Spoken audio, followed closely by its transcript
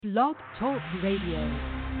Blog Talk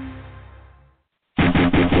Radio.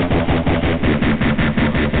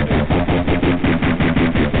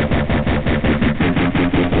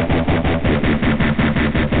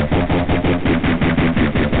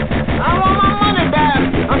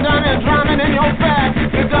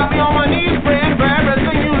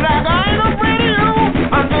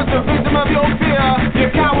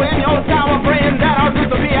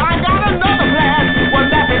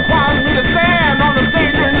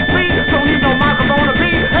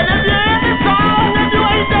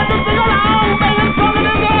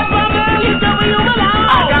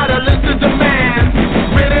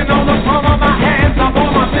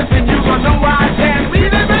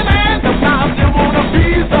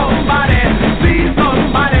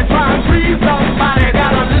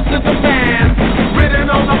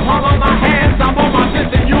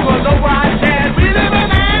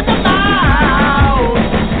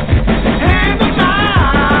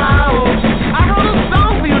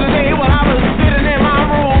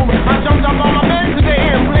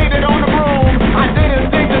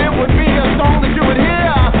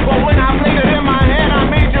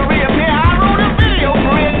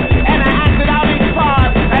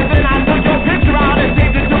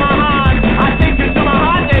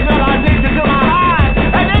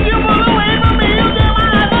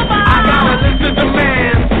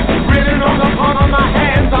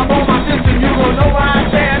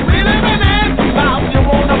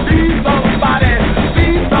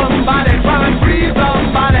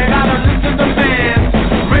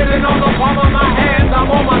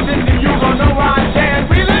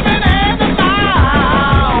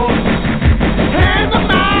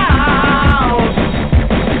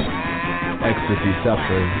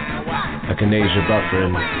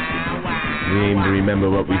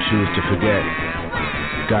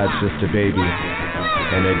 Sister baby,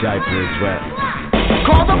 and her diaper is wet.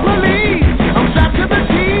 Call the police, I'm strapped to the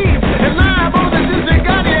teeth, and liable this isn't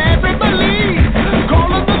got every belief.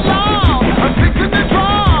 Calling the law, I'm fixing the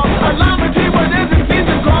draw. Alarming T what isn't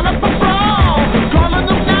season, call up a brawl. Calling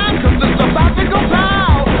them down, cause it's about to go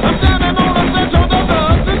pow. I'm standing on the center of the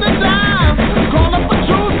ups and the downs. Call up a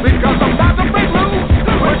truce, because I'm about to break loose.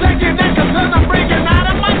 We're taking that cause I'm breaking out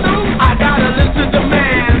of my noose. I got a list of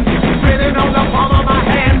demands, written on the palm of my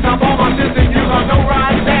hand.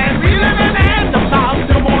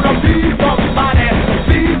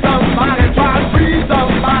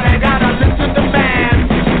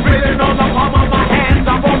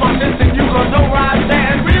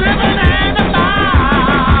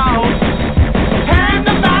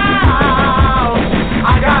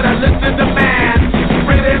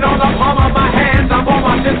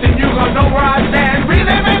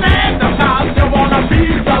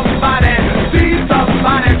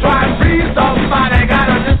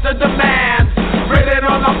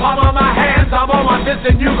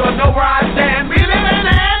 And you gonna know where I stand. We living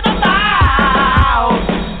in the house,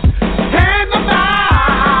 in the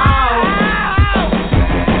house.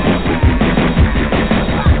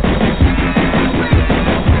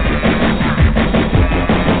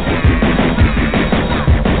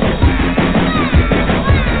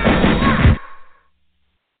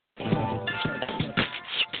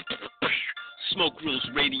 Smoke Rules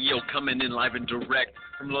Radio coming in live and direct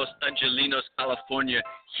from Los Angelinos, California.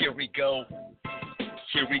 Here we go.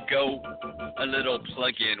 Here we go, a little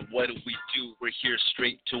plug-in. What do? We're here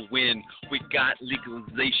straight to win. We got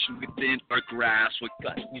legalization within our grasp. What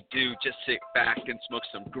we do, just sit back and smoke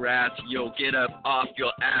some grass. Yo, get up off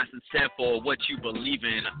your ass and sample what you believe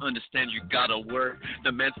in. I understand you gotta work.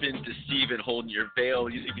 The man's been deceiving, holding your veil,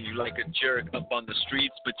 leaving you like a jerk up on the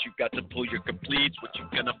streets. But you got to pull your completes. What you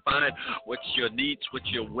gonna find? What's your needs? What's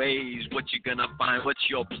your ways? What you gonna find? What's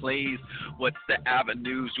your plays? What's the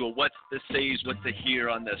avenues? Well, what's the says? What's the here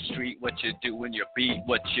on the street? What you do when you're beat?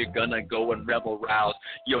 What you gonna go and rebel rouse?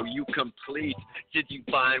 Yo, you complete. Did you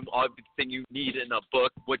find everything you need in a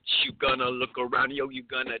book? What you gonna look around? Yo, you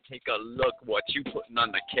gonna take a look. What you putting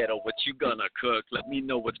on the kettle? What you gonna cook? Let me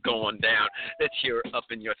know what's going down. Let's hear it up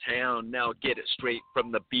in your town. Now get it straight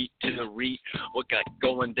from the beat to the read. What got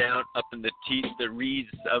going down up in the teeth, the reeds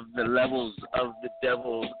of the levels of the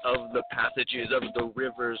devils, of the passages of the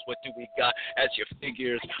rivers. What do we got as your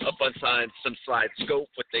figures up on signs, some slide scope?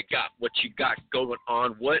 What they got, what you got going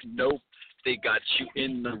on? What? Nope. They got you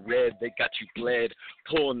in the red, they got you bled,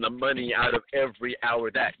 pulling the money out of every hour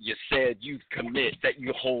that you said you commit, that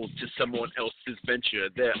you hold to someone else's venture,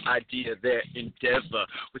 their idea, their endeavor,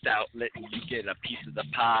 without letting you get a piece of the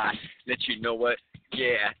pie. Let you know what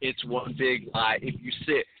Yeah, it's one big lie. If you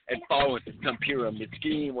sit and follow some pyramid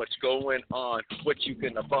scheme, what's going on? What you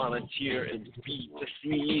gonna volunteer and be the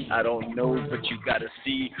scene? I don't know, but you gotta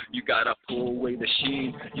see. You gotta pull away the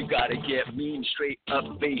sheen. You gotta get mean, straight up,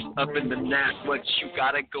 face up in the gnat. What you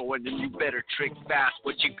gotta go and then you better trick fast.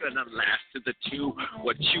 What you gonna last to the two?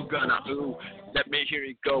 What you gonna ooh? Let me hear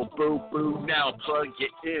you go, boo boo. Now plug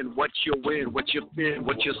it in. What you win? What you been?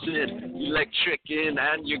 What you sin? Electric in,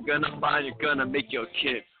 and you're gonna find you're gonna make your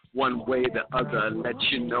kid. One way the other, let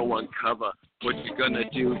you know, uncover what you're gonna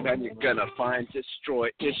do, then you're gonna find, destroy,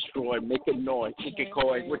 make a noise, kick a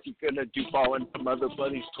coin, what you gonna do, falling from other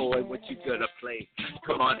buddies' toy, what you gonna play,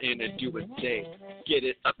 come on in and do it, say, get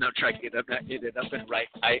it up, now try get up, now hit it up and right,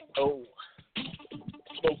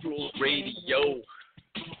 Smoke Rules Radio.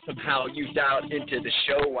 Somehow you dialed into the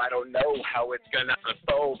show. I don't know how it's gonna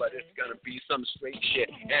unfold, but it's gonna be some straight shit.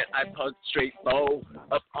 And I punk straight bow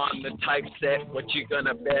up on the typeset. What you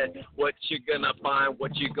gonna bet? What you gonna find?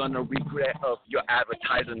 What you gonna regret of your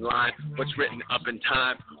advertising line? What's written up in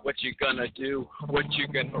time? What you gonna do? What you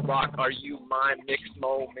gonna rock? Are you mine? Mix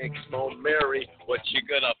mo, Mary. What you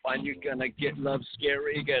gonna find? You gonna get love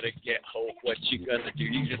scary. You gotta get hope. What you gonna do?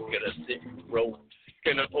 You just gotta sit and roll.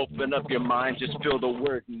 Gonna open up your mind, just feel the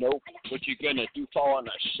word nope. What you gonna do, fall on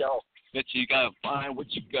a shelf. That you gotta find what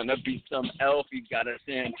you gonna be, some elf. You gotta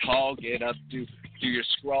stand tall, get up, do your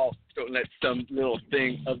scrawl. Don't let some little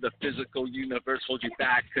thing of the physical universe hold you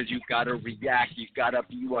back, cause you gotta react. You gotta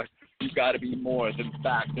be what, you gotta be more than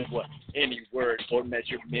fact than what any word or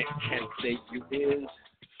measurement can say you is.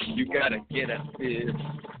 You gotta get a fizz.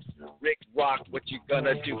 Rick Rock, what you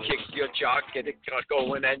gonna do? Kick your jock, get it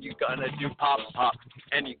going, and you gonna do pop,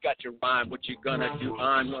 and you got your rhyme. What you gonna do?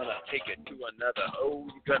 I'm gonna take it to another. Oh,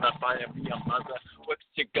 you gonna find and be a mother. What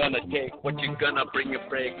you gonna take? What you gonna bring a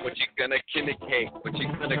break? What you gonna communicate? What you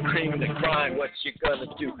gonna cream the crime? What you gonna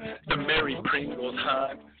do? The Merry Pringles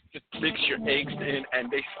time. Just mix your eggs in,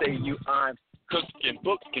 and they say I'm cooking,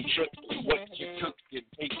 booking, tricking, what you cooking,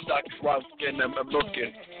 8 stocks, rocking, I'm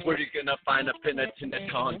looking, where you gonna find a penitent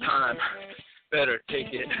on time? Better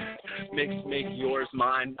take it, make yours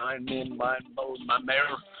mine, mine mode, my mare,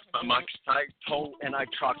 my mic's tight tone, and I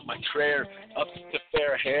trock my trair, up to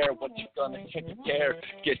fair hair, what you gonna take care,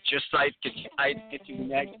 get your sight, get your eyes, get your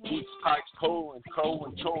neck, boots, pipes, crow and troll,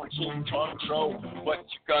 and cheap, control, what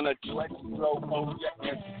you gonna do, let you throw, oh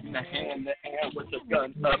yeah, in the hand, the air, with the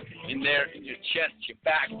gun up, in there, in your chest, your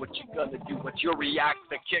back, what you gonna do, what you react,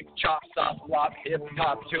 the kick, chop, stop, flop, hip,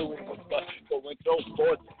 hop, to it, going so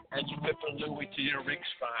forth, and you flip a Louis to your Rick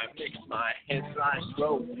spine, mix my head, rise,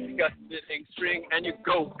 slow, got sitting string, and you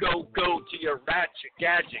go to your ratchet,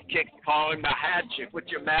 gadget, kick, calling the hatchet with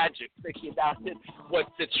your magic, thinking that's it, what's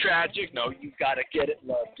it tragic? No, you gotta get it,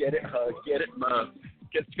 love, get it, hug, get it, mom,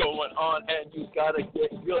 gets going on, and you gotta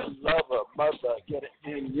get your lover, mother, get it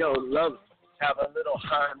in your love. Have a little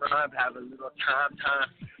rhyme, have a little time.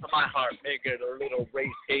 My heart make it a little race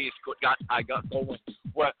haze. I got going.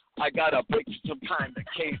 What? I gotta break some time the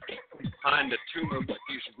case behind the tumor. What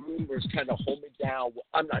these rumors kind of hold me down. Well,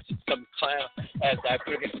 I'm not just some clown. As I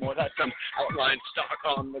bring it more, that's some outline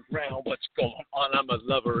stock on the ground. What's going on? I'm a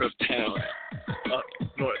lover of town. Up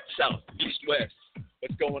north, south, east, west.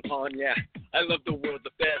 What's going on? Yeah, I love the world the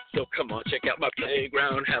best. So come on, check out my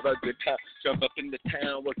playground, have a good time. Jump up in the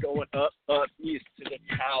town. We're going up east to the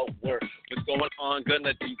tower. What's going on?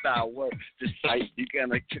 Gonna devour the site. You're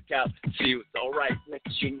gonna check out, see what's all right. Let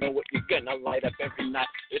you know what you're gonna light up every night.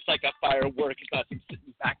 It's like a firework. It's not some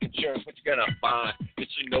sitting back in church. What you gonna find? That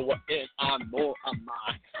you know what is I'm more on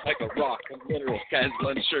mine. Like a rock, a mineral, guys,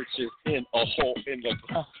 one churches in a hole in the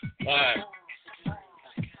ground. All right.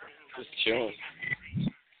 Just chilling.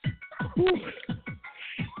 Whew.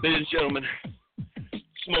 Ladies and gentlemen,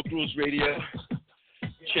 Smoke Rules Radio,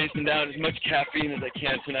 chasing down as much caffeine as I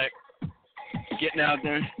can tonight, getting out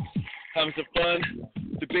there, having some fun.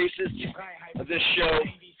 The basis of this show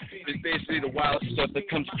is basically the wild stuff that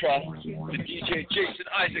comes across the DJ Jason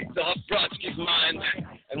Isaac, the Hot Brodsky's mind,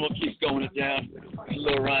 and we'll keep going it down. A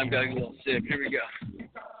little rhyme, got a little sip. Here we go.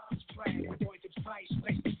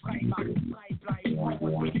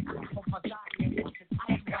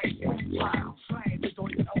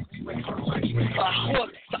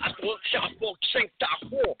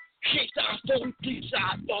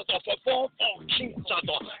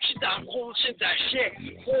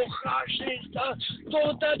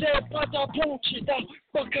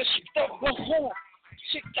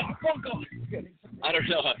 I don't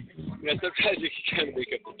know. Sometimes you can kind of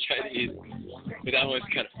make up the Chinese, but that one's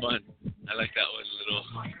kind of fun. I like that one a little.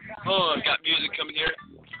 Oh, I got music coming here.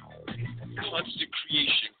 Constant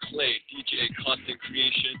Creation, Clay, DJ Constant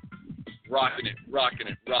Creation. rocking it. We're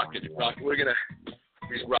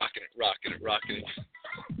just rocking it.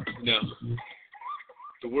 You know,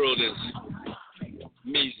 the world is an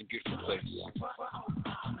amazing, beautiful place.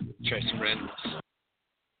 Try some randomness.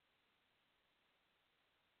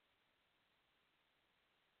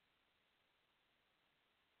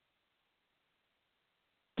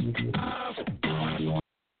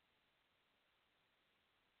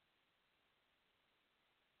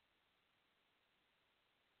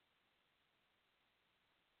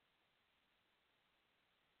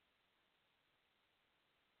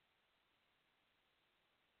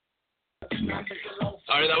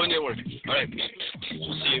 All right, that one didn't work. All right,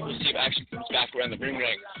 we'll see if action comes back around the ring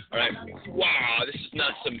ring. All right, wow, this is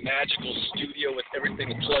not some magical studio with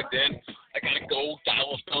everything plugged in. I gotta go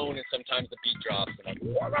dial a phone, and sometimes the beat drops, and I'm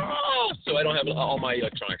like, whoa! So I don't have all my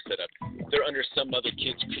electronics set up. They're under some other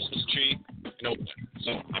kid's Christmas tree, you know.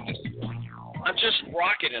 So I'm just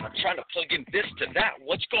rocking, and I'm trying to plug in this to that.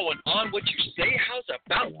 What's going on? What you say? How's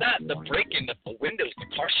about that? The breaking of the windows, the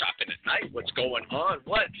car shopping at night. What's going on?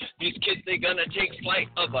 What? These kids, they gonna take flight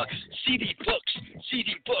of CD books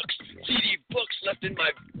left in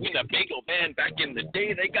a bagel van back in the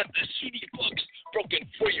day. They got the CD books broken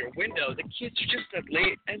for your window. The kids are just up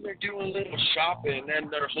late, and they're doing a little shopping,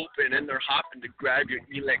 and they're hoping, and they're hopping to grab your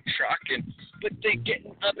electronic, but they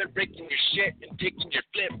getting up and breaking your shit and taking your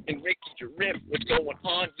flip and raking your rib. What's going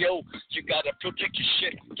on, yo? You gotta protect your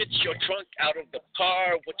shit. Get your trunk out of the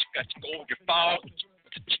car. What you got to go with your file?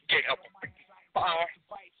 Get out of the car.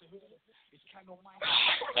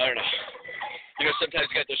 I don't know. You know, sometimes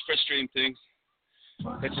you got those frustrating things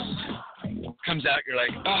that just comes out. You're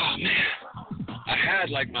like, oh man, I had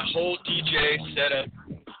like my whole DJ set up,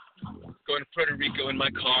 going to Puerto Rico in my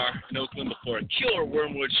car in Oakland before a killer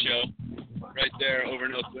Wormwood show, right there over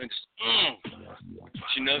in Oakland.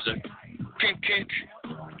 She knows it. Pink.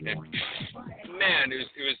 And man, it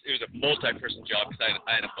was a multi-person job because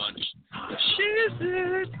I had a bunch.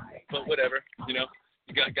 Shit. But whatever, you know,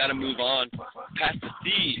 you got to move on. Past the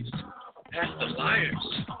thieves, past the liars,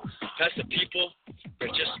 past the people that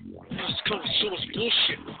just come with so much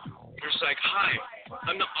bullshit. You're just like, hi,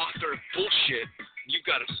 I'm the author of bullshit. You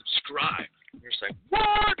got to subscribe. You're just like,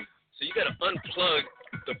 what? So you got to unplug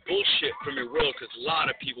the bullshit from your world because a lot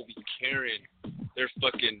of people be carrying their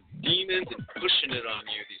fucking demons and pushing it on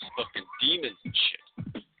you, these fucking demons and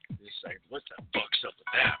shit. It's like, what the fuck's up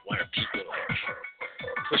with that? Why are people like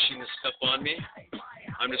pushing this stuff on me?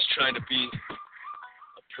 I'm just trying to be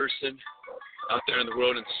a person out there in the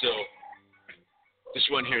world, and so this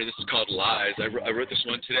one here, this is called Lies. I wrote this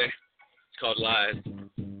one today. It's called Lies.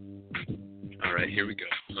 All right, here we go.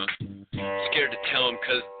 Scared to tell them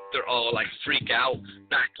because they're all like freak out.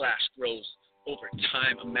 Backlash grows over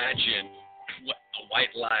time. Imagine what a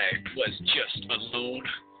white lie was just alone.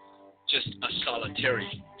 Just a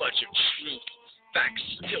solitary fudge of truth. Facts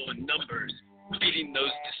still in numbers. Feeding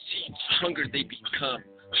those deceits. Hunger they become.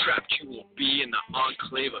 Trapped you will be in the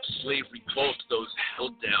enclave of slavery. Both those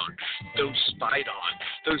held down. Those spied on.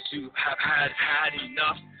 Those who have had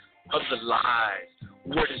enough of the lies.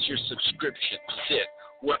 Where does your subscription sit?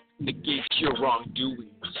 What negates your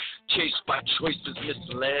wrongdoings? Chased by choices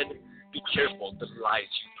misled? Be careful the lies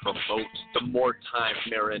you promote. The more time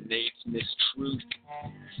marinates mistruth.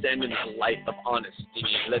 Stand in the light of honesty.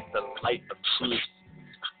 Let the light of truth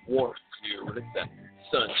warm you. Let the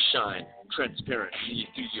sun shine transparently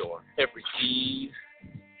through your every deed.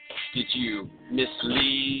 Did you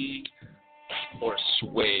mislead or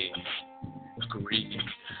sway greed?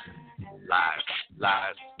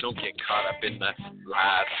 Lies, don't get caught up in the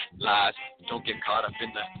lies, don't get caught up in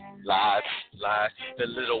the lies, the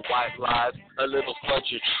little white lies, a little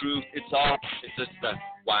fudge of truth, it's just the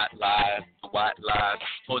white lies,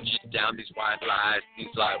 holding you down, these white lies,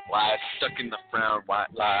 stuck in the frown,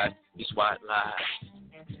 white lies, these white lies.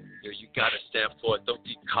 You gotta stand for it. Don't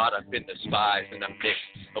get caught up in the spies and the mix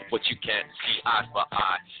of what you can't see eye for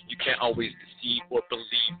eye. You can't always deceive or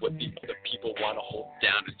believe what the other people want to hold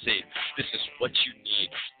down and say, this is what you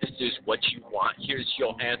need. This is what you want. Here's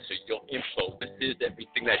your answer, your info. This is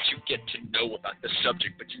everything that you get to know about the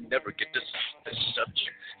subject, but you never get to see the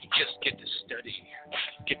subject. You just get to study,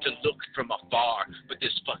 get to look from afar. But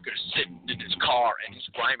this fucker's sitting in his car and he's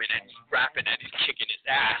rhyming and he's rapping and he's kicking his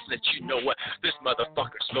ass. Let you know what this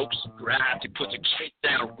motherfucker smokes some grass. He puts it straight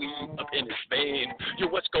down, weed up in his vein.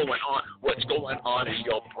 Yo, what's going on? What's going on in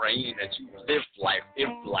your brain as you live life,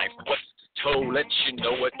 what's the toe? Let you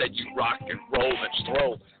know what that you rock and roll and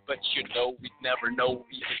throw. But you know we never know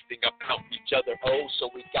anything about each other. Oh, so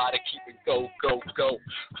we gotta keep it go.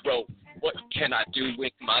 Bro, What can I do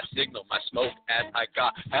with my signal, my smoke as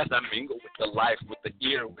I mingle with the life, with the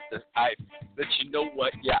ear, with the eye? Let you know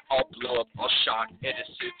what, yeah, I'll blow up, I'll shock,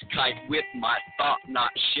 innocence, kite with my thought,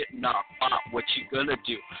 not shit, not thought. What you gonna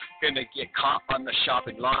do? Gonna get caught on the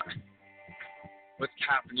shopping lot? What's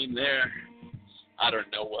happening there? I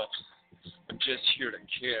don't know what. I'm just here to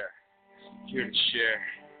care, here to share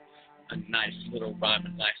a nice little rhyme, a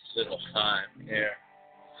nice little rhyme here.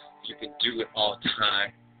 You can do it all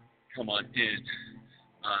time. Come on in.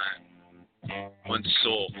 I'm one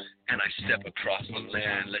soul, and I step across the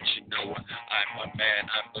land. Let you know I'm a man.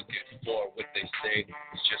 I'm looking for what they say.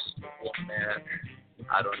 It's just one man.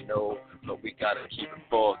 I don't know, but we gotta keep it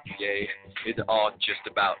full, yeah. It's all just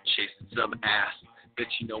about chasing some ass. Let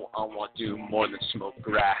you know I want to do more than smoke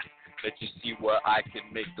grass. Let you see what I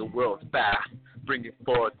can make the world fast. Bring it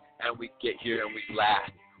forth, and we get here and we laugh.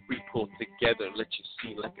 We pull together, let you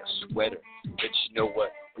see like a sweater. Let you know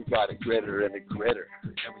what, we got a gritter and a gritter.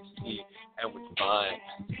 And we see and we find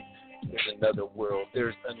there's another world,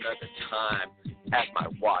 there's another time. As my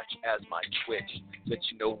watch, as my twitch. Let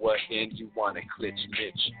you know what end you want to glitch,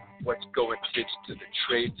 bitch. What's going stitch to the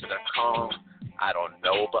trade, to the calm? I don't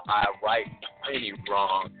know, but I right any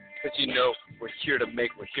wrong. Cause you know, we're here to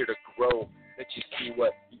make, we're here to grow. Let you see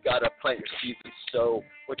what you gotta plant your seeds and sow.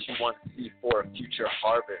 What you want to see for a future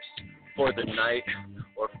harvest, for the night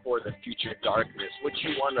or for the future darkness. What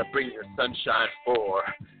you want to bring your sunshine for.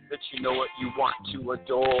 Let you know what you want to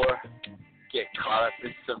adore. Get caught up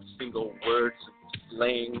in some single words and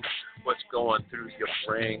slang. What's going through your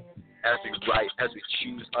brain as we write, as we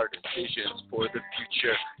choose our decisions for the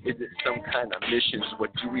future? Is it some kind of missions? What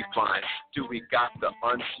do we find? Do we got the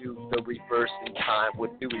undo, the reverse in time?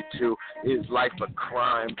 What do we do? Is life a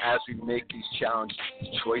crime as we make these challenges,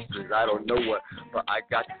 these choices? I don't know what, but I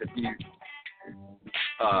got to be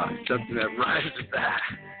something that rhymes with that.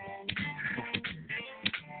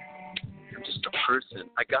 Just a person.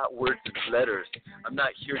 I got words and letters. I'm not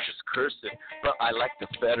here just cursing, but I like the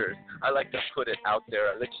feathers. I like to put it out there.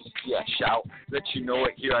 I let you see, I shout. Let you know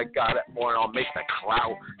it here. I got it more, and I'll make the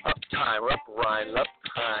clout. Up time, up rhyme, up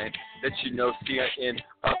time. Let you know, see it in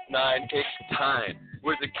up 9, it's time.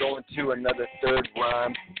 Where's it going to? Another third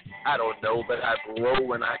rhyme? I don't know, but I blow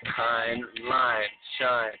when I kind. Line,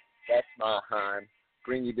 shine. That's my time.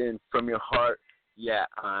 Bring it in from your heart. Yeah,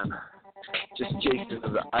 I'm just Jason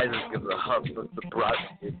of the Isaac of the hub of the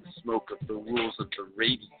broadcast, the smoke of the rules of the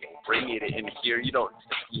radio. Bring it in here. You don't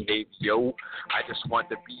behave, yo. I just want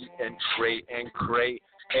to be and tray and cray.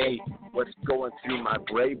 Hey, what's going through my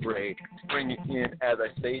brain? Bring it in as I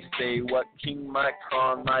say what king my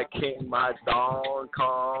con, my king, my don,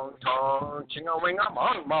 con, ton, ching-a-ring, I'm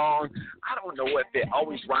on. I don't know if it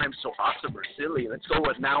always rhymes so awesome or silly. Let's go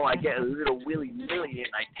with now I get a little willy-nilly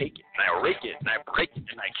and I take it and I rake it and I break it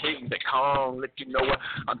and I king the Kong. Let you know what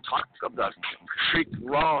I'm talking about. Trick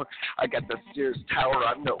wrong. I got the Sears Tower.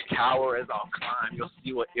 I'm no cower as I'll climb. You'll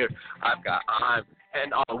see what here I've got.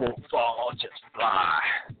 And I won't fall, I'll just fly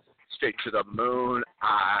straight to the moon.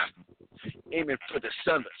 I'm aiming for the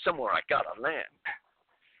sun, but somewhere I gotta land.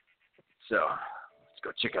 So let's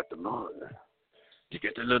go check out the moon. You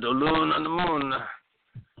get the little loon on the moon.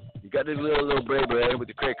 You got the little bray with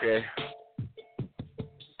the cray cray.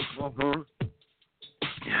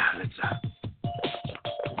 Yeah, let's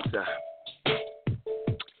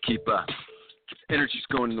keep energies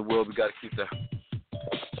going in the world. We gotta keep the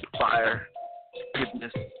fire,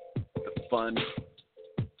 goodness, the fun,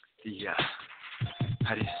 the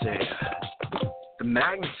how do you say the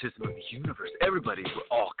magnetism of the universe. Everybody,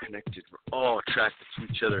 we're all connected. We're all attracted to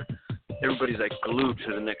each other. Everybody's like glued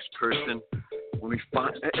to the next person. When we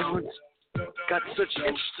find, everyone's got such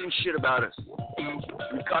interesting shit about us,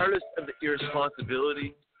 regardless of the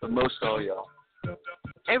irresponsibility of most all y'all.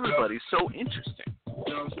 Everybody's so interesting.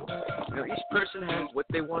 You know, each person has what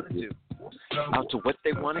they want to do, out to what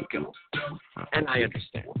they want to go, and I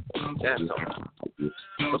understand. That's all.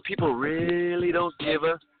 But people really don't give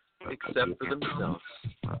a except for themselves.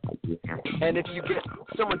 And if you get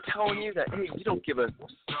someone telling you that, hey, you don't give a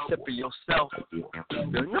except for yourself,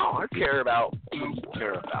 they're, no, I care about what you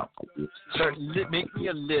care about. Start make me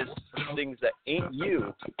a list of things that ain't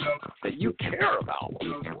you, that you care about.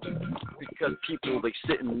 Because people, they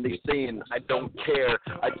sit and they saying, I don't care,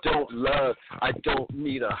 I don't love, I don't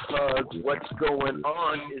need a hug. What's going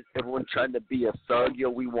on is everyone trying to be a thug. Yo,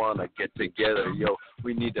 we want to get together. Yo,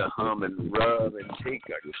 we need to hum and rub and take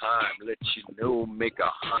our time. Let you know, make a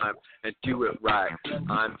hum and do it right.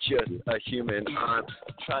 I'm just a human. I'm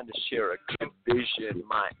trying to share a good vision,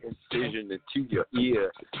 my incision into your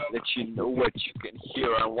ear. Let but you know what you can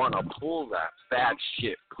hear. I want to pull that bad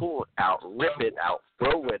shit, pull it out, rip it out,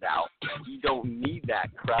 throw it out. You don't need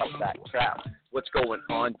that crap, that crap. What's going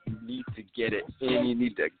on? You need to get it in. You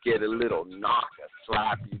need to get a little knock, a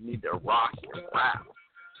slap. You need to rock your rap.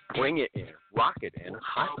 Bring it in, rock it in,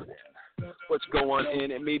 hot it in. What's going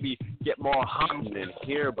in? It maybe get more hot in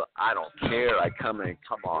here, but I don't care. I come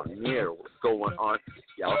on near. What's going on?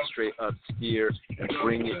 Y'all straight up steer and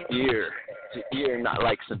bring it ear to ear, not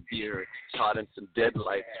like some beer. It's hot and some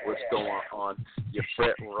deadlights. What's going on? You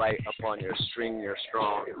fret right up on your string. You're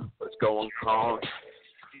strong. What's going on?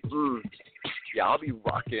 Yeah, I'll be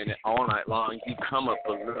rocking it all night long. You come up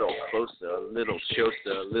a little closer, a little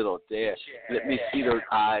closer, a little there. Let me see those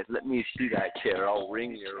eyes. Let me see that care. I'll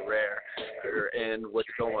ring your rare. And what's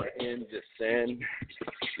going in, descend.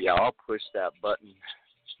 Yeah, I'll push that button.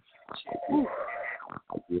 Whew.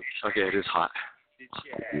 Okay, it is hot.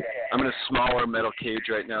 I'm in a smaller metal cage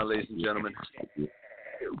right now, ladies and gentlemen. In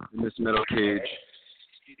this metal cage,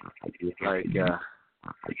 like, it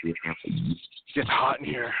gets hot in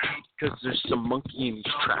here because there's some monkey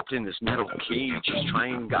trapped in this metal cage. He's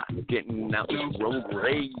trying getting out this road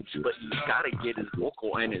rage, but he's got to get his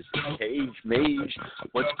vocal and his cage mage.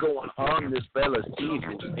 What's going on? This fella's seen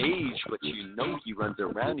his age, but you know he runs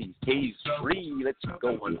around. He's cage free. Let's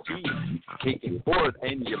go on feed, kicking forth,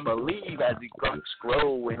 and you believe as he groks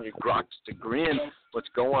grow and he groks to grin. What's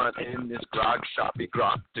going on in this grog shop? He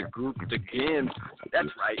groks to group again. That's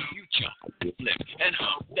right, you jump, flip, and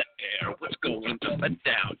hump the air. What's going up and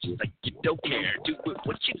down, just like you don't care. Do it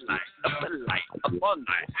what you like, up a light, up all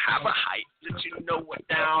night. Have a height, let you know what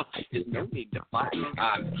down. There's no need to fight.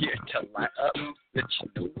 I'm here to light up. Let you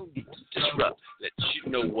know no need to disrupt. Let you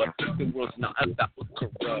know what the world's not about with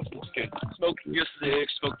corrupt. Okay, smoke your cig,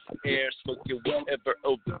 smoke some air, smoke your whatever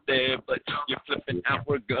over there. But you're flipping out,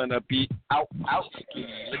 we're gonna be out ski.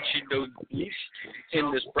 Let you know the least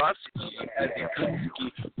in this broski as he comes ski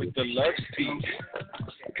with the love speed.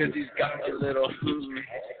 Cause he's got a little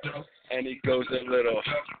and he goes a little,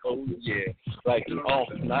 oh yeah, like all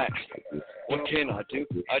night. What can I do?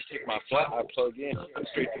 I take my flat, I plug in, I'm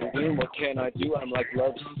straight to the wind. What can I do? I'm like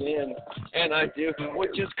love sin, and I do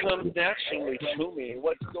what just comes naturally to me.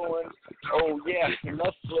 What's going? Oh yeah,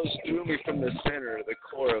 enough flows through me from the center, the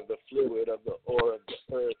core of the fluid of the ore of the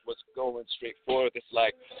earth. What's going straight forth? It's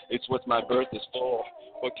like it's what my birth is for.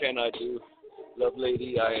 What can I do? Love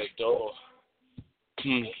lady, I adore.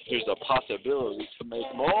 There's a possibility to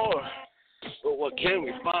make more, but what can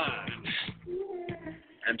we find?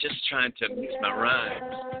 I'm just trying to mix my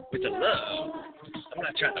rhymes with the love. I'm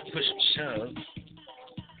not trying to push and shove.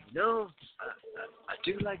 No, I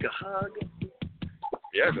do like a hug.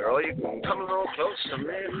 Yeah, girl, you can come a little closer,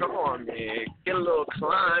 man. Come on, man. Get a little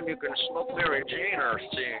climb. You can smoke Mary Jane or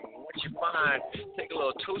sing. What you find? Take a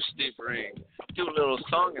little toasty bring. Do a little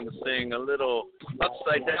song and sing. A little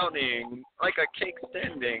upside downing, like a cake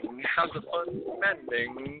standing. Have the fun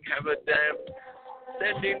mending. Have a damn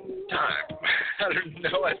standing time. I don't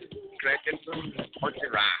know. I'm cracking some funky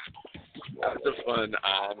rhyme. Have the fun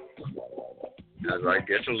as I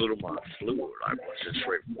get a little more fluid, I was just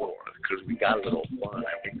straightforward, because we got a little fun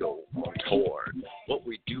and we go toward what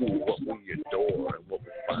we do, what we adore, and what we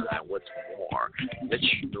find, what's more. Let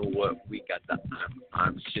you know what we got the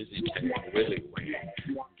I'm Kizzy Tang, Willie Wing.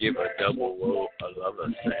 Give a double roll, a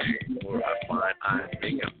lover thing, where I find I'm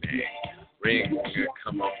Mega Man. Ring,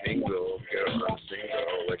 come on, bingo, girl, I'm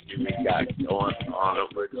single. What do we got going on?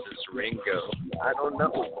 Where does this ring go? I don't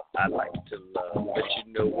know. I like to love, but you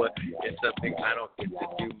know what? It's something I don't get to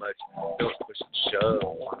do much. Don't push and shove.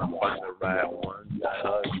 Wanna find the right one, the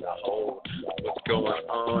hug, the hold. What's going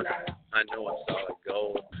on? I know it's solid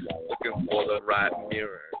gold. Looking for the right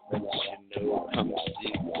mirror. Let you know, come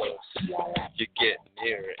see close. You get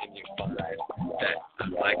near and you find that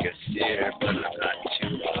I'm like a seer, but I'm not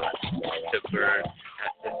too hot to burn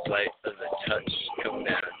at the sight of the touch. Come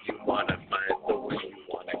down, you wanna find the one you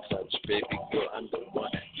wanna clutch, baby girl. I'm the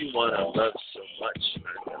one you wanna love so much. I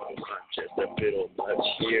know I'm just a little much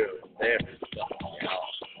here and there,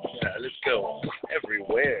 but let's go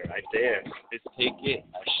everywhere I dare. Let's take it,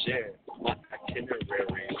 I share my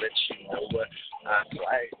itinerary. Let you know what I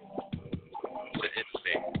like. It's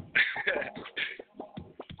me.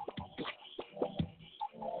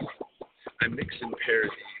 I mix in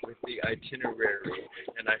parody with the itinerary,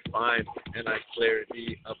 and I find and I flare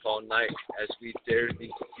thee up all night as we dare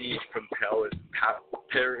thee see from Perry.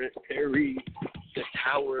 The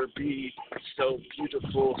tower be so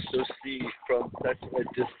beautiful, so see from such a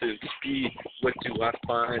distance be. What do I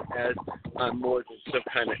find as I'm more than some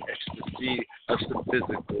kind of ecstasy of some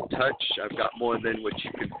physical touch. I've got more than what you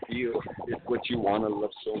can feel. It's what you want to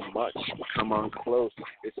love so much. Come on close.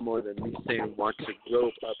 It's more than me saying want to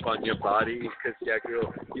grope up on your body. Because, yeah,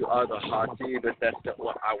 girl, you are the hottie, but that's not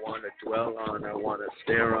what I want to dwell on. I want to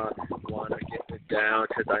stare on, want to get it down,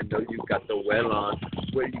 because I know you got the well on.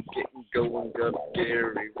 Where you getting going up,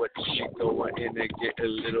 Gary? What she going in and get a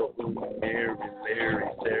little Mary, Larry,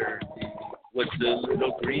 Sarah? What's the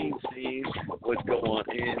little green scene? What's going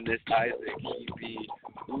in this Isaac? He be,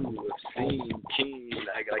 obscene, keen.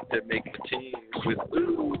 I like to make a team with,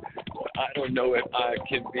 I don't know if I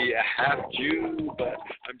can be a half Jew, but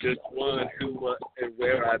I'm just one who, what, and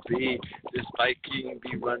where I be. This Viking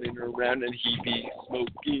be running around and he be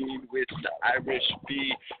smoking with the Irish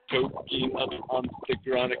bee, poking up on the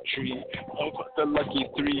gronic tree of the lucky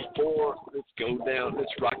 3-4. Let's go down,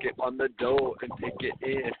 let's rock it on the door and take it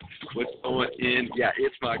in. What's going in? Yeah,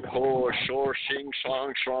 it's my core. Shore, shing,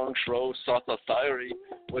 shong, shrong, shro, salsa, siri.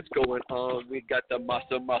 What's going on? We got the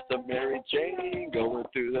masa, Mary Jane going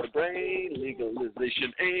through the brain.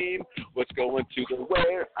 Legalization aim. What's going to the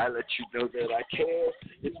where? I let you know that I care.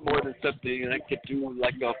 It's more than something I could do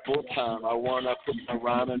like a full time. I want to put my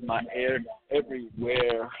rhyme in my air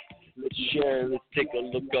everywhere. Let's share, let's take a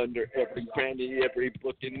look under every cranny, every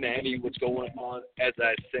book and nanny. What's going on as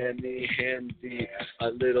I send me handy a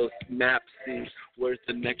little snapsy. Where's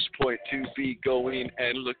the next point to be going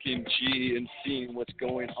and looking G and seeing what's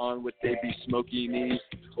going on? Would they be smoking these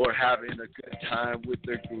or having a good time with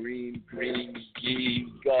their green gee?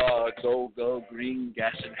 Go, green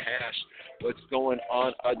gas and hash. What's going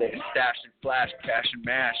on? Are they stash and flash, cash and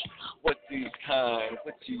mash? What do you kind?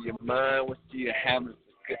 What do you mind? What do you have?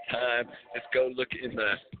 Good time. Let's go look in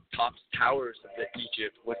the top towers of the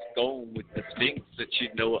Egypt. What's going with the Sphinx that you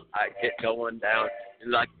know I get going down?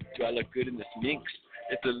 Like, do I look good in the Sphinx?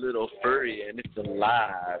 It's a little furry and it's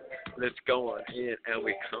alive. Let's go on in and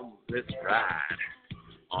we come. Let's ride.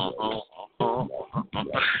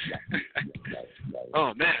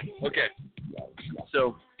 Oh man. Okay.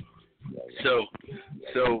 So.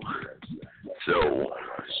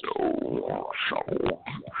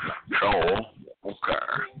 Okay.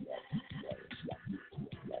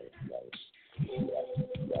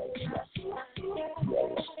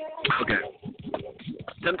 Okay.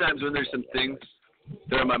 Sometimes when there's some things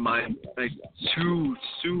that are in my mind, like too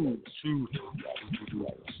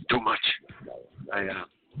much, I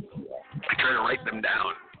try to write them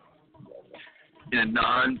down in a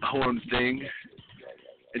non-poem thing.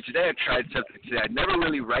 And today I tried something today. I never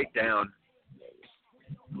really write down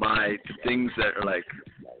the things that are like,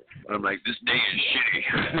 I'm like, this day is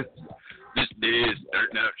shitty. This day is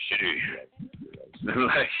starting out shitty. And I'm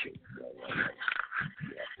like,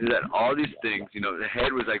 is that all these things, you know, the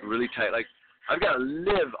head was like really tight. Like, I've got to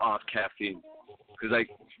live off caffeine because, like,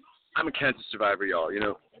 I'm a cancer survivor, y'all, you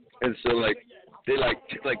know. And so, like, they, like,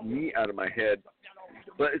 took, like, me out of my head.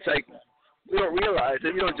 But it's like, we don't realize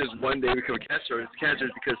that you don't just one day become a cancer. It's cancer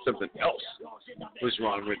because something else was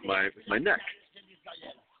wrong with my neck.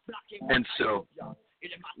 And so,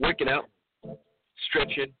 working out,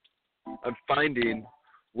 stretching, I'm finding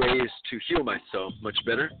ways to heal myself much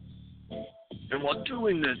better. And while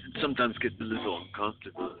doing this, it sometimes gets a little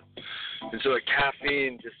uncomfortable. And so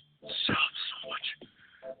caffeine just stops so much.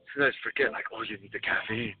 Sometimes I forget, like, oh, you need the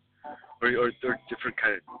caffeine. Or different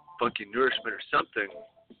kind of funky nourishment or something.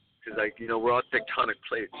 Because, like, you know, we're all tectonic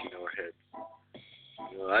plates, you know, our heads.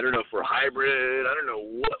 You know, I don't know if we're hybrid. I don't know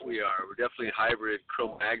what we are. We're definitely hybrid,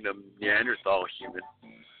 Cro-Magnon, Neanderthal human.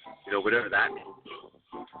 You know, whatever that means.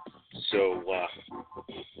 So,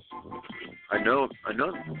 I know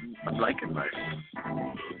I'm liking life.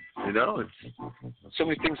 You know, it's so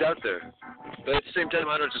many things out there. But at the same time,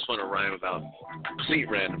 I don't just want to rhyme about complete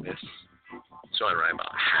randomness. So I rhyme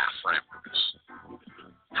about half randomness.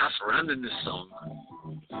 Half randomness song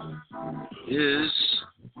is,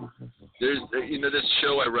 there's, you know, this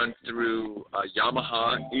show I run through a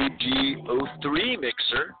Yamaha AG03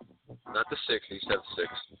 mixer. Not the 6, I used to have the 6,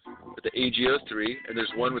 but the AG03, and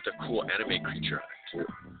there's one with a cool anime creature on it too.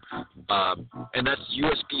 And that's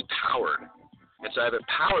USB powered. And so I have it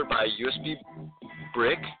powered by a USB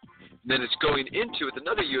brick, and then it's going into with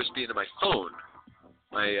another USB into my phone.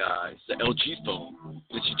 It's the LG phone.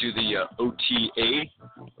 That you do the OTG,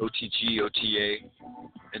 OTA,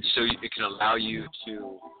 and so it can allow you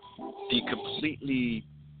to be completely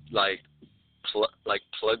plugless, like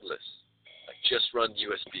just run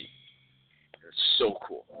USB. It's so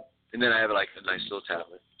cool. And then I have like a nice little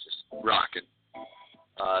tablet, just rocking.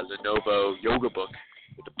 Lenovo Yoga book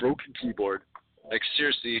with a broken keyboard. Like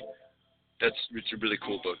seriously, it's a really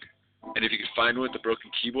cool book. And if you can find one with a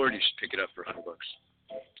broken keyboard, you should pick it up for $100.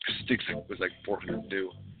 Sticks was like $400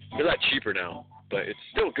 new. They're a lot cheaper now, but it's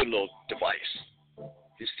still a good little device.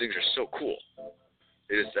 These things are so cool.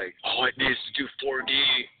 It is like, oh, it needs to do 4D.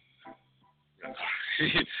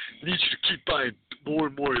 It needs you to keep buying more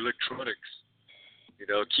and more electronics. You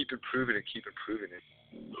know, keep improving it, keep improving it.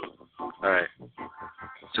 All right.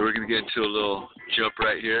 So we're gonna get into a little jump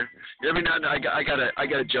right here. Every now and then I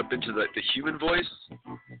gotta jump into the human voice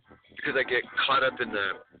because I get caught up in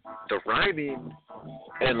the rhyming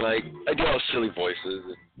and like I do all silly voices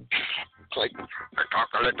and like I talk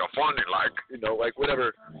a little funny like, you know, like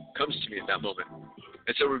whatever comes to me at that moment.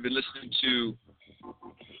 And so we've been listening to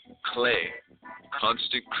Clay,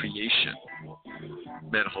 Constant Creation.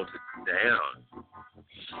 Man, hold it down.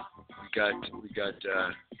 We got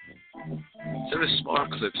some of the small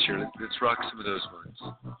clips here. Let's rock some of those ones.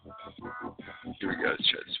 Here we go. Let's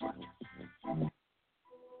try this one.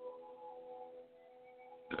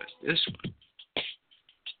 This one.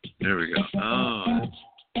 There we go.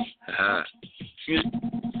 Oh,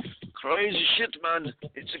 crazy shit, man.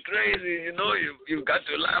 It's crazy. You know, you've got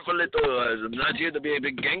to laugh a little. I'm not here to be a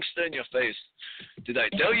big gangster in your face. Did I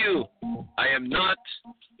tell you? I am not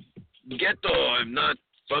ghetto. I'm not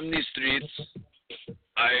from these streets.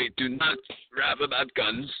 I do not rap about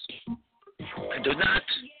guns. I do not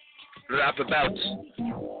rap about,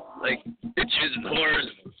 like, bitches and whores.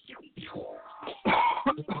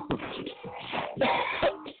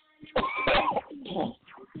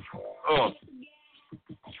 Oh.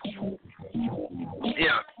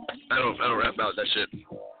 Yeah, I don't rap about that shit.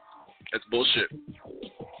 That's bullshit.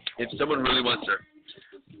 If someone really wants to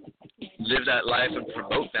live that life and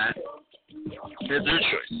promote that, it's their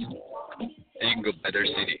choice. And you can go buy their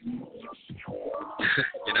CD.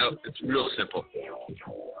 You know, it's real simple.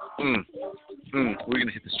 We're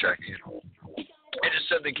gonna hit this track again. And just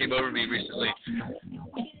something came over me recently.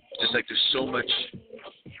 Just like there's so much.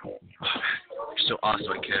 You're so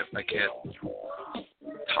awesome. I can't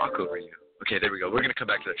talk over you. Okay, there we go. We're gonna come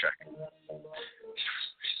back to the track.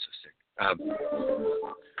 She's so sick.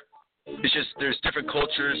 It's just there's different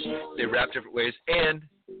cultures. They rap different ways, and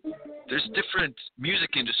there's different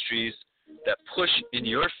music industries that push in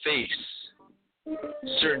your face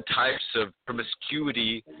certain types of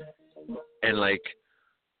promiscuity and like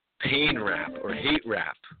pain rap or hate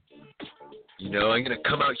rap. You know, I'm gonna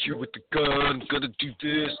come out here with the gun, gonna do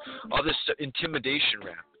this, all this stuff, intimidation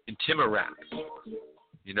rap, intima rap.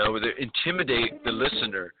 You know, where they intimidate the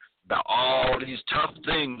listener about all these tough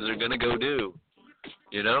things they're gonna go do.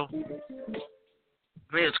 You know,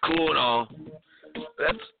 I mean it's cool and all, but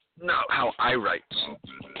that's not how I write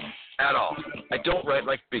at all. I don't write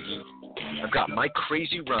like Biggie. I've got my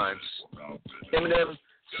crazy rhymes. Eminem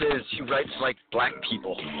says he writes like black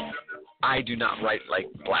people. I do not write like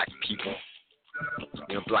black people.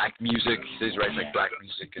 You know, black music. He says he writes like black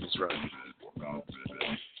music in his rhyme.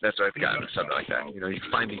 That's what I've gotten, something like that. You know, you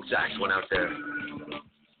can find the exact one out there.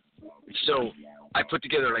 So I put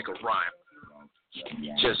together like a rhyme.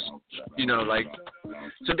 Just, you know, like,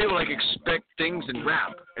 some people like expect things in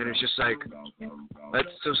rap, and it's just like, that's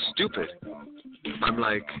so stupid. I'm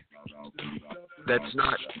like, that's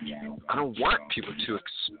not, I don't want people to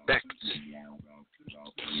expect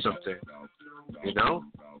something, you know?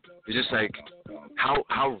 It's just like,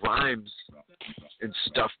 how rhymes and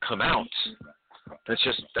stuff come out. That's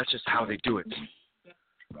just how they do it.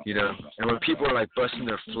 You know, and when people are like busting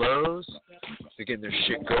their flows, they're getting their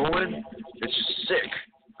shit going, it's just sick.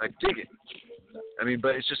 I dig it. I mean,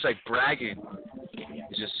 but it's just like bragging.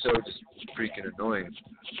 It's just so freaking annoying.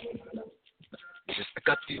 It's just, I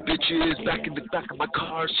got these bitches back in the back of my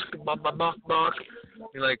car, sucking my mock.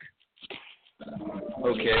 You're like,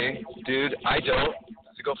 okay, dude, I don't.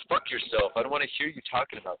 So go fuck yourself. I don't want to hear you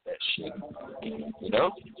talking about that shit. You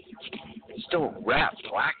know? Just don't rap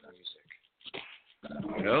black music.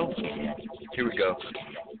 You know? Here we go.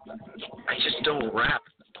 I just don't rap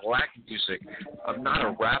black music. I'm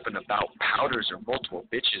not rapping about powders or multiple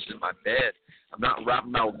bitches in my bed. I'm not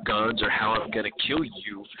rapping about guns or how I'm going to kill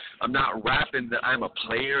you. I'm not rapping that I'm a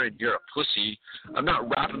player and you're a pussy. I'm not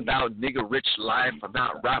rapping about nigga rich life. I'm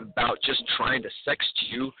not rapping about just trying to sext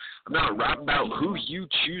you. I'm not rapping about who you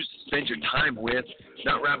choose to spend your time with. I'm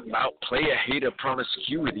not rapping about player hater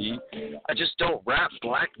promiscuity. I just don't rap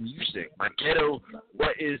black music. My ghetto,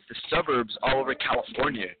 what is the suburbs all over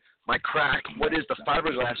California? My crack, what is the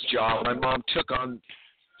fiberglass job my mom took on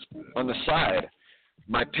the side?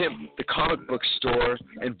 My pimp, the comic book store,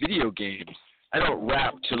 and video games. I don't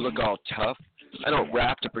rap to look all tough. I don't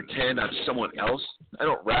rap to pretend I'm someone else. I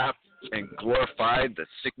don't rap and glorify the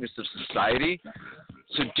sickness of society.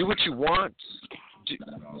 So do what you want.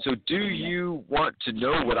 do you want to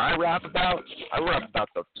know what I rap about? I rap about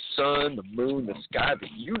the sun, the moon, the sky, the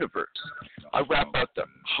universe. I rap about the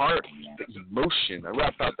heart, the emotion. I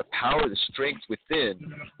rap about the power, the strength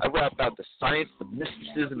within. I rap about the science, the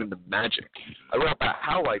mysticism, and the magic. I rap about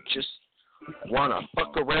how I just want to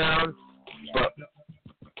fuck around, but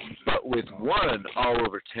with one all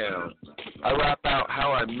over town. I rap out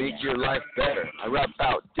how I make your life better. I rap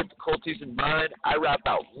about difficulties in mind. I rap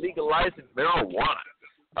about legalizing marijuana.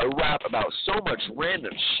 I rap about so much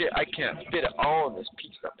random shit I can't fit it all on this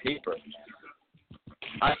piece of paper.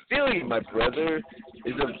 I feel you, my brother.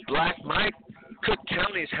 Is a black Mike. Cook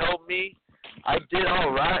County's held me. I did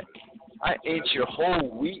all right. I ate your whole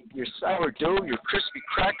wheat, your sourdough, your crispy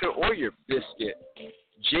cracker, or your biscuit.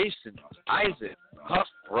 Jason, Isaac, Huff,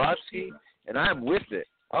 Brodsky, and I'm with it.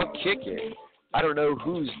 I'll kick it. I don't know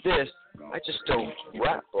who's this. I just don't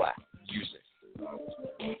rap black music.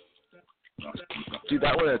 Dude,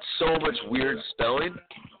 that one had so much weird spelling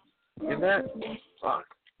in that. Fuck.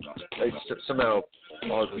 Somehow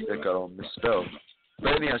all of that got all misspelled.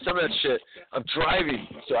 But anyhow, some of that shit, I'm driving,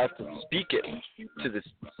 so I have to speak it to this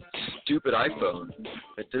stupid iPhone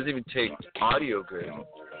that doesn't even take audio good.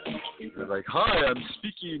 They're like, hi, I'm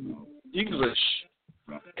speaking English.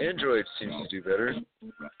 Android seems to do better,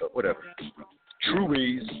 but whatever. True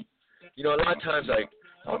ways. You know, a lot of times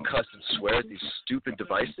I'll cuss and swear at these stupid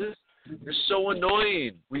devices. They're so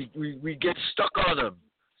annoying. We get stuck on them.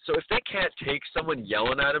 So if they can't take someone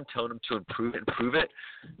yelling at them, telling them to improve it,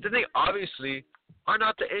 then they obviously are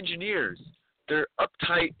not the engineers. They're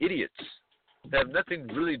uptight idiots. They have nothing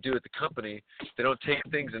really to do with the company. They don't take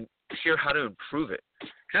things and hear how to improve it.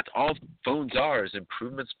 That's all phones are, is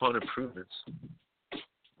improvements upon improvements.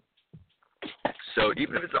 So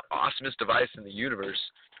even if it's the awesomest device in the universe,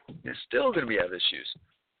 it's still going to have issues.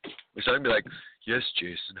 It's not going to be like, yes,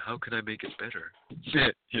 Jason, how can I make it better?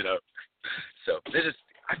 You know? So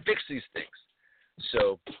I fix these things.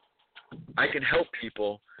 So I can help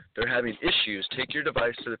people. They're having issues. Take your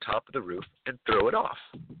device to the top of the roof and throw it off.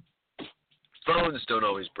 Phones don't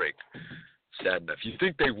always break. Sad enough. You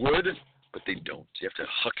think they would, but they don't. You have to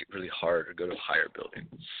huck it really hard or go to a higher building.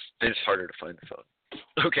 Then it's harder to find the phone.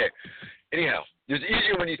 Okay. Anyhow, it's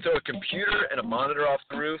easier when you throw a computer and a monitor off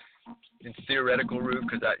the roof, in theoretical roof,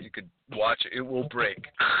 because that you could watch it. It will break.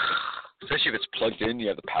 Especially if it's plugged in. You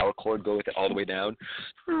have the power cord go with it all the way down.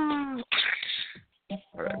 All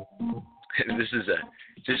right. This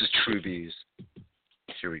is True Bees.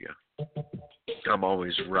 Here we go. I'm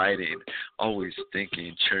always writing, always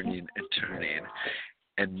thinking, churning and turning,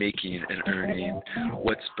 and making and earning.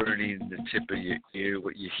 What's burning the tip of your ear,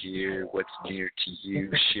 what you hear, what's near to you.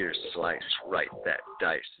 Sheer slice, right that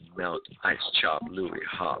dice, melt, ice chop, Louis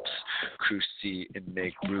hops, cruci and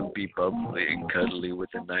make ruby bubbly and cuddly with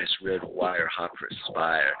a nice red wire hop for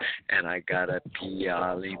spire. And I got a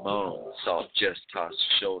pia limon, salt just toss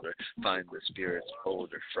shoulder, find the spirit's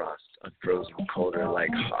older frost, unfrozen colder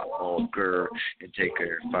like hot mulger, and take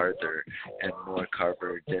her farther and more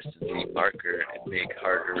carver destiny marker and make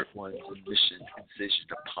harder one's incision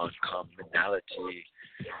upon commonality,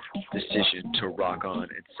 decision to rock on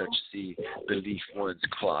in such sea, belief one's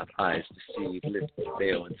cloth eyes deceive, lift the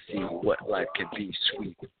veil and see what life can be,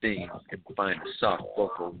 sweet thing, and find a soft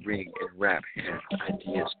vocal ring and rap hand,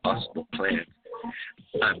 ideas, possible plans.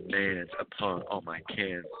 I'm man's upon all my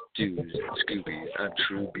cans, do's and scoobies. I'm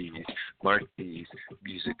True Bees, mark these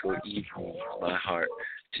musical evenings. My heart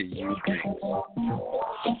to you brings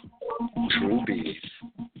True Bees.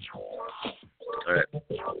 All right.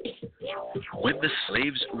 When the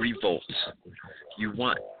slaves revolt, you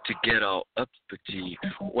want to get all uppity.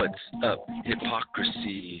 What's up?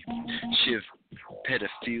 Hypocrisy, shiv,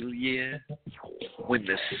 pedophilia. When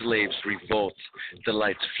the slaves revolt, the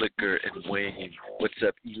lights flicker and wane. What's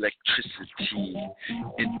up? Electricity,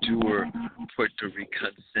 endure Puerto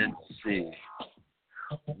Rican.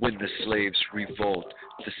 When the slaves revolt,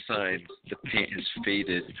 the signs, the paint has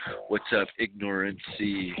faded. What's up,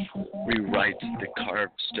 ignorancy? Rewrite the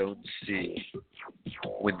carved stone sea.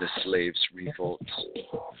 When the slaves revolt,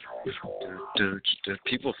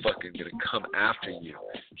 people fucking gonna come after you.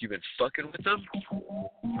 If you've been fucking with them,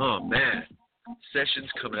 oh man,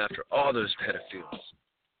 Sessions coming after all those pedophiles.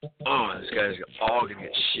 Oh, those guys are all gonna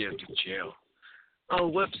get shivved in jail. Oh,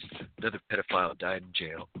 whoops, another pedophile died in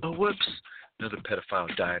jail. Oh, whoops. Another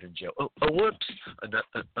pedophile died in jail. Oh, whoops! Another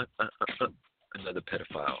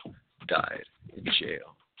pedophile died in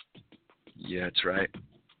jail. Yeah, that's right.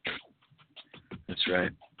 That's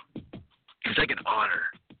right. It's like an honor.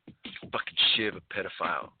 Fucking shiv a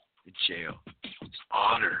pedophile in jail. It's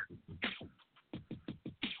honor.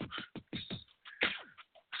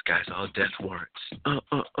 This guy's all death warrants.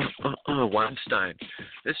 Weinstein.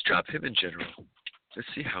 Let's drop him in general. Let's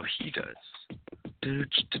see how he does.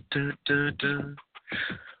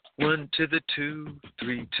 1 to the 2,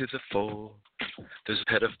 3 to the 4. Those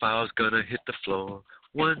pedophiles gonna hit the floor.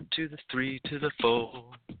 1 to the 3 to the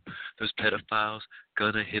 4. Those pedophiles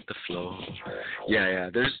gonna hit the floor. Yeah.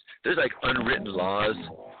 There's like unwritten laws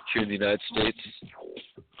here in the United States.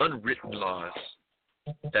 Unwritten laws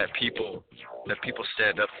that people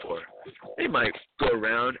stand up for. They might go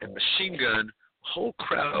around and machine gun a whole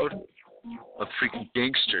crowd of freaking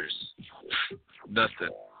gangsters. Nothing,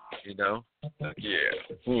 you know? Like, yeah.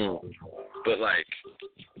 But like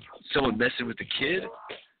someone messing with the kid,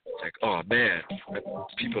 it's like, oh man,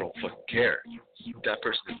 people don't fucking care. That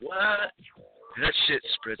person is what? And that shit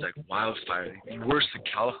spreads like wildfire, worse than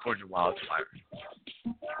California wildfire.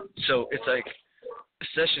 So it's like the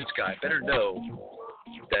Sessions guy better know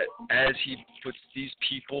that as he puts these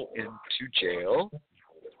people into jail,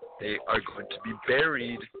 they are going to be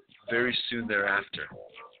buried very soon thereafter.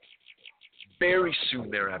 Very soon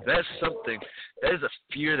thereafter. That's something, that is a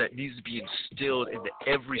fear that needs to be instilled into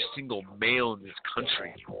every single male in this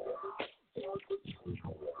country.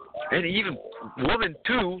 And even women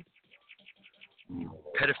too.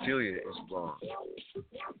 Pedophilia is wrong.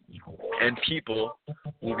 And people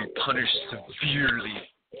will be punished severely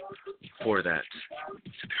for that.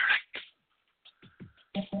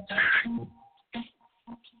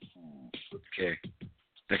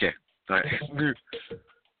 Okay. All right.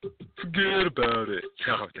 Forget about it.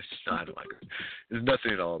 No, this is not like it. There's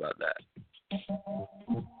nothing at all about that.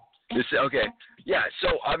 Okay. Yeah,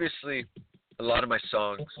 so obviously a lot of my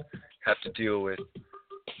songs have to deal with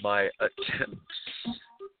my attempts,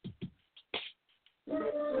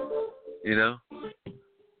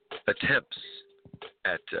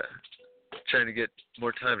 at trying to get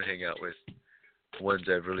more time to hang out with ones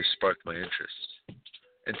that have really sparked my interest.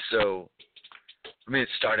 And so, it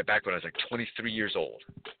started back when I was like 23 years old.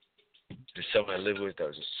 There's someone I lived with that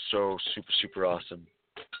was just so super, super awesome.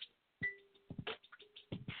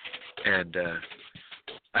 And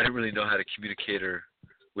I didn't really know how to communicate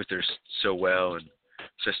with her so well, and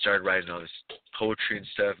so I started writing all this poetry and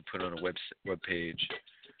stuff and put it on a web page.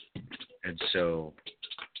 And so,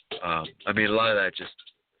 a lot of that just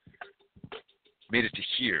made it to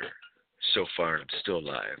here so far, and I'm still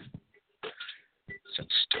alive. So I'm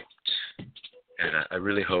stoked. And I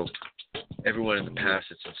really hope everyone in the past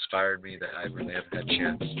that's inspired me that I really haven't had a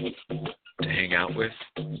chance to hang out with,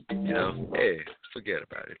 hey, forget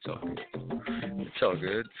about it. It's all good. It's all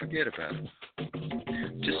good. Forget about it.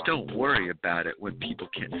 Just don't worry about it when people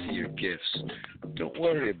can't see your gifts. Don't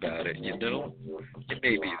worry about it, It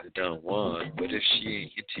may be the dumb one, but if she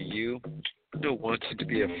ain't into you, no wanting to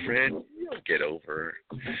be a friend, you'll get over her.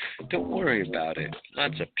 Don't worry about it.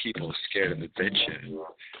 Lots of people scared of adventure,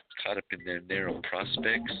 caught up in their narrow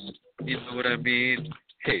prospects. You know what I mean?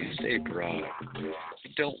 Hey, stay broad.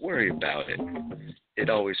 Don't worry about it. It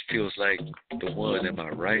always feels like the one, am I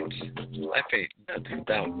right? Life ain't nothing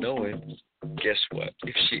without knowing. Guess what?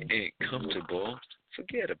 If she ain't comfortable,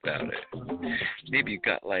 forget about it. Maybe you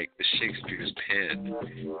got like the Shakespeare's pen.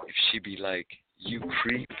 If she be like, you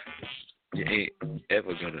creep, you ain't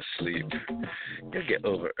ever gonna sleep. You'll get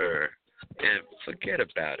over her and forget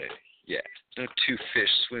about it. Yeah, no two fish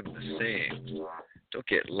swim the same. Don't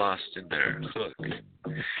get lost in their hook.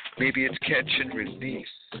 Maybe it's catch and release,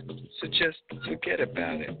 so just forget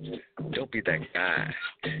about it. Don't be that guy.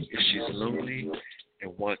 If she's lonely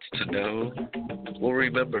and wants to know, we'll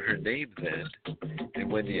remember her name then. And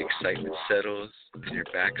when the excitement settles and you're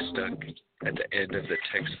back stuck at the end of the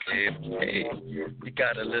text game, hey, you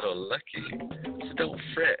got a little lucky. So don't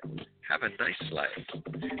fret. Have a nice life.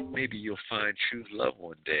 Maybe you'll find true love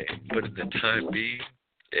one day. But in the time being,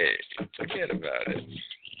 hey, forget about it.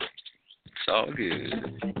 It's all good.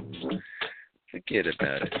 Forget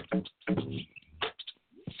about it.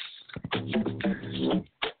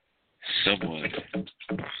 Someone,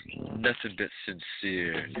 nothing but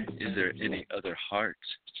sincere. Is there any other heart?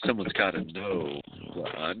 Someone's got to know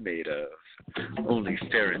what I'm made of. Only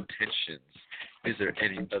fair intentions. Is there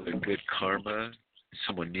any other good karma?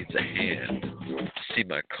 Someone needs a hand to see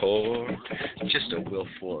my core. Just a will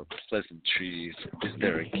for pleasantries. Is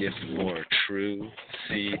there a gift more true?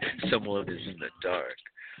 See, someone is in the dark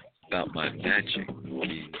about my magic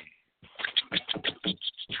key.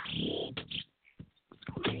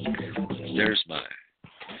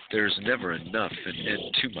 There's never enough, an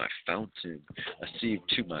end to my fountain, a seed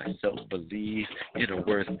to my self-belief, in a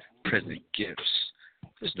worth present gifts.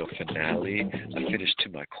 There's no finale. I finish to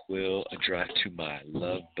my quill, a drive to my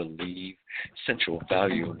love, believe, central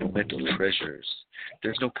value, mental treasures.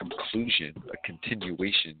 There's no conclusion, a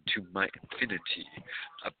continuation to my infinity,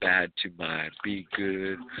 a bad to my be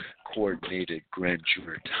good, coordinated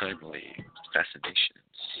grandeur, timely fascinations.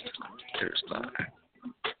 There's my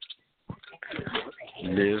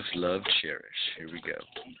live, love, cherish. Here we go.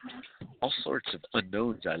 All sorts of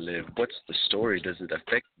unknowns I live. What's the story? Does it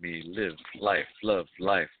affect me? Live life, love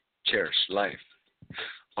life, cherish life.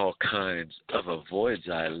 All kinds of avoids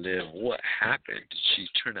I live. What happened? Did she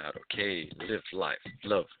turn out okay? Live life,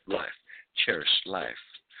 love life, cherish life.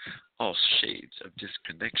 All shades of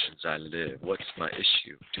disconnections I live. What's my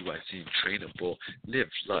issue? Do I seem trainable? Live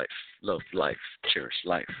life, love life, cherish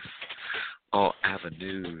life. All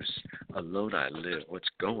avenues alone I live. What's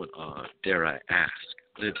going on? Dare I ask?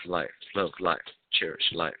 Live life, love life,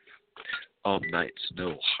 cherish life. All nights,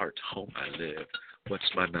 no heart home I live. What's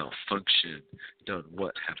my malfunction? Done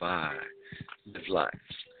what have I? Live life,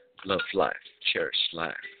 love life, cherish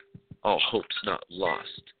life. All hopes not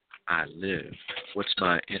lost I live. What's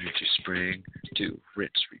my energy spring? Do,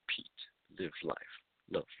 rinse, repeat. Live life,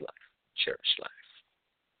 love life, cherish life.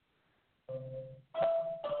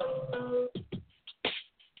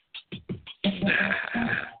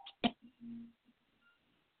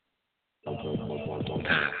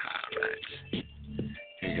 Alright.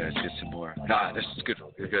 Here you guys get some more. This is good.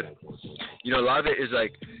 You're good. You know, a lot of it is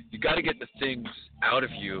like, you got to get the things out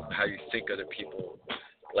of you, how you think other people,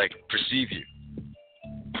 like, perceive you.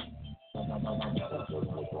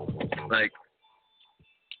 Like,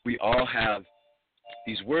 we all have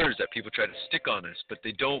these words that people try to stick on us, but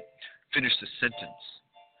they don't finish the sentence.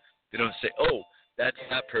 They don't say, oh, that's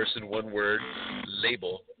that person, one word,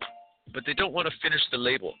 label. But they don't want to finish the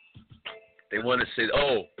label. They want to say,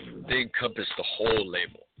 oh, they encompass the whole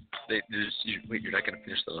label. Wait, you're not going to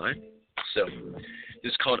finish the line? So,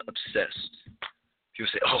 it's called obsessed.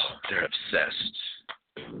 People say, oh, they're obsessed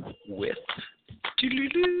with.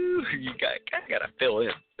 You got to fill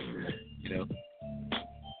in, you know.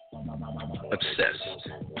 Obsessed.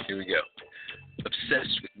 Here we go.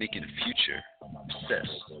 Obsessed with making a future.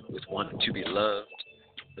 Obsessed with wanting to be loved.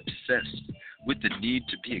 Obsessed with the need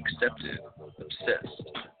to be accepted. Obsessed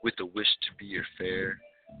with the wish to be your fair.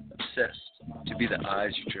 Obsessed to be the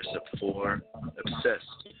eyes you dress up for.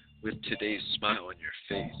 Obsessed with today's smile on your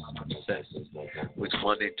face. Obsessed with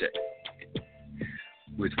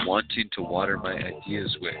wanting to water my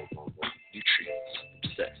ideas with nutrients.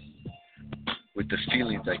 Obsessed with the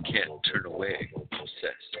feelings I can't turn away.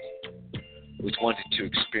 Obsessed with wanting to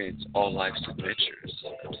experience all life's adventures.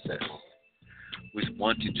 Obsessed with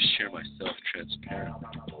wanting to share myself transparently.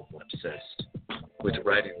 Obsessed with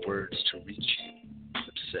writing words to reach you.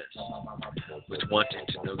 Obsessed with wanting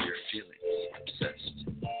to know your feelings. Obsessed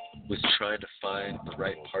with trying to find the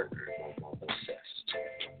right partner. Obsessed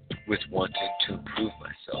with wanting to improve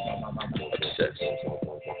myself. Obsessed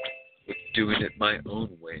with doing it my own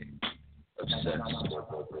way. Obsessed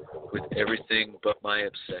with everything but my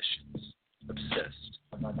obsessions. Obsessed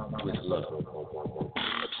with love.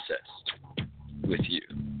 Obsessed with you.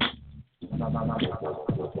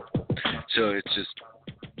 So it's just,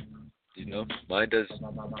 you know, mine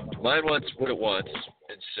wants what it wants,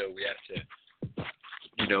 and so we have to,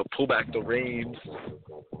 you know, pull back the reins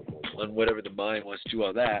on whatever the mind wants to do.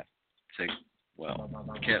 All that. It's like, well,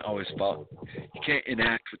 you can't always follow. You can't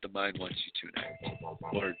enact what the mind wants you to enact,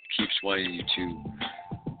 or keeps wanting you to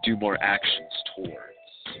do more actions towards.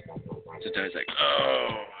 Sometimes like, oh,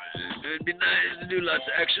 it'd be nice to do lots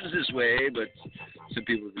of actions this way, but some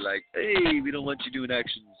people would be like, hey, we don't want you doing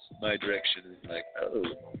actions my direction. And it's like, oh,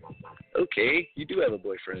 okay, you do have a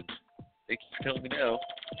boyfriend. Thank you for telling me now.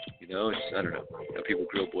 You know, it's, I don't know. You know, people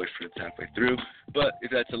grow boyfriends halfway through, but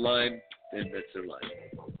if that's a line, then that's their line.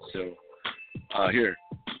 So, here,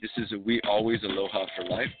 this is a We Always Aloha for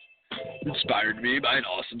Life, inspired me by an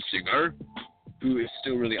awesome singer who is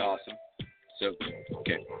still really awesome. So,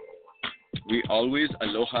 okay. We always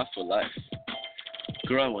aloha for life.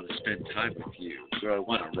 Girl, I want to spend time with you. Girl, I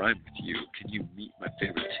want to rhyme with you. Can you meet my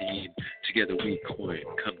favorite team? Together we coin,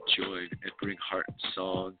 come join and bring heart and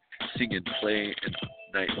song. Sing and play and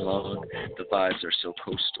night long. The vibes are so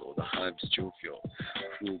coastal, the hyme's jovial.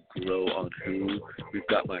 Who'll grow on who? We've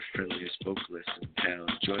got my friendliest vocalist in town.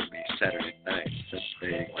 Join me Saturday night,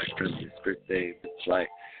 Sunday, my friendliest birthday, flight.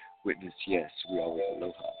 Witness, yes, we always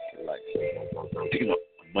aloha for life. I'm taking a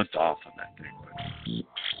month off on that thing, but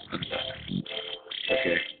I'm done.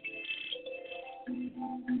 Okay.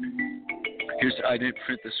 I didn't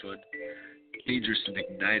print this one. Dangerous and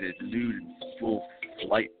ignited, lewd and full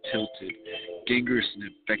flight tilted. Gangrenous and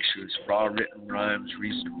infectious, raw written rhymes,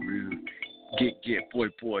 reason rude. Get, boy,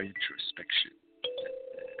 introspection.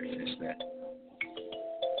 Finish that.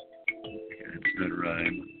 It's not a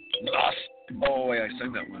rhyme. Lost. Oh, wait, I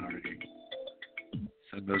sang that one already.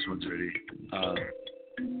 Sung those ones already.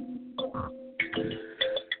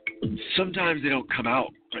 Sometimes they don't come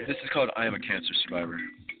out. Right? This is called I Am a Cancer Survivor.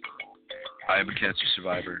 I am a cancer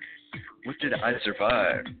survivor. What did I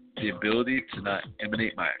survive? The ability to not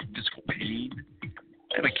emanate my physical pain?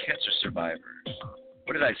 I am a cancer survivor.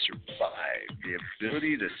 What did I survive? The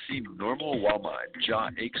ability to seem normal while my jaw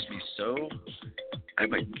aches me so? I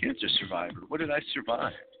am a cancer survivor. What did I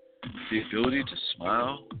survive? The ability to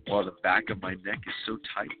smile while the back of my neck is so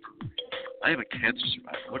tight? I am a cancer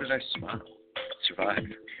survivor. What did I survive?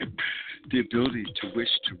 The ability to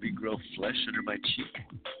wish to regrow flesh under my cheek?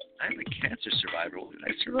 I am a cancer survivor. What did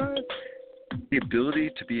I survive? The ability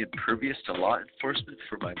to be impervious to law enforcement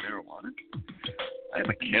for my marijuana? I am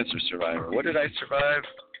a cancer survivor. What did I survive?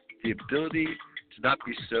 The ability to not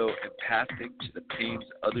be so empathic to the pains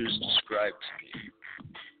others describe to me.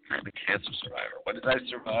 I am a cancer survivor. What did I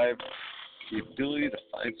survive? The ability to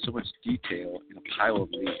find so much detail in a pile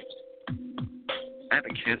of leaves. I am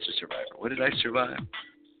a cancer survivor. What did I survive?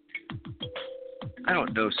 I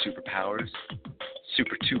don't know superpowers.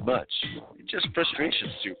 Super too much. It's just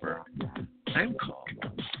frustration super. I am calm.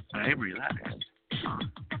 I am relaxed.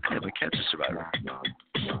 I am a cancer survivor.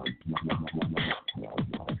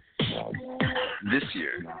 This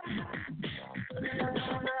year,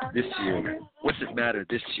 what's it matter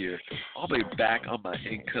this year? I'll be back on my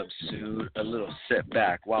income soon. A little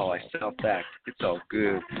setback while I self-act. It's all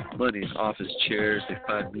good. Money in office chairs, they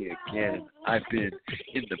find me again. I've been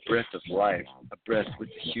in the breath of life, a breath with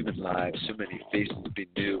the human lives. So many faces to be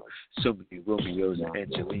new, so many Romeos and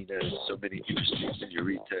Angelinas, so many interesting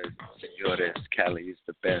senoritas, senores. Cali is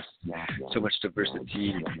the best. So much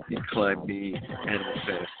diversity, incline me, animal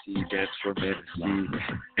fantasy, dance for fantasy,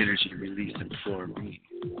 energy release and for me.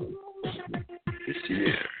 This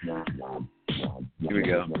year. Here we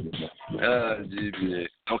go.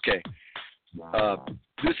 Okay.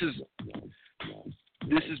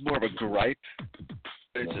 This is more of a gripe.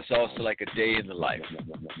 But it's just also like a day in the life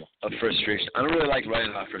of frustration. I don't really like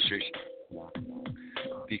writing about frustration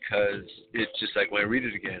because it's just like when I read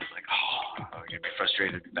it again, I'm like, oh, I'm going to be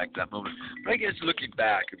frustrated back to that moment. But I guess looking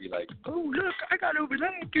back, it'd be like, oh, look, I got over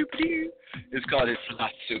that. It's called It's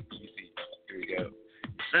Not So Easy. Here we go.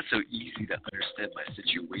 It's not so easy to understand my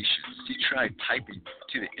situation. See, try typing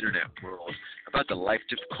to the internet world about the life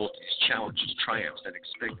difficulties, challenges, triumphs, and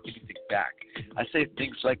expect anything back. I say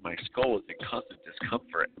things like my skull is in constant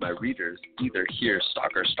discomfort, and my readers either hear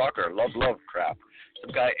stalker, love crap.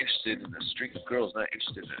 Some guy interested in a string of girls not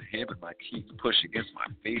interested in him, and my teeth push against my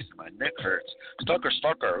face and my neck hurts.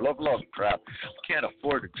 Stalker, love crap. Can't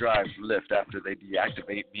afford to drive Lyft after they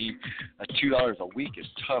deactivate me. $2 a week is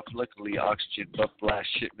tough. Luckily, oxygen buff blast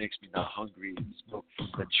shit makes me not hungry. Smoke from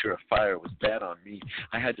Ventura Fire was bad on me.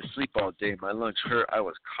 I had to sleep all day. My lungs hurt. I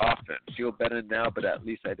was coughing. Feel better now, but at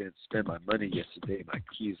least I didn't spend my money yesterday. My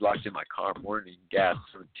keys locked in my car. Morning gas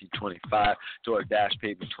 $17.25. DoorDash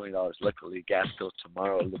paid me $20. Luckily, gas goes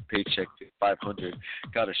tomorrow. Look, paycheck $500.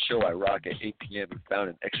 Got a show I rock at 8 p.m. and found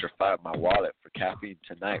an extra $5 in my wallet for caffeine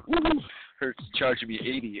tonight. Woo! Hertz charging me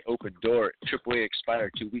 $80. Open door. AAA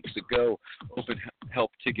expired 2 weeks ago. Open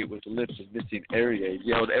help ticket with lips and missing area.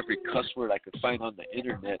 Yelled every cuss word I could find on the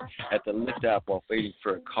internet at the Lyft app while waiting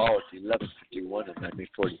for a call. It's 11:51 and I made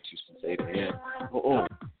 42 since 8 a.m. Oh.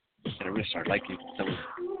 And I really started liking someone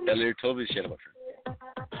that later told me shit about her.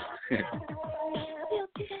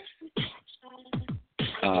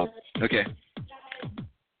 Okay.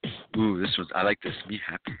 Ooh, this one's, I like this. Me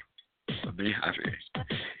happy. Me happy.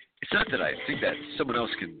 It's not that I think that someone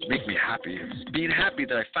else can make me happy. It's being happy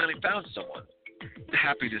that I finally found someone. The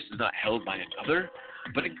happiness is not held by another,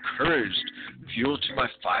 but encouraged. Fuel to my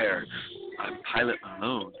fire. I'm pilot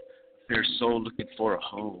alone. Fair soul looking for a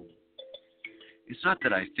home. It's not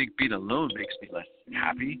that I think being alone makes me less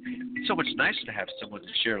happy. It's so much nicer to have someone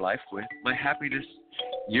to share life with. My happiness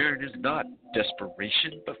yearn is not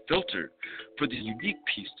desperation, but filter for the unique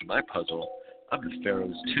piece to my puzzle. I'm the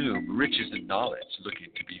Pharaoh's tomb, riches and knowledge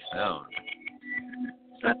looking to be found.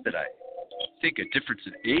 It's not that I think a difference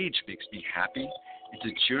in age makes me happy. It's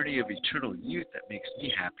a journey of eternal youth that makes me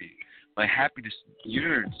happy. My happiness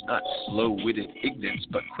yearns not slow-witted ignorance,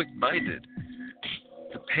 but quick-minded.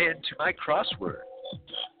 The pen to my crossword.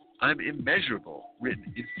 I'm immeasurable,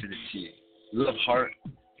 written infinity. Love, heart,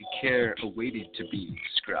 and care awaiting to be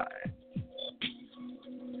described.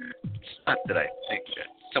 It's not that I think that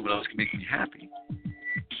someone else can make me happy.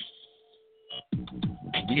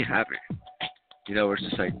 Be happy. You know, where it's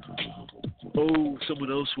just like, oh,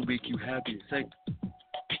 someone else will make you happy. It's like,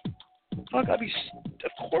 fuck, of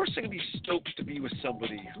course I'm going to be stoked to be with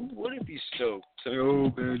somebody. Who wouldn't be stoked? Say,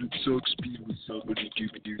 oh, man, it sucks being with somebody.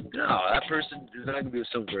 No, that person is not going to be with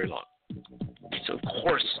someone very long. So, of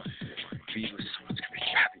course, being with someone's going to make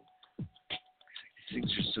you happy. It's like,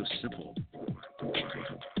 these things are so simple.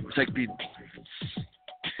 It's like being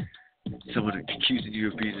someone accusing you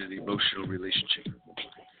of being in an emotional relationship.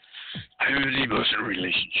 I'm in an emotional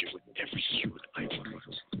relationship with every human I meet.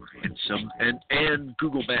 And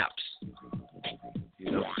Google Maps.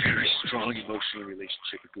 You know, very strong emotional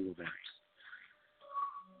relationship with Google Maps.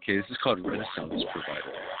 Okay, this is called Renaissance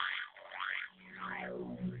Provider.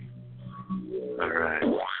 Alright.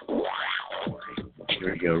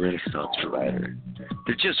 Here we go, Renaissance Provider.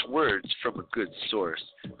 They're just words from a good source,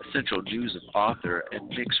 essential news of author, and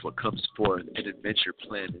mix what comes forth, an adventure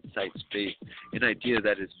plan incites faith, an idea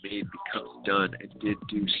that is made becomes done, and did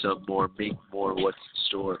do some more, make more what's in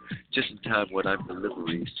store, just in time what I'm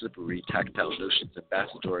delivery, slippery, tactile notions,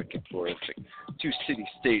 ambassadoric and florific, two city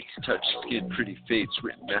states, touch skin, pretty fates,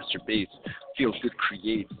 written masturbates, feel good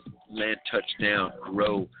creates, land touchdown,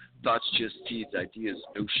 grow, thoughts just seeds, ideas,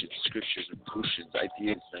 notions, scriptures, and potions,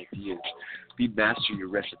 ideas and ideas. Be master your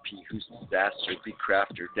recipe, who's disaster, be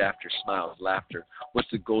crafter, dafter, smiles, laughter.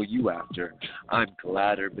 What's the goal you after? I'm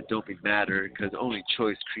gladder, but don't be madder, cause only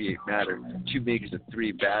choice create matter. Two makes a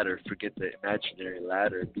three batter, forget the imaginary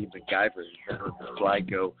ladder. Be MacGyver, then on the fly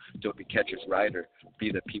go, don't be catcher's rider.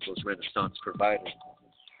 Be the people's Renaissance provider.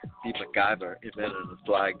 Be MacGyver, invent on the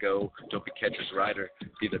fly go, don't be catcher's rider.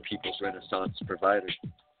 Be the people's Renaissance provider.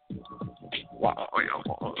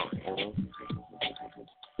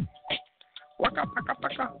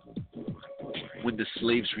 When the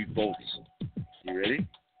slaves revolt. You ready?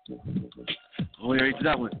 Oh, we already did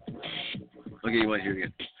that one. Okay, you want to hear it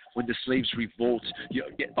again? When the slaves revolt, you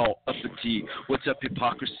get all uppity. What's up,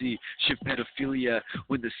 hypocrisy? Shift pedophilia.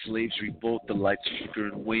 When the slaves revolt, the lights flicker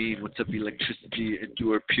and wane. What's up, electricity?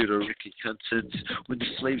 Endure Puerto Rican consents. When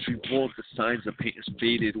the slaves revolt, the signs of paint is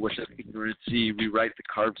faded. What's up, ignorancy? Rewrite the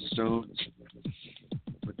carved stones.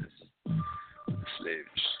 When the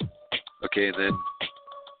slaves. Okay, and then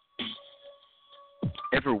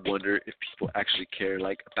ever wonder if people actually care,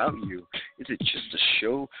 like, about you? Is it just a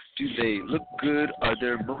show? Do they look good? Are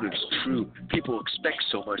their motives true? People expect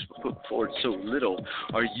so much but put forward so little.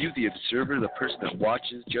 Are you the observer, the person that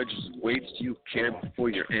watches, judges, and waits? Do you care before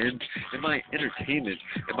your end? Am I entertainment?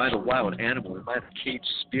 Am I the wild animal? Am I the caged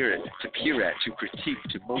spirit to peer at, to critique,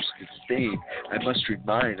 to most disdain? I must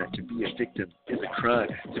remind that to be a victim is a crime.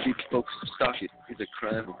 To be focused on stalking is a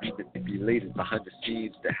crime. To be manipulated behind the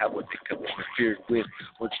scenes, to have what they come interfered with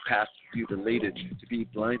once past mutilated, to be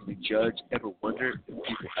blindly judged. Ever wonder if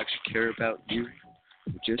people actually care about you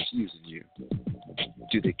or just using you?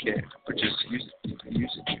 Do they care or just using you?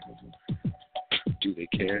 Do they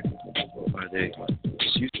care or are they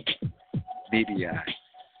just using you?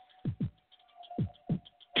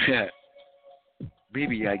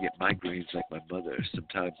 Maybe I get migraines like my mother.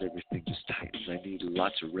 Sometimes everything just tightens. I need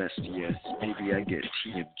lots of rest, yes. Maybe I get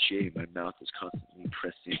TMJ. My mouth is constantly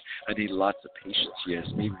pressing. I need lots of patience, yes.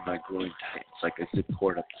 Maybe my groin tightens like a zip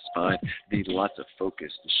cord up the spine. I need lots of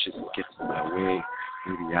focus. The shit that gets in my way.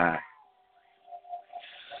 Maybe I.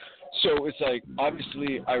 So it's like,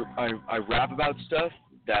 obviously, I rap about stuff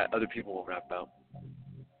that other people won't rap about.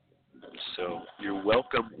 So you're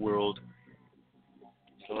welcome, world.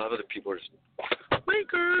 So a lot of other people are just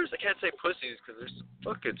wankers. I can't say pussies because there's some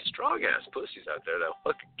fucking strong ass pussies out there that'll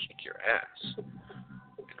fucking kick your ass.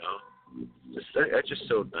 You know, that's just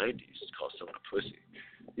so 90s to call someone a pussy.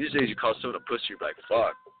 These days, you call someone a pussy, you're like,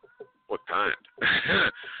 fuck, what kind?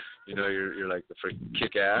 You know, you're like the freaking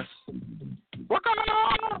kick ass.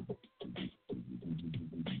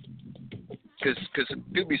 Because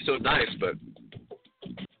people be so nice, but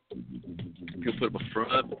people put them up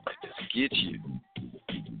front and just get you.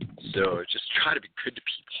 So just try to be good to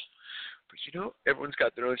people. But, you know, everyone's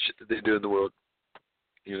got their own shit that they do in the world.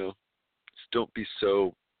 You know, just don't be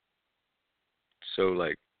so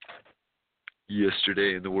like,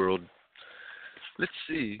 yesterday in the world. Let's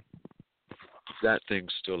see if that thing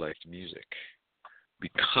still likes music.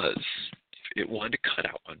 Because if it wanted to cut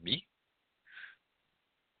out on me,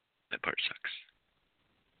 that part sucks.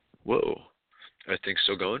 Whoa. Are things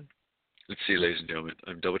still going? Let's see, ladies and gentlemen.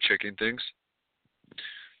 I'm double checking things.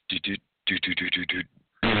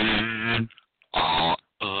 All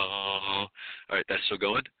right, that's still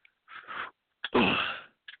going. That's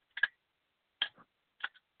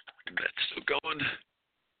still going.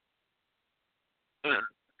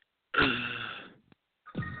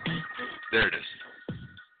 There it is.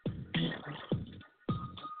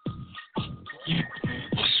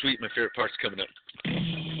 Oh, sweet, my favorite part's coming up.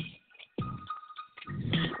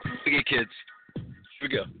 Okay, kids. Here we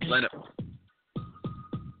go. Line up.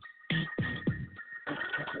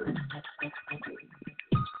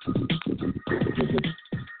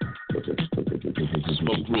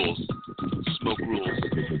 Smoke rules. Smoke rules.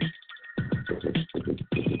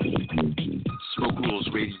 Smoke rules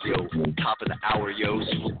radio. Top of the hour, yo.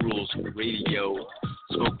 Smoke rules radio.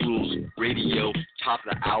 Smoke rules radio. Top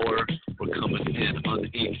of the hour. We're coming in on the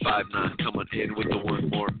 859. Coming in with the one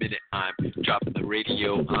more minute. I'm dropping the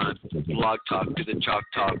radio on Blog Talk to the Chalk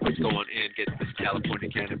Talk. What's going in? Get this California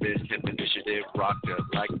Cannabis Hemp Initiative rocked up,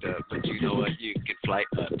 liked up. But you know what? You can fly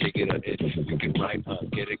up, take it up, you can write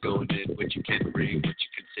up, get it going in. What you can bring, what you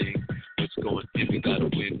can sing. What's going in? We gotta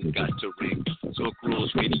win, we got to ring. Smoke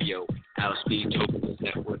Rules Radio, Alice B. Tokens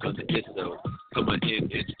Network on the ISO. Come on in,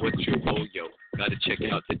 it's what's your role, yo. Gotta check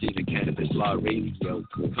out the Data Cannabis Law Radio.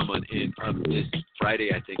 Come on in this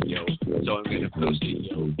Friday, I think, yo. So I'm gonna post it,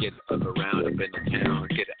 yo. Get it up around, up in the town,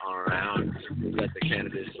 get it on around. Let the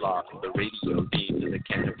Cannabis Law of the radio, dean of the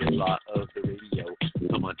Cannabis Law of the radio.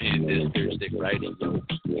 Come on in this Thursday, Friday, yo.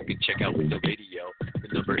 You can check out with the radio. The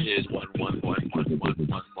number is 11111111111111111.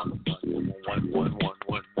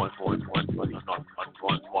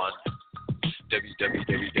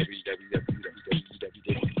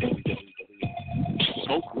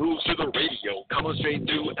 Smoke rules to the radio, coming straight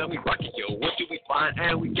through, and we rock it, yo. What do we find?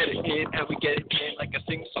 And we get it in, and we get it in like a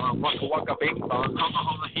sing song, waka waka bing bong, hong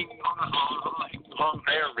hong hing hong hong hing hong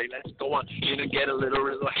hairy. Let's go on in and get a little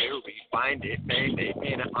hairy. Find it, bang it,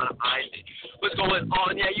 on an island. What's going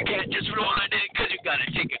on? Yeah, you can't just rewind it, cause you gotta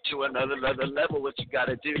take it to another level. What you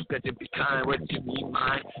gotta do? Got to be kind. What you need,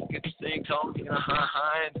 mine? Get the thing talking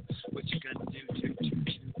behind. What you gonna do?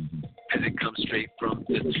 Cause it comes straight from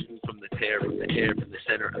the tear, from the air, from the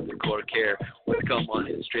center of the core care. What's come on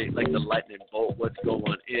in straight like the lightning bolt. What's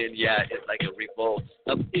going in? Yeah, it's like a revolt.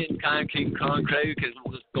 Up in time, King Kong, Craig, cause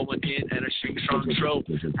what's going in and a string strong throw.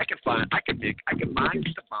 I can find, I can pick, I can mind,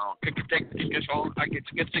 get the phone. Kick a take, kick a song, I can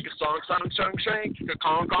take a song, sing, kick a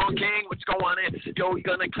Kong, king. What's going in? Yo, you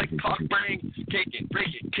gonna click, clock, bring, kick it,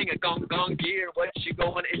 break it, king of gong, gear. What you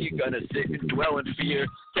going in? You gonna sit and dwell in fear.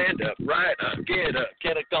 Stand up, right up, get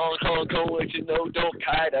a gong, what you know, don't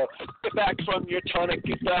kite up. Get back from your tonic,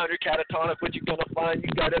 get down your catatonic. What you gonna find? You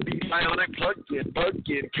gotta be bionic, plugged in,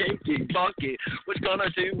 kinky, funky. What you gonna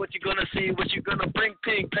do? What you gonna see? What you gonna bring?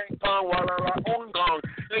 Ping, ping, pong, walla, on gong.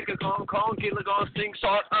 Make a gong, get a gong, sing,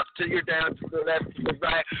 salt up till you're down to the left, to the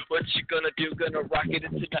right. What you gonna do? Gonna rock it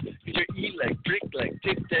into your electric, like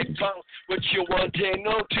tic tac toe. What you want? 10,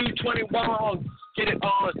 no, 221. Get it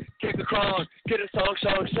on, kick a crong, get a song,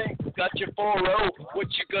 sing. Got your 4-0, what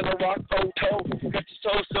you gonna rock, photo. Got your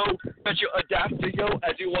so-so, got your adapter, yo.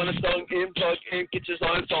 As you want a song in, plug in, get your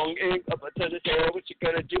song in. Up to the tail, what you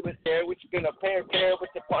gonna do with air? What you gonna pair, what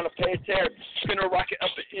you wanna play tear? Gonna rock it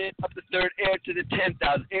up and in, up the third air to the 10,000,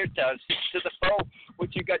 air down, 6 to the 4.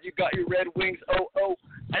 What you got your red wings, oh.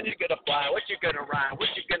 And you're gonna fly, what you gonna rhyme,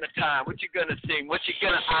 what you gonna time, what you gonna sing, what you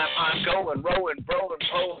gonna, I'm going, rolling,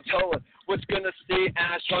 towing. What's gonna stay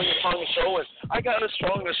as strong and showing? I got a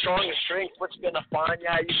strongest strength. What you gonna find?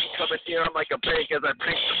 Yeah, you can come in here. I'm like a bank as I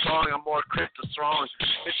prink the song. I'm more crystal strong.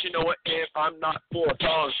 But you know what? If I'm not full of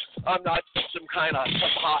songs, I'm not some kind of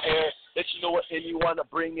hot air. That you know what? And you wanna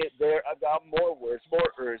bring it there. I got more words,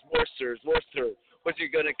 more ers, more sirs, more sirs. What you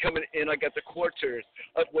gonna come in? I got the quarters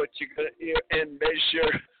of what you gonna hear and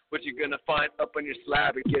measure. What you gonna find up on your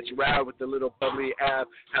slab? It gets rad with the little bubbly ab.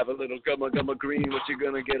 Have a little gumma green. What you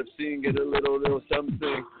gonna get obscene? Get a little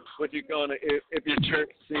something. What you gonna if you turn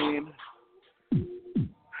scene?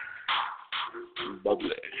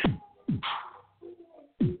 Bubbly.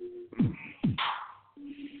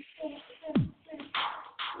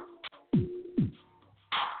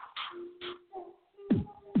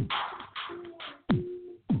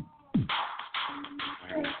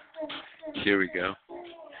 Here we go.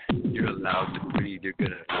 You're allowed to breathe. You're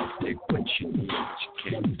gonna take what you need, what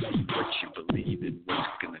you can't see, what you believe in, what's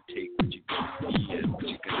gonna take, what you're gonna see, and what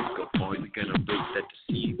you're gonna go for. You're gonna break that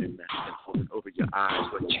deceive and that's been holding over your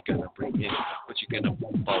eyes. What you gonna bring in, what you gonna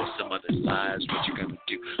follow some other lies, what you gonna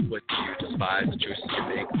do, what do you despise, the choices you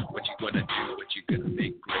make, what you gonna do, what you gonna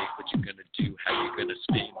make great, what you gonna do, how you gonna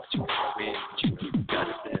spin, what you gonna win, what you know you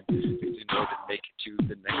gotta spin, because you know to make it to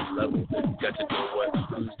the next level. You got to know what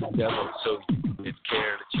who's the devil, so you can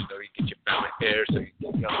care that you know you get your family air, so you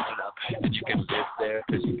can go up and you can live there,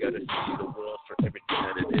 because you gotta see the world for everything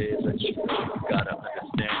that it is. That you know you gotta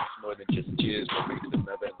understand it's more than just jizz, what makes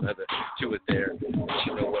another to it there. That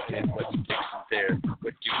you know what and what sticks in there.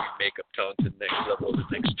 What do we make up to the next level, the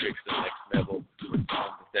next tricks, the next level, what's on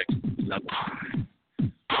the next level.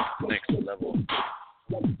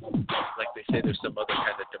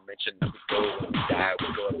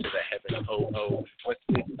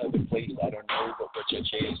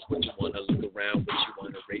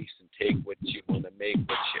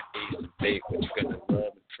 debate what you're gonna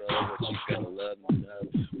love and trust, what you're gonna love and love,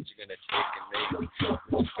 what you're gonna take and make,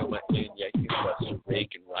 what you're gonna in, yeah, you got some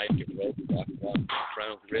rake and ride and rope, rock,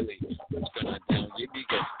 crown, really, what's going on down, you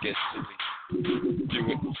get silly,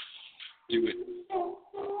 do it.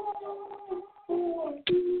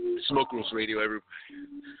 Smoke Rules Radio, everybody.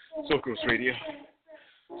 Smoke Rules Radio.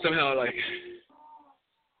 Somehow, like,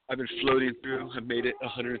 I've been floating through. I made it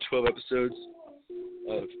 112 episodes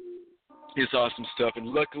of this awesome stuff, and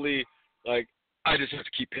luckily, like, I just have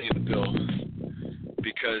to keep paying the bill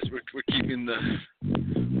because we're keeping on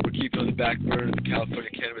the back burner the California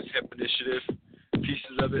Cannabis Hemp Initiative.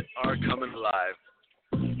 Pieces of it are coming alive.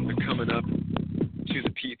 They're coming up to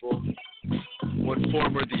the people, one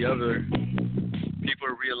form or the other. People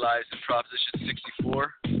are realizing Proposition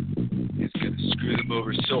 64 is going to screw them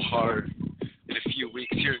over so hard. In a few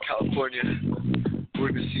weeks here in California,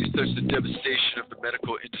 we're going to see such the devastation of the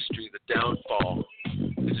medical industry, the downfall,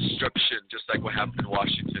 the destruction, just like what happened in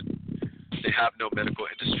Washington. They have no medical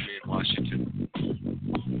industry in Washington.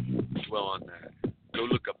 Dwell on that. Go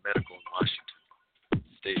look up medical in Washington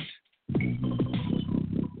State.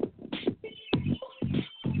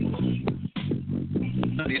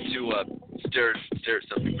 I need to stare at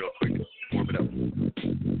something real quick. Warm it up.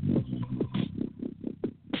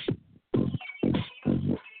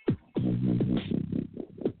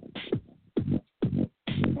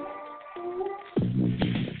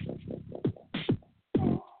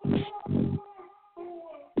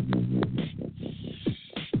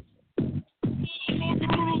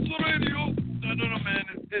 No, man.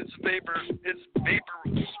 It's Vapor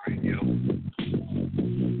Rules Radio.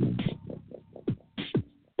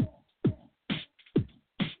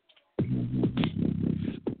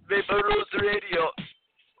 Vapor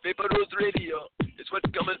Rules Radio. It's what's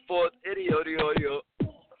coming forth. Idio.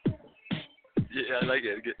 Yeah, I like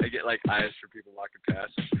it. I get like eyes for people walking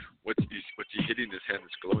past. What's he hitting his hand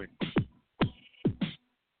that's glowing?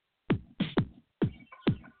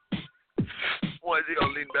 Why is he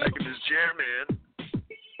gonna lean back in his chair, man?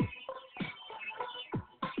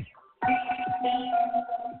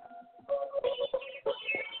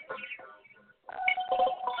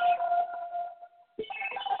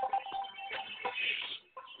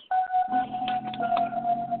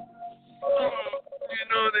 You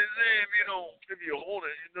know, they say if you hold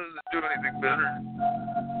it, it doesn't do anything better.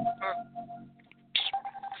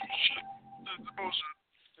 Shit. That's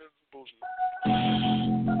bullshit. You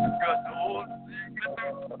got to hold it.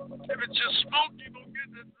 If it's just smoke, you don't get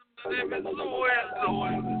it. If it's oil, it's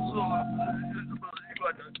oil. You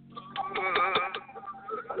got to.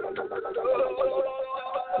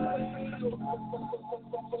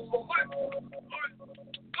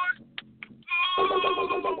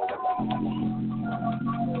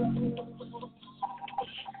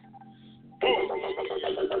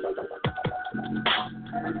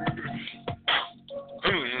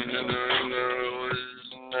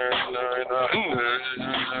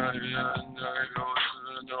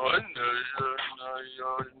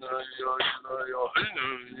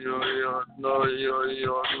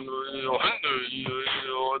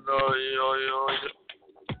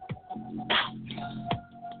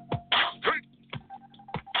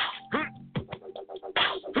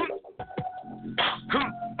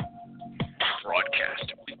 Broadcast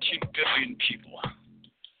 18 billion people.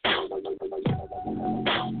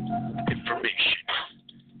 Information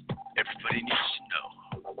everybody needs to know.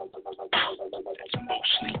 That's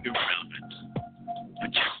mostly irrelevant, but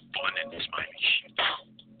just fun and smiley shit.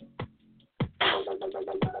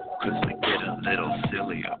 'Cause I get a little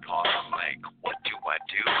silly upon like, what do I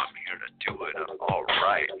do? I'm here to do it. I'm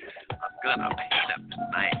alright. I'm gonna paint up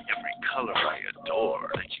tonight every color I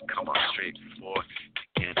adore. Let you come on straight forth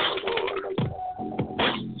and explore.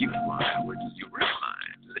 What do you find? What do you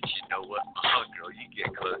remind? Let you know what, girl, you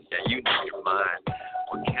get close. Yeah, you know you're mine.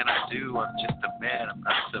 What can I do? I'm just a man. I'm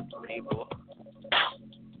not some label.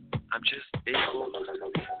 I'm just able to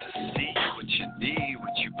see what you need,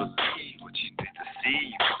 what you believe, what you need to see.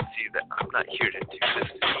 You can see that I'm not here to do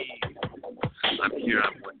deceive. I'm here, I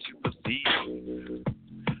want to believe.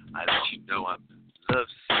 I let you know I'm love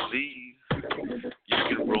sleeve. You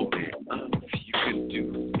can roll me up. You can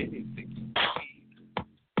do anything you need.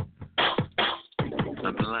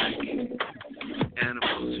 I'm like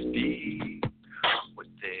animals feed what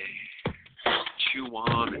they chew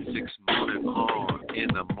on and 6 morning on in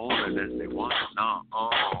the morning as they want on,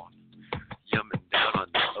 yumming down on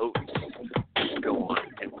the oats. Let's go on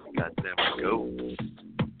and we got them goats.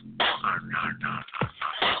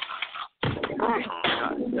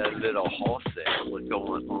 Got that little horse there. What's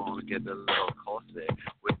going on? Get the little horse there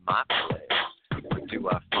with my play. What do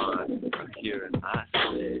I find from here and I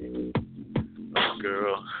say?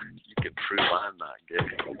 prove I'm not gay.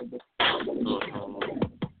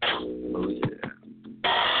 Oh yeah.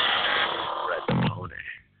 Red the pony.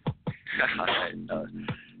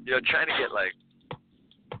 Trying to get like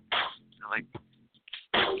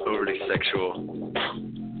overly sexual, because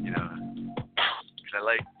I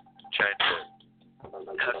like trying to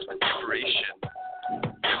have some inspiration,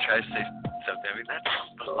 try to say something. I mean, that's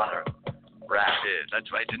what a lot of rap is. That's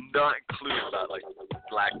why I did not include about like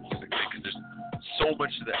black music, because there's so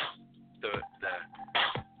much of that.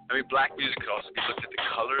 Black music could also be looked at the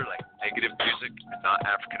color, like negative music, and not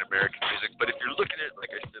African American music. But if you're looking at it,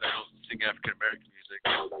 like I said, I don't sing African American music.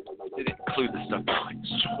 It includes the stuff that like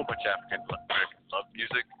so much African American love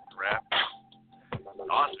music, rap.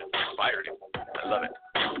 Awesome, it's inspiring. I love it.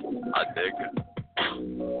 I dig it.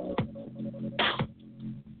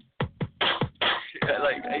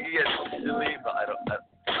 I get silly, but I don't.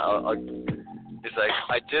 It's like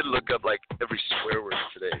I did look up like every swear word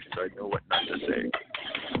today, so I know what not to say.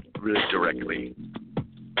 Really directly.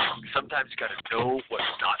 Sometimes you gotta know what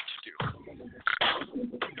not to do.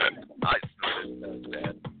 I snorted. That's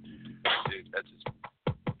bad. Dude, that's just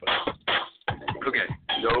funny. Okay,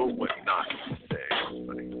 know what not to say.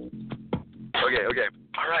 Funny. Okay.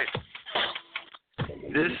 Alright.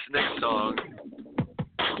 This next song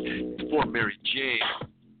is for Mary Jane.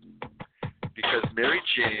 Because Mary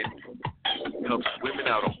Jane helps women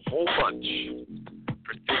out a whole bunch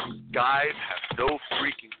for things guys have no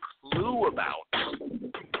freaking clue about.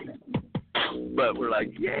 But we're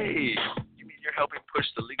like, yay! You mean you're helping push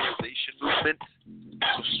the legalization movement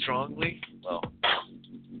so strongly? Well,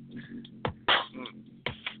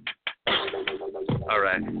 all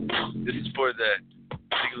right. This is for the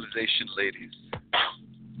legalization ladies.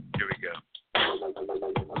 Here we go.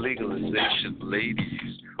 Legalization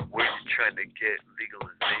ladies, where you trying to get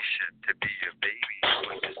legalization to be your baby,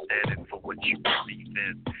 when you're standing for what you believe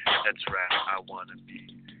in. That's right, I want to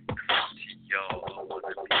be close to y'all. I want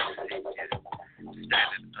to be singing,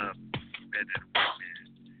 standing up, men and women,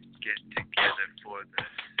 get together for the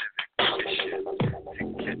civic mission to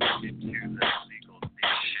get into the legal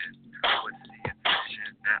nation. What's the intention?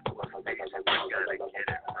 That was amazing. We gotta get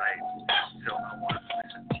it right. So I want to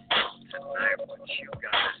listen to you tonight. What you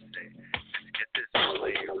gotta say? Let's get this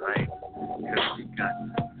play right. Because we got to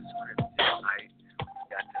script it right. We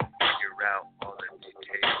got to figure out all the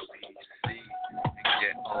details we see and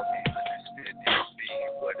get all the understanding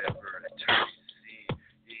being whatever attorneys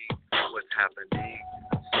see what's happening.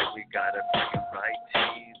 So we gotta be right,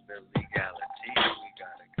 team. The legality, we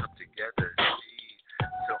gotta come together, see.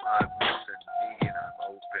 So I'm listening,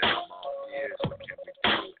 I'm open, I'm all ears. What can we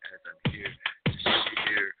do as I'm here to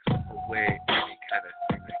steer away any kind of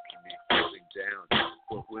thing that can be holding down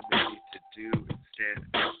what women need to do and stand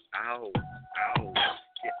up. Ow,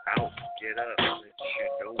 get out, get up, let you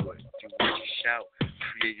know what, do what you shout,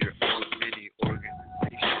 create your own mini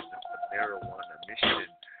organization of the marijuana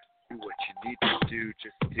mission. Do what you need to do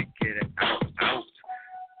just to get it out.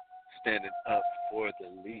 Standing up for the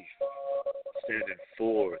leaf, standing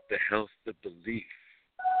for the health of belief,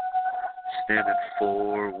 standing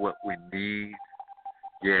for what we need.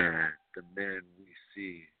 Yeah, the men we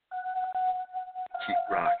see. Keep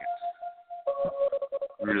rocking.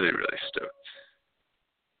 Really, really stoked.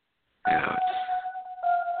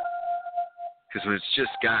 Because when it's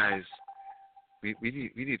just guys, we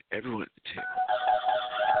need everyone at the table.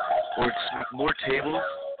 Or it's more tables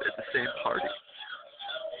at the same party.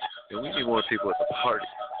 And we need more people at the party.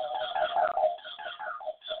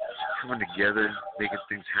 Coming together, making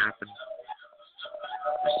things happen.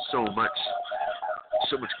 There's so much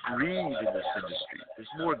greed in this industry.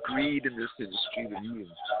 There's more greed in this industry than you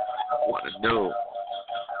even want to know.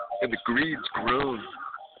 And the greed's grown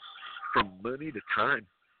from money to time.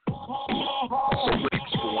 So many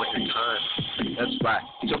people want your time. That's right.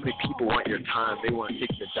 So many people want your time. They want to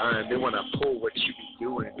take the dime. They want to pull what you be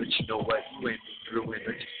doing. But you know what? You ain't through it.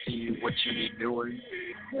 Let you see what you be doing.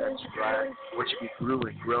 That's right. What you be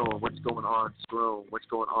brewing, growing. What's going on is grown. What's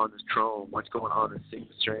going on is trone. What's going on is sing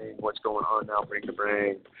the string. What's going on now? Bring the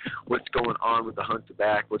brain. What's going on with the hunt the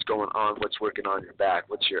back? What's going on? What's working on your back?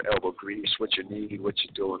 What's your elbow grease? What's your need? What you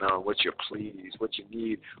doing on? What's your please? What you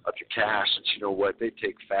need of your cash? And you know what? They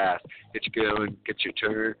take fast. Get you going. Get your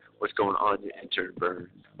turn. What's going on? Your intern burn.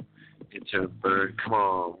 Intern burn. Come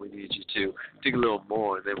on. We need you to dig a little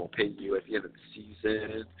more, and then we'll pay you at the end of the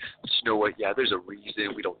season. But you know what? Yeah, there's a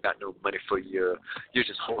reason we don't got no money for you. You're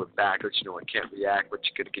just holding back. But you know I can't react. But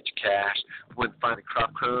you're gonna get your cash. When finding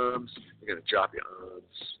crop crumbs, they're gonna drop your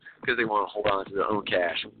arms because they want to hold on to their own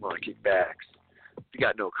cash and want to kick backs. You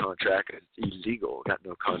got no contract 'cause it's illegal. Got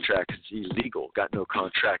no contract 'cause it's illegal. Got no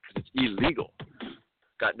contract 'cause it's illegal.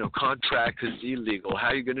 got no contract because it's illegal. How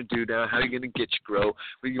are you going to do that? How are you going to get your grow?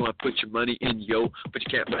 When you want to put your money in, yo, but you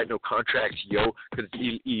can't write no contracts, yo, because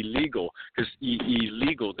it's illegal. Because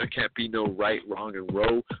illegal, there can't be no right, wrong, and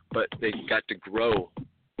row, but they got to grow.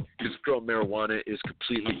 Because growing marijuana is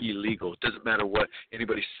completely illegal. It doesn't matter what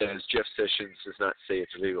anybody says. Jeff Sessions does not say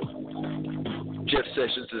it's illegal. Jeff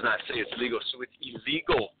Sessions does not say it's legal, so it's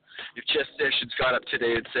illegal. If Jeff Sessions got up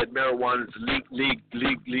today and said marijuana is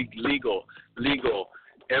legal,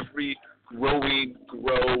 every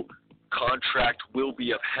grow contract will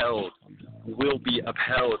be upheld.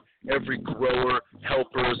 Every grower,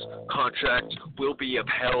 helper's contract will be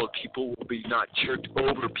upheld. People will be not jerked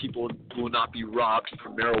over. People will not be robbed for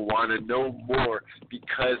marijuana no more,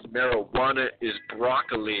 because marijuana is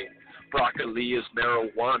broccoli. Broccoli is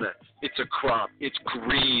marijuana. It's a crop. It's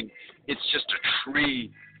green. It's just a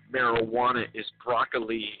tree. Marijuana is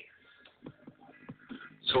broccoli.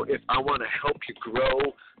 So if I want to help you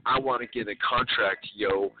grow, I want to get a contract,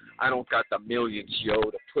 yo. I don't got the millions, yo,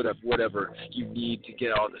 to put up whatever you need to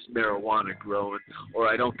get all this marijuana growing. Or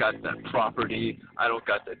I don't got the property. I don't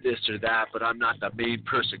got the this or that, but I'm not the main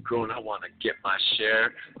person growing. I want to get my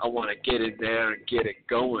share. I want to get in there and get it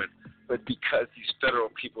going. But because these federal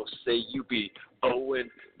people say you be owing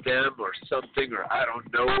them or something, or I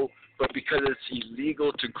don't know, but because it's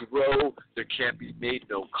illegal to grow, there can't be made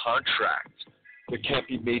no contract. There can't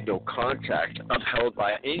be made no contract upheld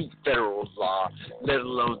by any federal law, let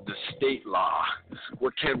alone the state law.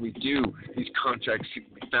 What can we do? These contracts can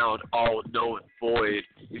be found all null and void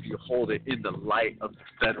if you hold it in the light of the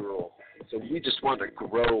federal. So we just want to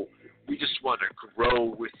grow. We just want to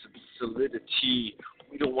grow with some solidity.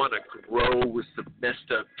 We don't want to grow with some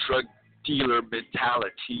messed up drug dealer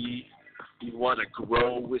mentality. We want to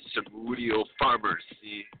grow with some real farmers,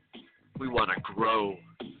 see? We want to grow.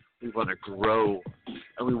 We want to grow,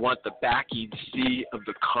 and we want the backing, see, of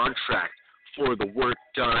the contract for the work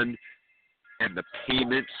done and the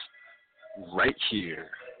payments right here.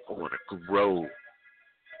 I want to grow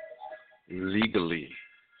legally.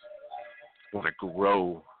 I want to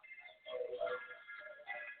grow.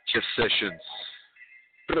 Jeff Sessions.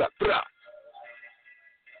 Blah, blah.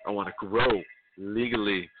 I want to grow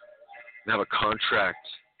legally and have a contract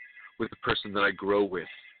with the person that I grow with.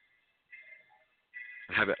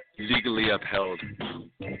 Have it legally upheld.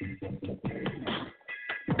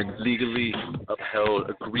 And legally upheld,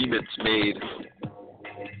 agreements made.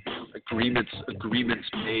 Agreements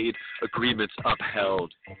made, agreements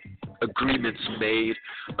upheld. Agreements made,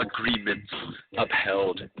 agreements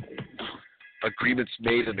upheld. Agreements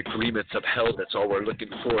made and agreements upheld, that's all we're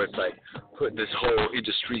looking for. It's like putting this whole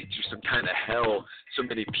industry through some kind of hell. So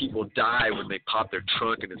many people die when they pop their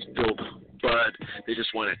trunk and it's filled with bud. They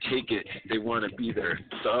just want to take it. They want to be their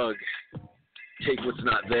thug. Take what's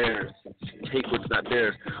not theirs. Take what's not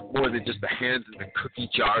theirs. More than just the hands in the cookie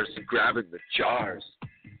jars and grabbing the jars.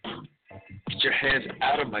 Get your hands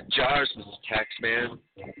out of my jars, Mrs. Taxman.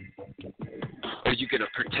 Are you going to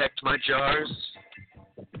protect my jars?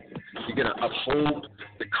 You're going to uphold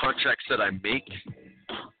the contracts that I make?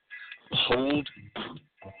 Uphold?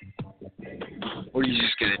 Or are you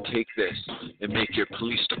just going to take this and make your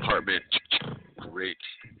police department great?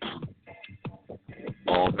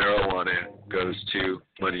 All marijuana goes to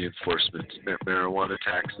money enforcement. Marijuana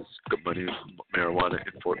taxes go money. Marijuana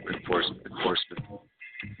enforcement.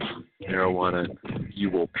 Marijuana, you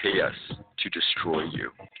will pay us to destroy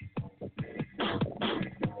you.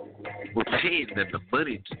 We're paying them the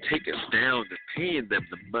money to take us down. They're paying them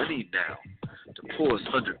the money now to pull us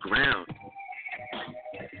underground.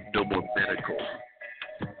 No more medical.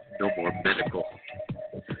 No more medical.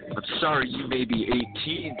 I'm sorry you may be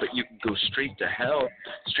 18, but you can go straight to hell.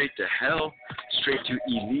 Straight to hell. Straight to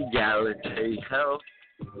illegality hell.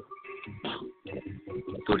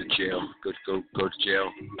 Go to jail. Go to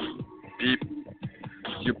jail. Beep.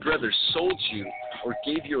 Your brother sold you or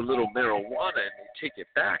gave you a little marijuana and they take it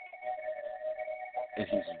back. And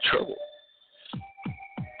he's in trouble.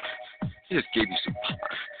 He just gave you some pot.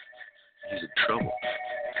 He's in trouble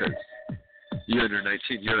because you're under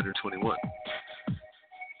 19, you're under 21.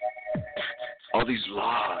 All these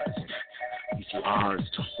laws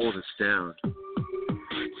to hold us down.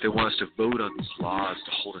 They want us to vote on these laws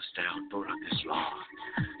to hold us down. Vote on this law.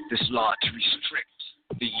 This law to restrict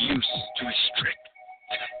the use, to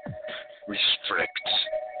restrict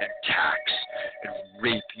and tax and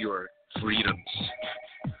rape your freedoms.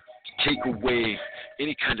 To take away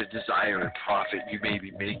any kind of desire and profit you may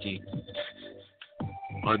be making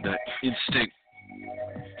on the instant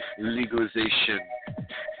legalization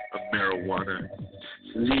of marijuana.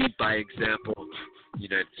 Lead by example,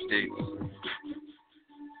 United States.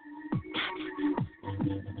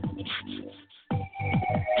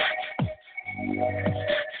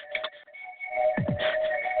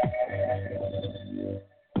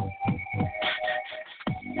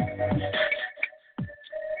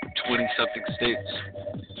 something states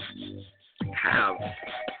have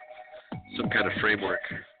some kind of framework.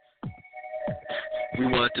 We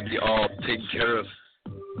want to be all taken care of.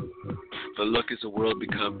 But look, as the world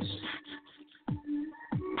becomes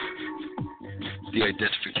the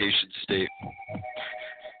identification state,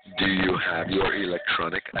 do you have your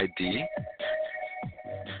electronic ID?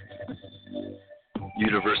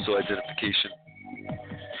 Universal identification.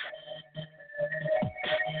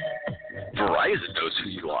 Verizon knows who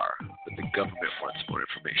you are, but the government wants more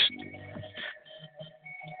information.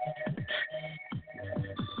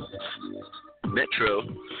 Metro,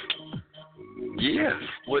 yeah,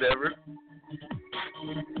 whatever.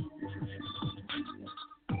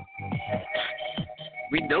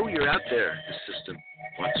 We know you're out there. The system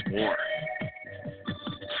wants more.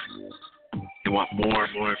 They want more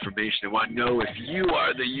and more information. They want to know if you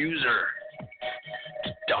are the user.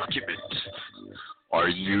 Document. Are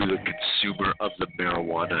you the consumer of the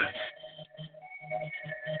marijuana?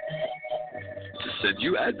 To send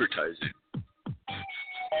you advertising.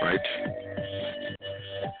 Right?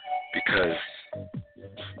 Because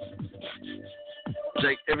it's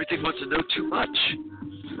like everything wants to know too much.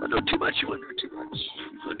 You want to know too much, you want to know too much.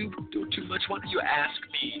 You want to know too much, why don't you ask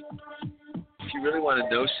me? If you really want to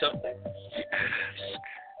know something, you ask.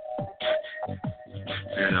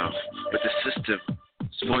 You know, but the system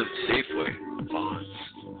is more than Safeway. Bonds.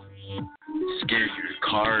 Scare your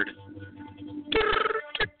card.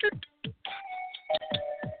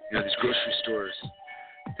 You know, these grocery stores,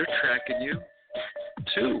 they're tracking you,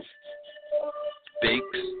 too.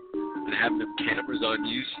 Banks, and having them cameras on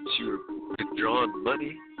you since you were withdrawing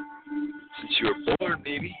money, since you were born,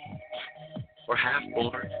 maybe, or half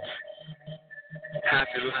born, half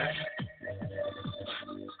your life.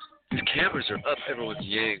 These cameras are up everyone's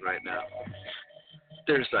yang right now.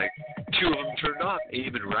 There's like 2 of them turned off,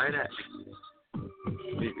 aiming right at me.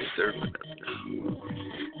 Maybe a third one up now.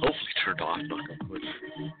 Hopefully turned off, knock on wood.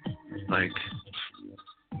 Like,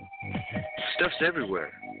 stuff's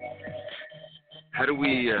everywhere. How do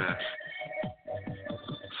we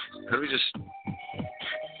just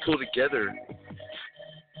pull together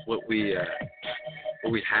what we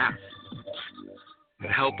have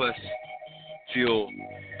and help us feel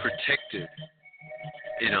protected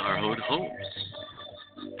in our own homes?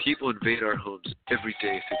 People invade our homes every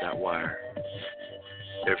day through that wire,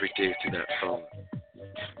 every day through that phone.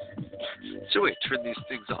 So wait, turn these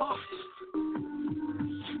things off.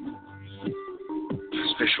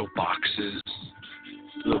 Special boxes,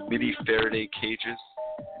 little mini Faraday cages.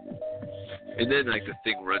 And then like the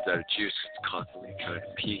thing runs out of juice, it's constantly trying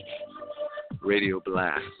to peak. Radio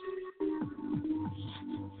blast.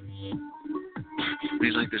 I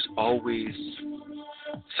mean, like there's always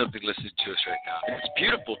something listening to us right now. And it's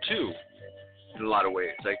beautiful too, in a lot of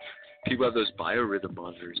ways. Like people have those biorhythm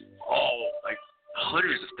monitors. Oh, like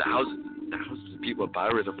hundreds of thousands of people have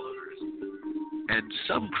biorhythm monitors. And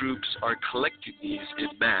some groups are collecting these in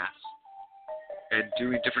mass and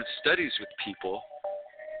doing different studies with people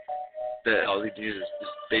that all they need is this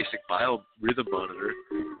basic biorhythm monitor,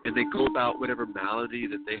 and they go about whatever malady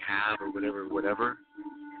that they have or whatever.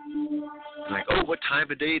 And like, oh, what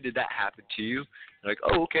time of day did that happen to you? And like,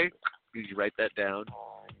 oh, okay. You write that down.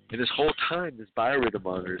 And this whole time, this biorhythm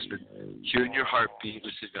monitor has been hearing your heartbeat,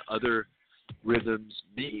 listening to other rhythms.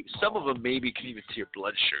 Some of them maybe can even see your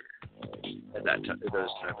blood sugar at those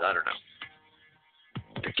times. I don't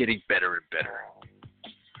know. They're getting better and better.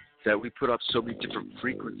 That we put up so many different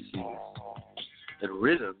frequencies and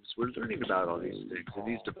rhythms, we're learning about all these things, and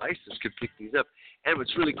these devices can pick these up. And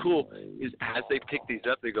what's really cool is as they pick these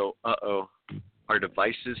up, they go, uh-oh, our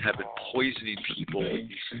devices have been poisoning people with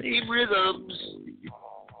these same rhythms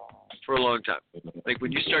for a long time. Like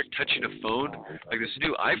when you start touching a phone, like this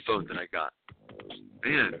new iPhone that I got,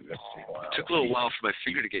 man, it took a little while for my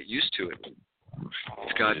finger to get used to it.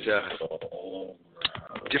 It's got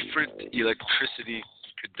different electricity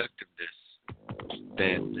conductiveness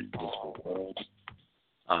than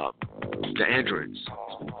the Androids.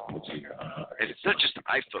 And it's not just the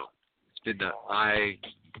iPhone. It's been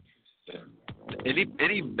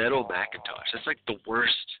any metal Macintosh. That's like the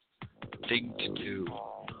worst thing to do,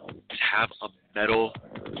 is have a metal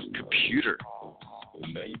computer.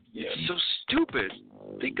 It's so stupid.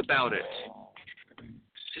 Think about it.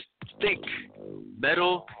 Just think.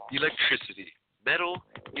 Metal electricity. Metal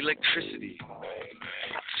electricity.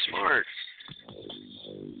 Not smart.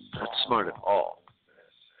 Not smart at all.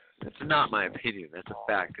 That's not my opinion. That's a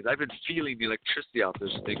fact. Because I've been feeling the electricity out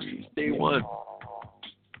those things since day one.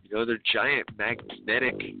 You know, they're giant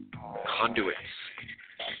magnetic conduits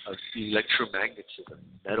of electromagnetism.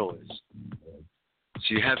 Metal is. So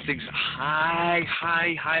So you have things high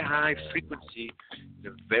frequency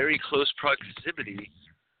in a very close proximity.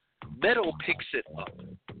 Metal picks it up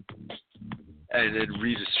and then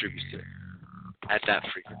redistributes it at that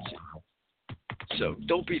frequency. So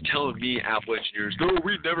don't be telling me Apple engineers, no,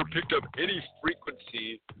 we never picked up any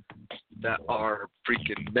frequency that our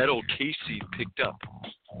freaking metal casing picked up.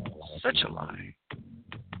 Such a lie.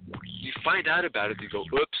 You find out about it, you go,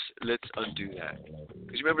 oops, let's undo that.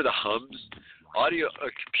 Because you remember the hums? Audio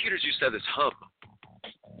computers used to have this hum.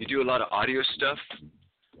 You do a lot of audio stuff,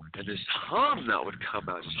 and this hum that would come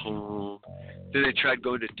out, this hum. Then they tried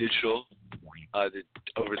going to digital,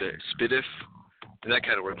 over the SPDIF, and that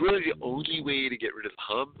kind of work. Really, the only way to get rid of the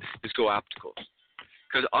hum is go optical.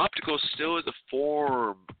 Because optical still is a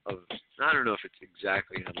form of, I don't know if it's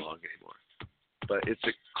exactly analog anymore, but it's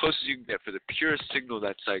the closest you can get for the purest signal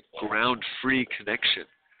that's like ground-free connection.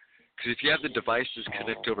 Because if you have the devices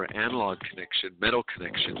connect over analog connection, metal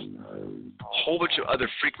connection, a whole bunch of other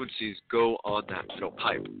frequencies go on that metal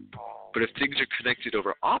pipe. But if things are connected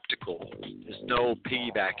over optical, there's no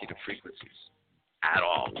piggybacking of frequencies at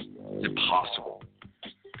all. It's impossible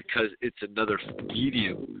because it's another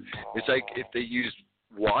medium. It's like if they used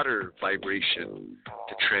water vibration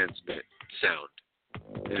to transmit sound.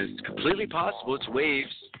 And it's completely possible. It's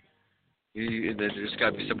waves. And then there's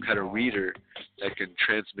got to be some kind of reader that can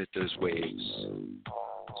transmit those waves.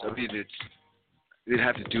 So, I mean, they'd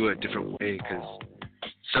have to do it a different way because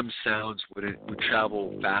some sounds would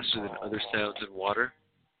travel faster than other sounds in water.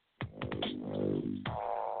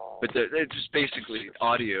 But they're just basically,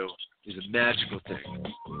 audio is a magical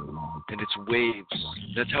thing. And it's waves.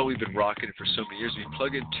 That's how we've been rocking it for so many years. We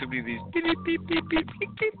plug in too many of these beep, beep, beep, beep,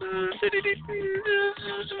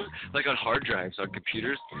 like on hard drives on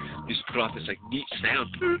computers. You just put off this like neat sound.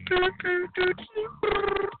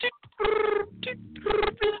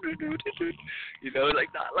 You know, like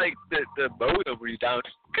not like the modem where you down.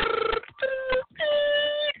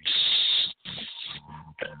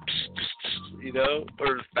 You know,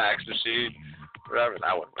 or the fax machine, whatever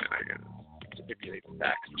that one went, I guess. Manipulate the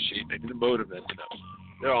fax machine. They do the modem, then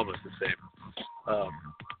they're almost the same.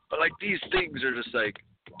 But like these things are just like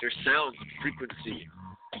they're sound frequency,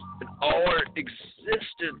 and our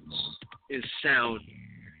existence is sound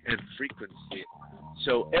and frequency.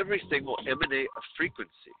 So everything will emanate a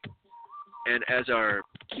frequency. And as our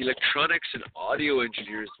electronics and audio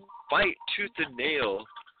engineers fight tooth and nail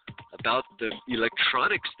about the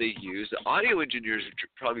electronics they use, the audio engineers are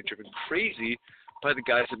probably driven crazy by the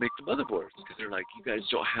guys that make the motherboards, because they're like, you guys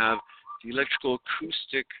don't have the electrical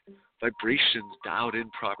acoustic vibrations dialed in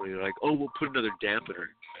properly. They're like, oh, we'll put another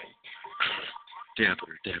dampener.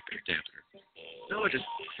 Dampener. No, just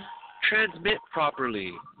transmit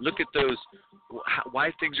properly. Look at those,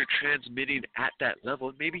 why things are transmitting at that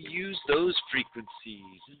level. Maybe use those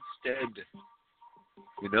frequencies instead.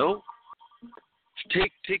 You know?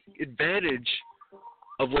 Take advantage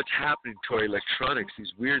of what's happening to our electronics,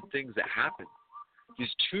 these weird things that happen.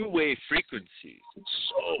 These two-way frequencies. It's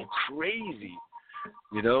so crazy,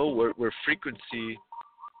 you know, where frequency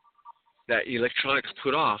that electronics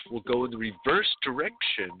put off will go in the reverse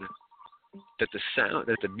direction that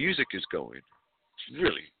the music is going.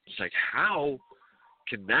 It's like, how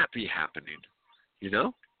can that be happening? You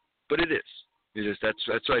know, but it is. It is. That's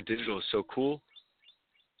why digital is so cool.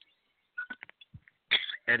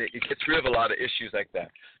 And it gets rid of a lot of issues like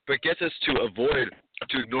that. But it gets us to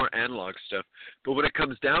ignore analog stuff. But when it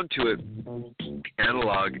comes down to it,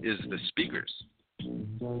 analog is the speakers.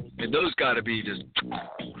 And those got to be just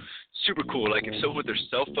super cool. Like if someone with their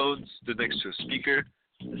cell phones stood next to a speaker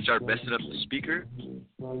and started messing up the speaker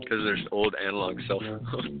because there's an old analog cell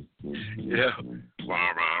phone, you know,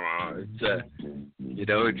 it's, you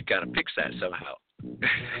know, you got to fix that somehow.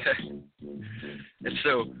 And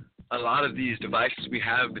so a lot of these devices we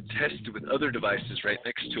have been tested with other devices right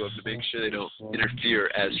next to them to make sure they don't interfere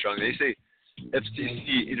as strongly. They say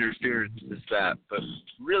FCC interference is that, but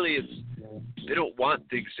really they don't want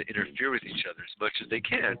things to interfere with each other as much as they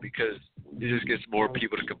can because it just gets more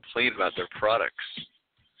people to complain about their products.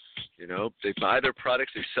 You know, they buy their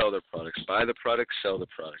products, they sell their products. Buy the products, sell the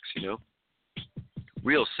products, you know.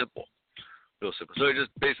 Real simple. So you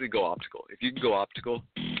just basically go optical. If you can go optical,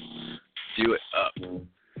 do it up.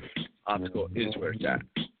 Optical is where it's at.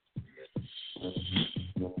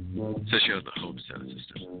 Especially on the home sound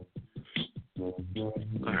system.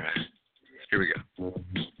 Alright. Here we go.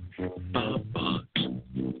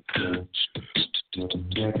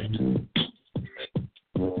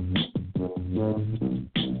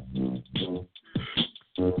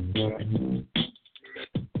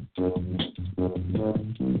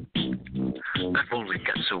 I've only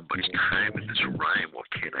got so much time in this rhyme. We'll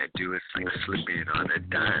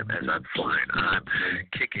right. I'm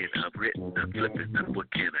kicking up, written up, flipping up.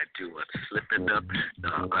 What can I do? I'm slipping up.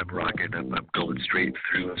 No, I'm rocking up. I'm going straight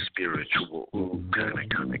through spiritual. Ooh,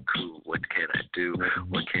 kinda cool. What can I do?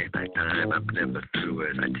 What can I dime? I'm never through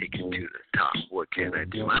as I take it to the top. What can I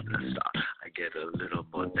do? I'm the star. I get a little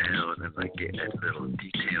more down and I get a little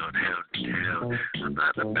detailed, hound down. I'm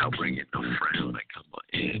not about bringing no frown. I come on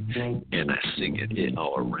in and I sing it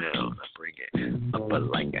all around. I bring it up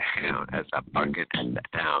like a hound as I bark it at the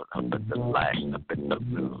down. Up in the light, up in the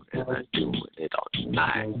moon, and I do it all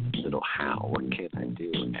night. Little hound, what can I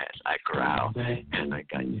do as I growl? And I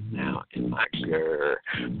got you now in my girl.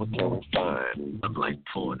 What can we find? I'm like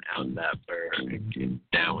pulling out that bird and getting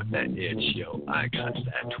down with that itch, yo. I got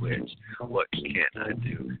that twitch. What can I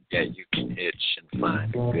do? Yeah, you can itch and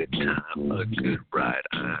find a good time, a good ride.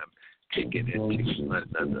 I'm taking it to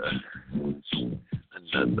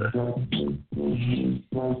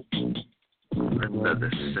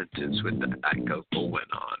another sentence with the echo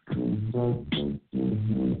going on.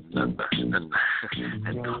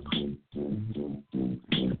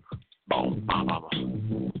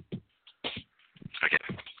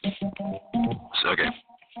 Okay.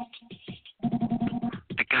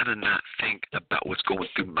 I gotta not think about what's going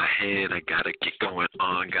through my head. I gotta get going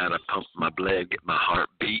on. Gotta pump my blood, get my heart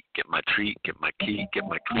beat, get my treat, get my key, get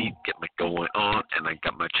my cleat, get my going on. And I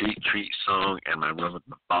got my treat song, and I run with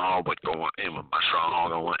the ball. What going in with my strong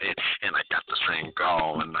going in, and I got the string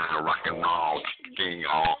going, and I rock and roll, king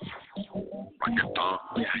all, rock and roll.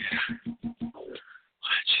 Yeah.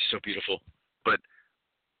 She's so beautiful, but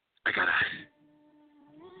I gotta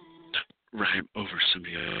rhyme over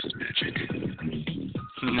somebody else's magic.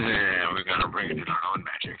 Yeah, we're gonna bring it in our own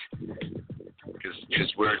magic.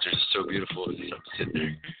 Because words are so beautiful. You sit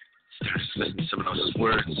there, start to listen to someone else's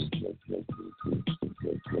words.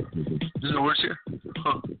 There's no words here?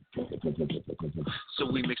 Huh. So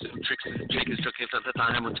we mix it with tricks and triggers, triggers at the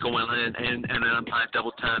time, what's going on, and I'm playing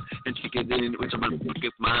double time, and take it in, which I'm going to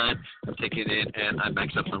get mine. I take it in, and I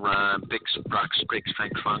max up the rhyme, big rocks, breaks,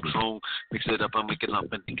 frank, funk, song, mix it up, I make it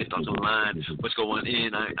up, and get off the line. What's going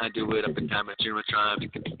in, I do it up in time, I tune my time,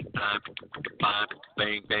 pick it time,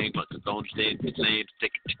 bang, bang, but the don't stand, it's in,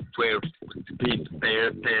 take it to 12, with the beat,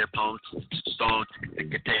 there, palm, stone,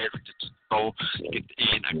 take it there, go, get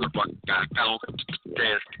in, I go rock, go,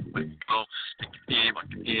 there, go, in,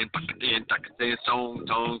 tuck it in, song,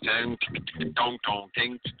 tang, dong,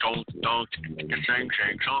 ting, dong, sing,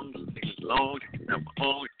 song, sing long,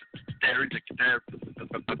 oh, there, there.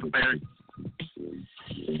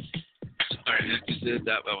 Alright, this is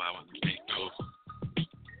that, well, I want to make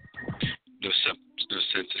no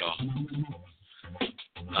sense at all.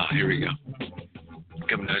 Here we go.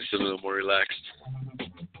 Coming out just a little more relaxed.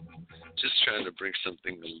 Just trying to bring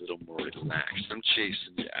something a little more relaxed. I'm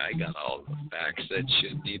chasing it. I got all the facts that you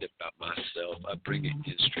need about myself. I bring it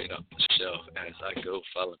in straight off the shelf as I go,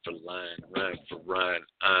 falling for line, rhyme for rhyme.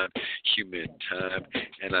 I'm human time,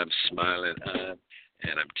 and I'm smiling.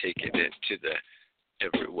 And I'm taking it to the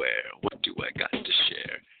everywhere. What do I got to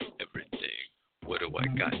share? Everything. What do I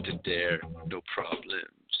got to dare? No problem.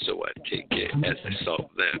 So I take it as I solve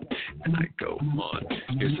them, and I go on.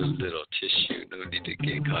 Here's a little tissue. No need to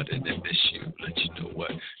get caught in an issue. Let you know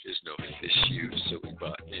what? There's no issue. So we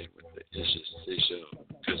brought in with the incision,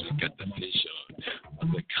 because we got the vision of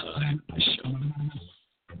the kind vision.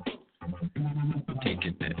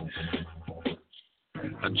 Taking it.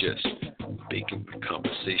 I'm just baking the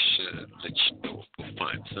conversation. Let you know we'll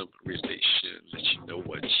find some relation. Let you know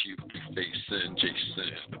what you be facing,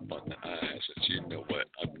 Jason, up on the eyes. Let you know what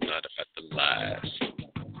I'm not about the lies.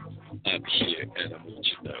 I'm here and I want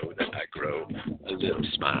you to know that I grow a little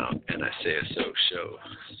smile and I say it so show.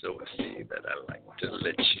 So I see that I like to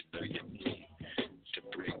let you know you need to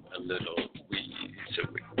bring a little weed so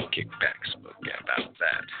we can kick back, smoke about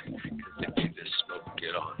that. Because if you just smoke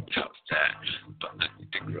it on top of that, but I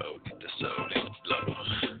need to grow, need to sow, need to flow.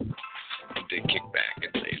 Need to kick back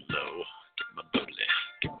and lay low. Get my bubbly,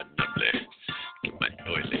 get my nubbly, get my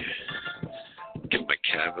oily, get my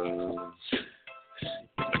caverns,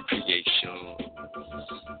 get my creation,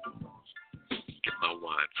 get my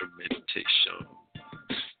wine fermentation,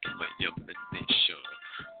 get my yummination,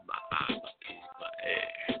 my eye, my E, my A.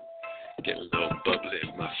 Get a little bubbly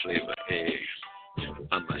in my flavor A.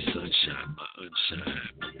 I'm my sunshine, my unshine,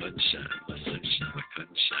 my sunshine, my sunshine, my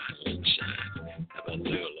sunshine, sunshine. Have a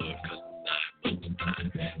little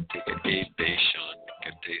connight, take an A-bation,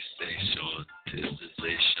 incantation,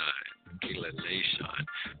 tizization, killination.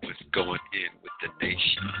 What's going in with the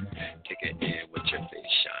nation? Take it in with your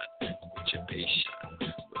patient, with your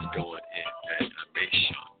patient. What's going in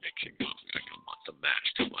animation? Make you go like I want to mash.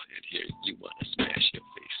 Come on in here, you want to smash your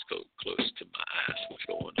face, go close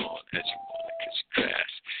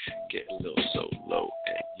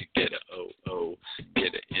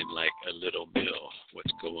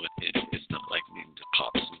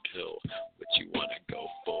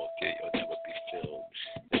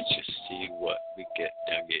we get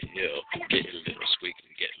down, get ill, get a little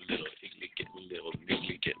squiggly, get a little iggly, get a little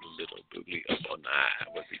niggly, get a little boogly up all night.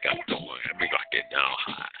 What we got going, and we rock it down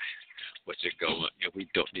high. What's it going? And we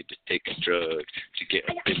don't need to take a drug to get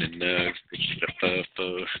up in the nugs, to get a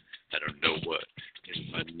fur. I don't know what is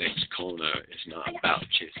my next corner. It's not about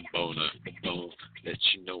chasing boner. Bone, let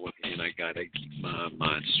you know what, and I gotta keep my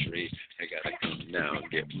mind straight. I gotta come down,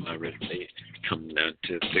 get my relate. Come down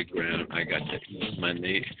to the ground. I got to eat my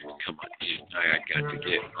name. Come on in. I got to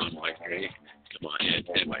get on my grade. Come on in,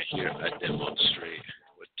 and right here I demonstrate.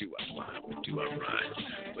 What do I find? What do I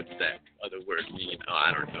rhyme? What's that other word mean? Oh,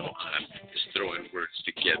 I don't know. I'm just throwing words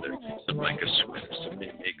together. I'm like a swimmer, so it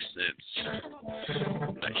makes sense.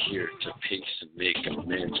 I'm not here to pace and make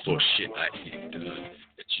amends for shit I ain't done.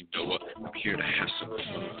 But you know what? I'm here to have some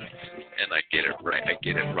fun. And I get it right. I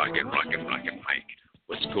get it rockin', Mike.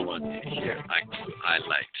 What's going on here? I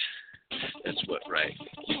liked. That's what, right?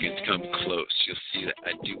 You can come close. You'll see that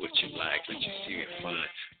I do what you like. Let you see it fine.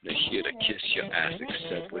 I'm here to kiss your ass,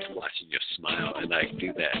 except with watching your smile. And I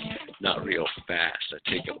do that not real fast.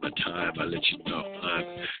 I take up my time. I let you know I'm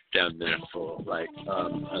down there for like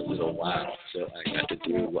a little while. So I got to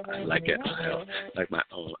do what I like it. I like my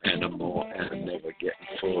own animal, and I'm never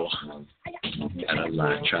getting full. Gotta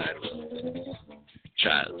lie, try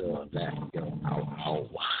a little of that. Yo, ow.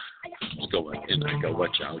 What's going in? I go,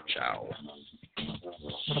 watch out, chow.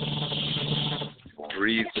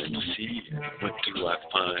 Breathe and see. What do I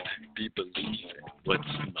find? Be believing. What's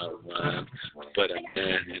my rhyme? But I'm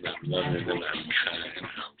man and I'm loving and I'm kind.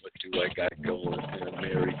 What do I got going? And I'm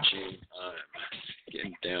Mary Jane. I'm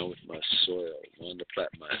getting down with my soil. Want to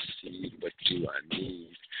plant my seed. What do I need?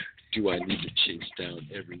 Do I need to chase down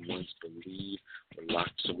everyone's belief or lock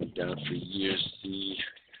someone down for years? See,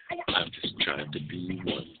 I'm just trying to be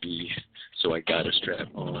one B, so I got a strap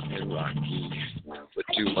on and rocky. But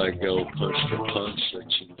do I go punch for punch?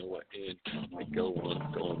 Let you know what in. I go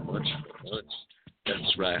on going munch for lunch.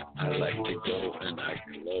 That's right, I like to go and I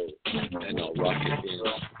glow, and I'll rock it in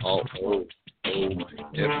all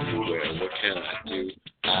everywhere. What can I do?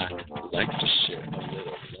 I like to share a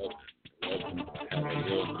little loving, have a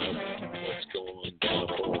little loving. What's going down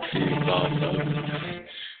for people?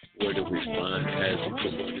 Where do we find as we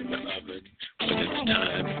put one in the oven? When it's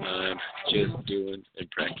time, I'm just doing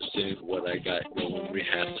and practicing what I got going,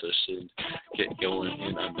 rehearsing, get going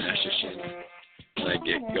and I'm mashing. When I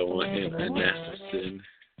get going and I'm assassin.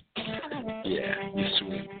 Yeah, you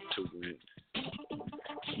swim to win.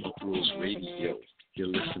 Smoke Rules Radio. You're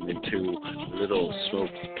listening to Little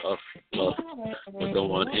Smoke Puff. We're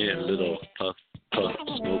going in, Little Puff,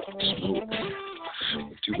 smoke.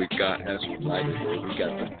 What do we got as we light it? We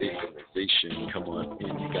got the vaporization. Come on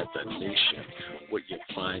in, you got the nation. What you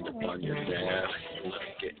find up on your dab, you want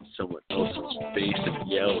to get in someone else's face and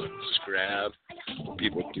yell and scrab.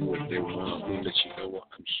 People do what they want. We let you know what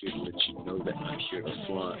I'm here to let you know that I'm here to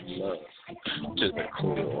flaunt love to the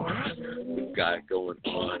core. We got going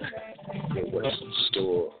on. What's in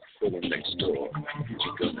store for the next door? What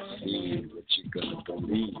you gonna see? What you gonna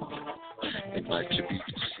believe? Am I to be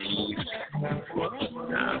deceived?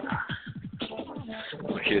 Nah.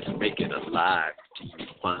 We're here to make it alive. Do you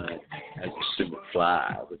find as a simple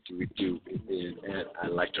fly? What do we do within? And I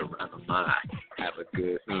like to rhyme a mind. Have a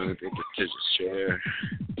good to share.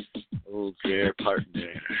 Oh, dear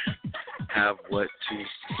partner. Have what to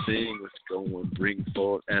sing. What's going? Bring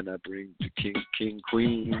forth, and I bring the king,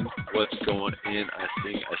 queen. What's going in? I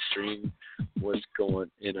sing, I string. What's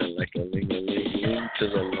going in? I like a ling to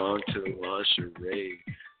the lingerie.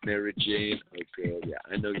 Mary Jane, oh girl, yeah,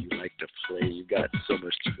 I know you like to play. You got so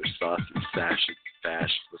much to your saucy fashion.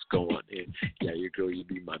 What's going in? Yeah, your girl, you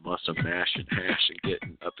be my muscle mashing, hashing,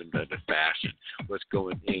 getting up in better fashion. What's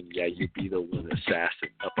going in? Yeah, you be the one assassin.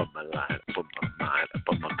 Up on my line, up on my mind, up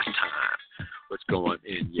on my time. What's going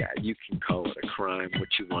in? Yeah, you can call it a crime. What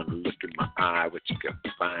you want to look in my eye? What you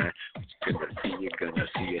gonna find? What you gonna see? You're gonna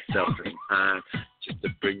see yourself in time. Just to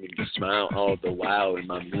bring you the smile all the while in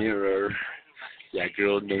my mirror. Yeah,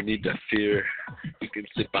 girl, no need to fear. You can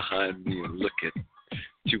sit behind me and look at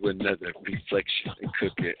to another reflection and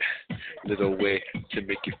cook it. Little way to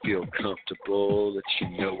make you feel comfortable. Let you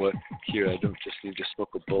know what, here I don't just need to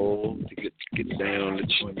smoke a bowl to get down. Let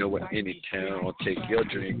you know what, any town, I'll take your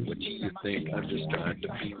drink. What do you think? I'm just trying to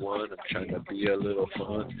be one. I'm trying to be a little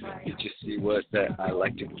fun. Did you see what that I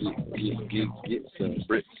like to get some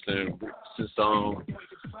Brits and song.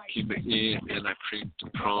 Keep it in and I cream to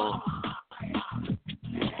prom.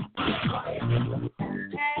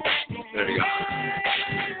 There you go.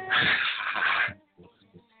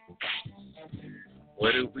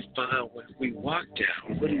 What do we find when we walk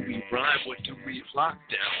down? What do we rhyme? What do we lock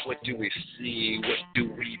down? What do we see? What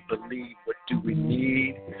do we believe? What do we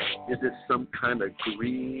need? Is it some kind of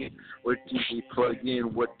greed? What do we plug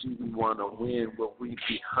in? What do we want to win? Will we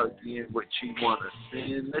be hugging? What you want to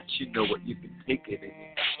sin? Let you know what you can take it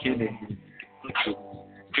in. Skin it in.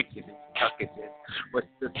 Kicking it, tucking it. What's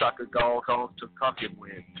the soccer goal called to cock and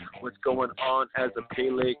win? What's going on as a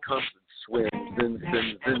Pele comes and swims? And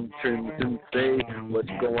say what's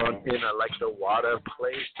going in. I like the water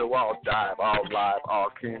play, so I'll dive, I'll live, I'll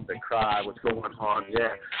can to cry. What's going on?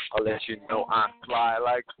 Yeah, I'll let you know I fly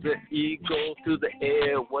like the eagle through the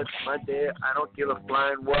air. What's my dare? I don't give a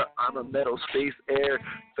flying what. I'm a metal space air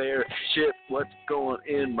fair ship. What's going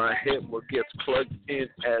in my head? What gets plugged in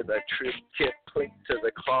as I trip kit clink to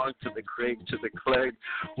the clog, to the crate, to the clegg.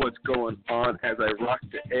 What's going on as I rock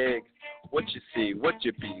the egg? What you see, what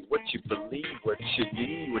you be, what you believe, what you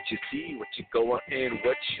need, what you see, what you going in,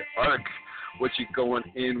 what's your arc, what you going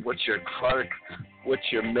in, what's your Clark, what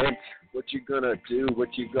you meant, what you gonna do,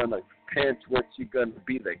 what you gonna pant, what you gonna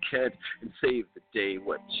be the Kent and save the day,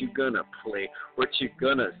 what you gonna play, what you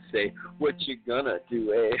gonna say, what you gonna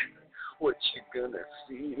do, eh? What you gonna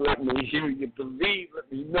see? Let me hear you believe.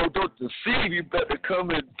 Let me know, don't deceive. You better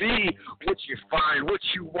come and be what you find, what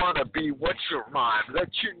you wanna be, what's your rhyme. Let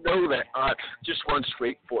you know that I'm just one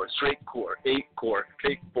straight core, 8 core,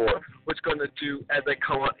 take 4. What's gonna do as I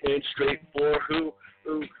come on in straight for who?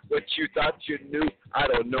 Ooh, what you thought you knew, I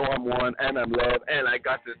don't know, I'm one and I'm love, and I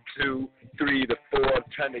got the 2, 3, the 4, I'm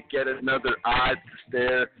trying to get another eye to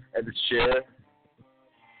stare and to share.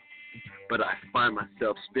 But I find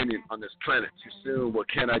myself spinning on this planet too soon. What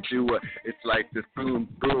can I do? It's like this boom,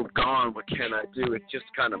 boom, gone. What can I do? It's just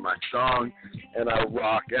kind of my song. And I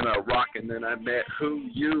rock, and then I met who,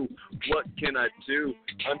 you. What can I do?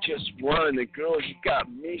 I'm just one. And girl, you got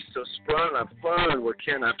me so sprung. I'm fun. What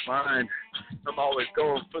can I find? I'm always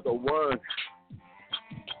going for the one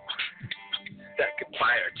that can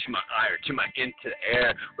fire to my ire, to my into the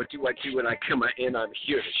air. What do I do when I come in? I'm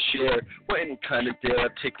here to share. What any kind of deal I'm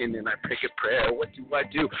taking and I pray a prayer. What do I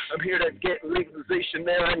do? I'm here to get legalization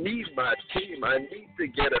there. I need my team. I need to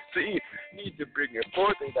get a seed. Need to bring it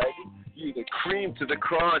forth and I need you to cream to the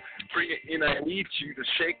crown. Bring it in. I need you to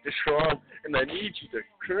shake the strong and I need you to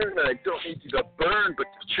churn. I don't need you to burn but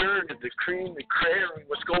to churn and to cream the craring.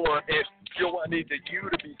 What's going on? I need you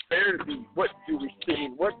to be fair to me. What do we see?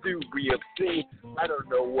 What do we obscene? I don't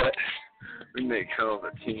know what. We make hell of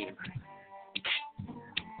a team.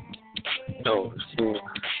 No, team.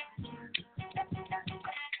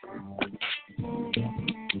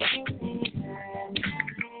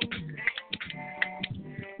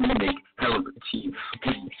 We make hell of a team.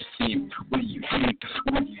 What do you see? What do you think?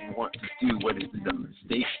 What do you want to do? What is it a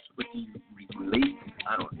mistake? What do you relate?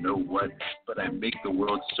 I don't know what, but I make the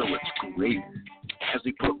world so it's great. As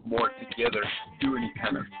we put more together, do any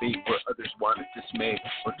kind of fate where others want to dismay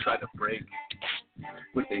or try to break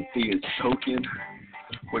what they see is token.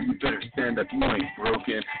 Well, you better stand up, you ain't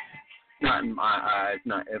broken. Not in my eyes,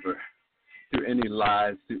 not ever. Through any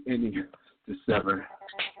lies, through any dissever,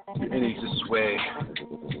 through any sway,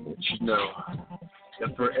 you know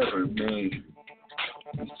that forever may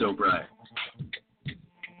be so bright.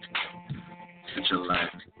 Such a light,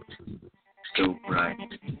 so bright,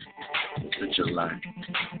 such a light.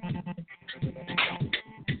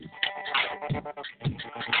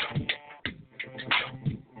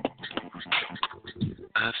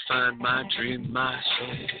 I find my dream, I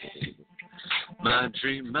say, my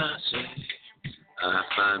dream, I say. I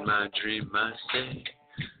find my dream, I say,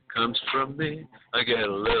 comes from me. I get a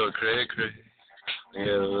little cray, I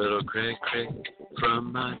get a little cray,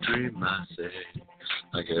 from my dream, I say.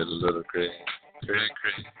 I get a little cray.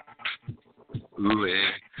 Ooh,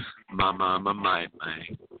 eh, my.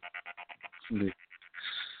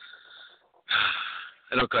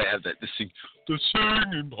 I don't quite have that. The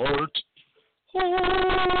singing part.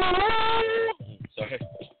 Sorry.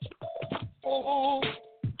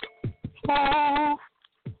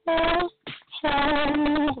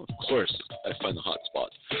 Of course, I find the hot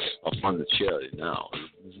spot. I'll find the chair now.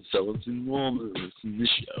 So it's in warm in the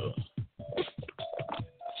show.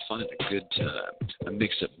 Find a good time. I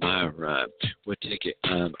mix up my rhyme. We'll take it.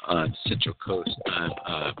 I'm on Central Coast.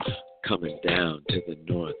 I'm coming down to the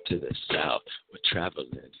north, to the south. We're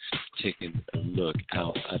traveling, taking a look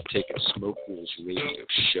out. I'm taking Smoke Rules radio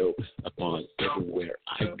show upon everywhere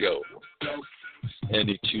I go.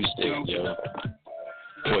 Any Tuesday, yo,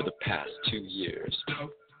 for the past 2 years.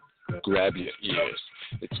 Grab your ears.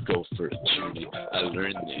 Let's go for a journey. I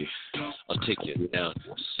learned thee. I'll take you down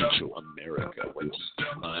to Central America. What do you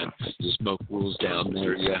find? Smoke rules down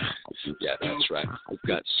there, yeah. Yeah, that's right. We've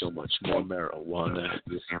got so much more marijuana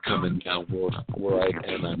coming down worldwide,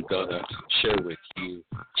 and I'm gonna share with you,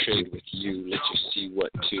 trade with you, let you see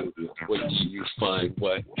what to. What do you find?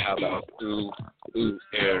 What? How about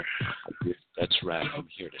air? That's right. I'm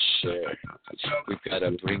here to share. We've got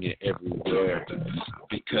to bring it everywhere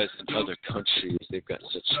because in other countries they've got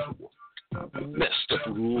such messed up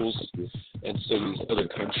rules, and so these other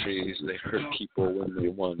countries, they hurt people when they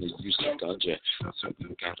want to use their ganja. So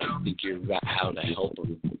we've got to figure out how to help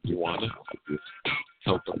them. You wanna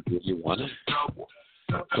help them? You wanna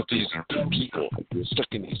help these people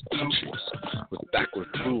stuck in these countries with backward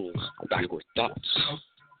rules, backward thoughts?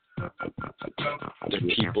 They're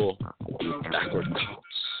people with backward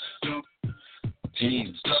thoughts.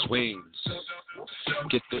 Teens, swains,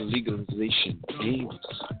 get the legalization aims.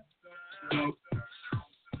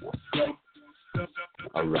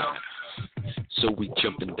 Alright, so we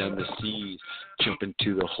jumping down the seas, jumping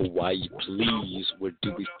to the Hawaii, please. Where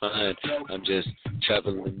do we find? I'm just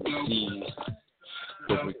traveling the seas.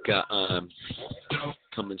 But we got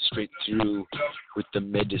coming straight through with the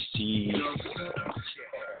Medicis,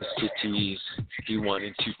 the cities. He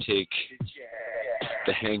wanted to take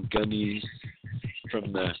the handgunnies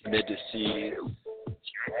from the Medicis.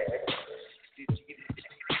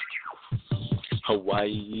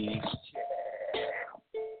 Hawaii.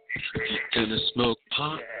 If you're gonna smoke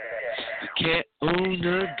pot, you can't own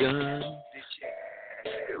a gun.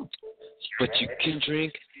 But you can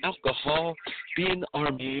drink alcohol, be in the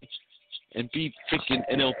army, and be freaking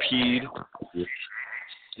NLP'd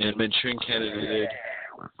and Manchurian candidated.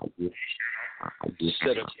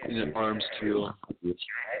 Set up in an arms deal. We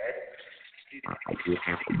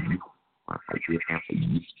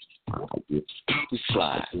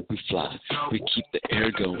fly, we keep the air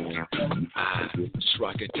going. Just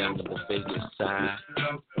rock it down to the Vegas side.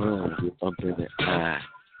 Bumping it high.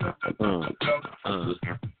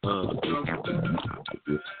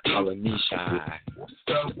 Polynesia,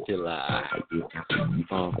 Phila, Phila.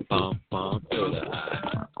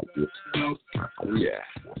 Yeah.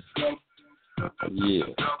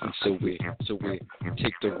 And so we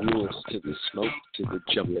take the rules to the smoke, to the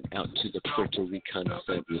jumping out to the Puerto Rican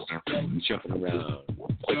sense, jumping around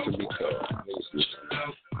Puerto Rico,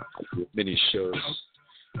 many shows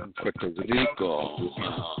in Puerto Rico.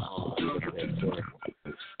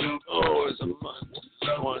 It's a month. I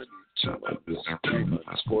want to be 2 months, 3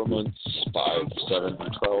 months, 4 months, 5, 7,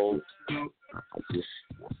 12.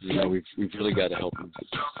 You know, we've really got to help them.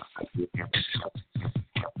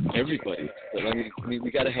 Everybody. But I mean, we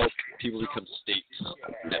got to help people become states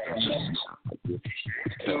at least.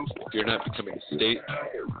 Because if you're not becoming a state,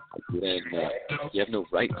 then you have no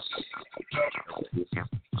rights.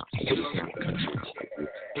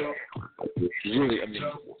 Really, I mean,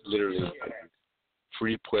 literally,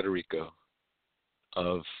 free Puerto Rico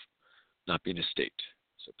of not being a state.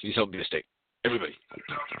 So please help me be a state. Everybody.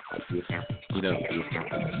 You know,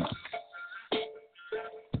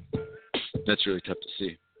 that's really tough to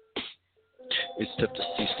see. It's tough to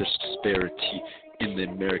see such disparity in the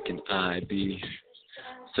American eye.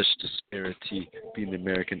 Such disparity being the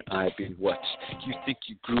American eye. Being what? You think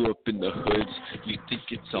you grew up in the hoods. You think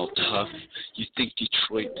it's all tough. You think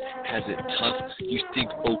Detroit has it tough. You think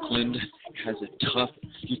Oakland has it tough.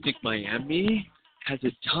 You think Miami has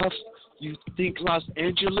it tough. You think Los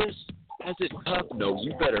Angeles has it tough? No,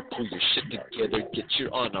 you better pull your shit together. Get you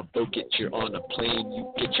on a boat, get you on a plane.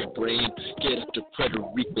 You get your brain, get up to Puerto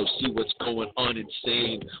Rico, see what's going on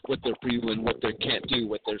insane. What they're doing, what they can't do,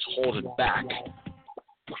 what they're holding back.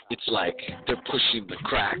 It's like they're pushing the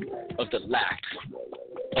crack of the lack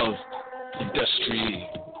of industry.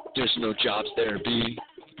 There's no jobs there, B.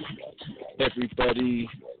 Everybody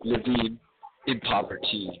living in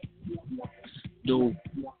poverty. No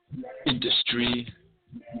industry.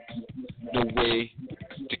 No way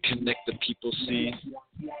to connect the people, see.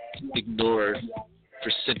 Ignored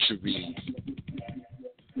for centuries.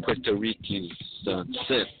 Puerto Ricans,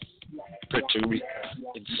 sense. Puerto Rico,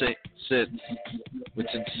 insane, sense.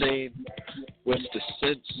 What's insane? What's the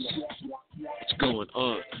sense? What's going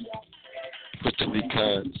on? Puerto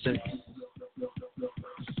Rican sense.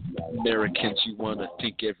 Americans, you want to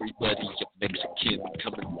think everybody a Mexican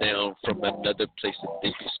coming down from another place that they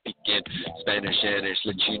be speaking Spanish,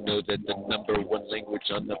 let you know that the number one language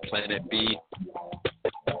on the planet be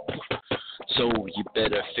So you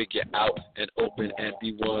better figure out and open and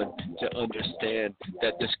be one to understand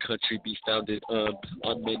that this country be founded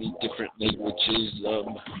on many different languages,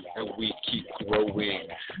 and we keep growing.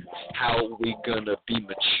 How we gonna be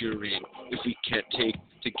maturing if we can't take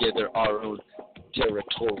together our own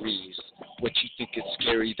territories? What you think is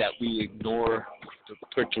scary that we ignore the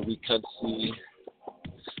Puerto Rican Sea?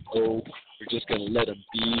 Oh, we're just going to let them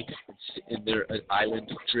be and sit in their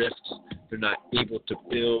island of drift. They're not able to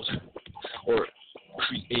build or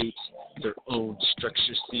create their own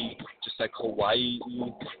structure, see, just like Hawaii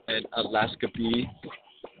and Alaska be.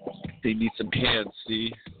 They need some hands,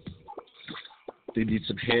 see. They need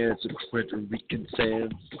some hands of Puerto Rican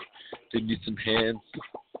sands. They need some hands.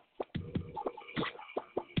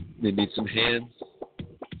 They need some hands.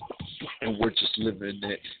 And we're just living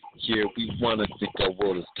it here. We want to think our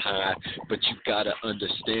world is tied, but you got to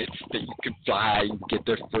understand that you can fly. You can get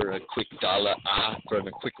there for a quick dollar, for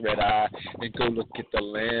a quick red eye, and go look at the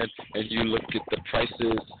land, and you look at the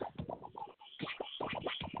prices.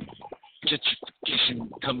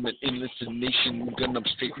 Gentrification coming in this nation, gonna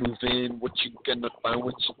straight move in. What you gonna find,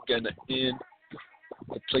 what you gonna in.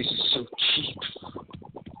 The place is so cheap.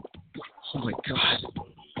 Oh my God.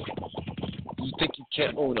 You think you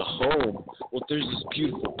can't own a home? Well, there's this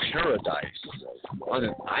beautiful paradise on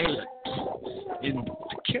an island in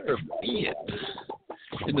the Caribbean,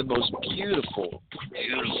 in the most beautiful,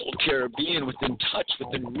 beautiful Caribbean, within touch,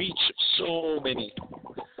 within reach of so many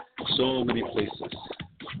places.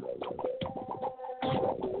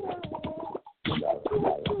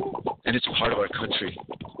 And it's part of our country.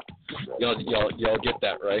 Y'all get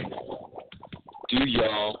that, right? Do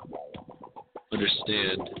y'all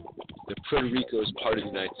understand that Puerto Rico is part of the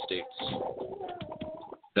United States?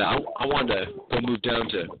 Now, I want to go move down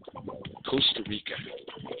to Costa Rica.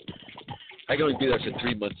 I can only be there for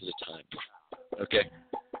 3 months at a time, okay?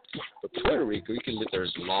 But Puerto Rico, you can live there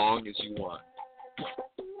as long as you want.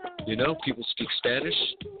 You know, people speak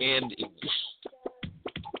Spanish and English.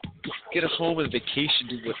 Get a home and a vacation,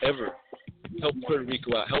 do whatever. Help Puerto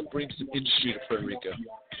Rico out. Help bring some industry to Puerto Rico.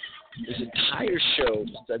 This entire show,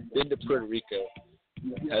 since I've been to Puerto Rico,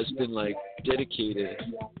 has been, like, dedicated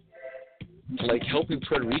to, like, helping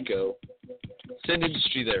Puerto Rico send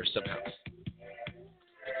industry there somehow.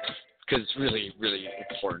 Because it's really, really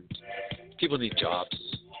important. People need jobs.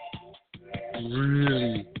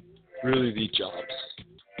 Really, really need jobs.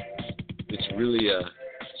 It's really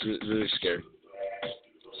scary.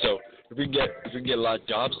 So if we can get a lot of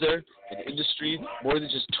jobs there in industry, more than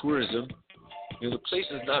just tourism, you know, the place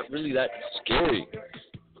is not really that scary.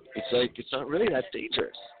 It's not really that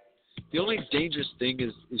dangerous. The only dangerous thing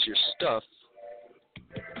is your stuff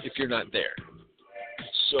if you're not there.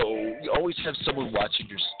 So you always have someone watching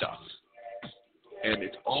your stuff. And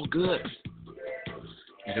it's all good.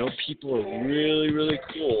 You know, people are really, really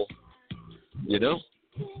cool. You know?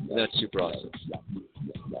 And that's super awesome.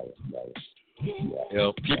 You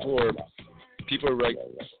know, people are like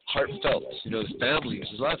heartfelt. You know, the families.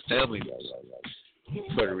 There's a lot of families in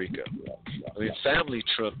Puerto Rico. I mean, family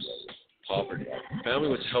trumps poverty. Family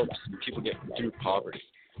was helps people get through poverty.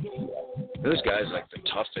 Those guys are like the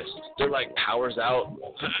toughest. They're like, power's out.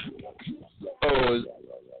 Oh,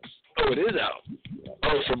 it is out.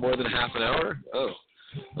 Oh, for more than half an hour? Oh,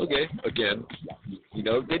 okay. Again, you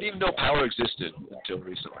know, they didn't even know power existed until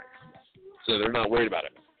recently. So they're not worried about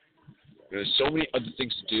it. There's so many other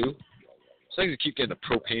things to do. It's like to keep getting the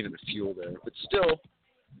propane and the fuel there. But still,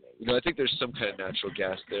 you know, I think there's some kind of natural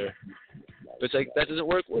gas there. But it's like, that doesn't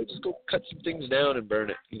work. Well, just go cut some things down and burn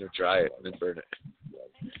it. You know, dry it and then burn it.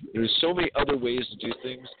 There's so many other ways to do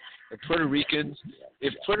things. And Puerto Ricans,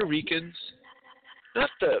 not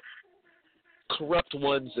the corrupt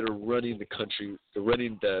ones that are running the country, they're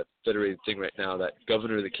running the federated thing right now, that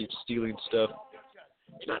governor that keeps stealing stuff,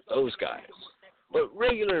 not those guys. But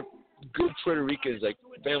regular good Puerto Ricans, like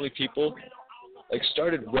family people, like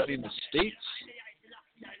started running the states,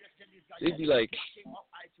 they'd be like,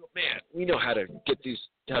 man, we know how to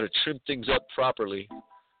trim things up properly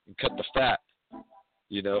and cut the fat,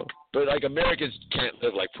 you know. But like Americans can't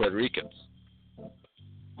live like Puerto Ricans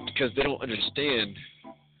because they don't understand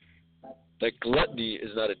that gluttony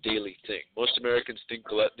is not a daily thing. Most Americans think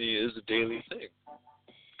gluttony is a daily thing.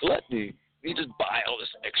 Gluttony, you just buy all this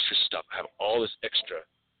extra stuff, have all this extra,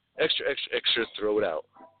 throw it out,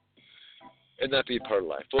 and that be a part of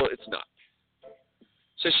life. Well, it's not.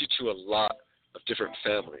 Especially to a lot of different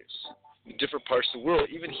families in different parts of the world.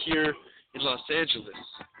 Even here in Los Angeles,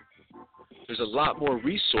 there's a lot more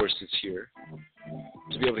resources here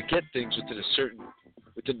to be able to get things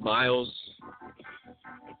within miles.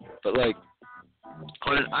 But like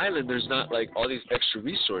on an island, there's not like all these extra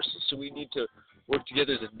resources, so we need to work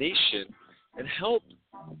together as a nation and help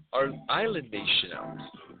our island nation out.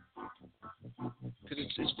 Because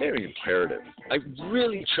it's very imperative. I'm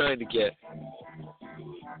really trying to get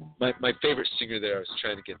my favorite singer there. I was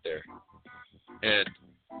trying to get there, and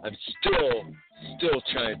I'm still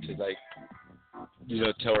trying to like, you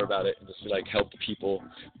know, tell her about it and just like help people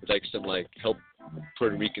with like some like help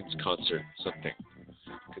Puerto Ricans concert something.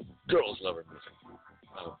 Because girls love her music.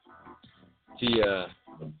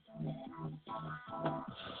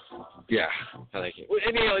 Yeah, I like it. Well,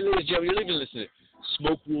 anyhow, ladies and gentlemen, you're listening to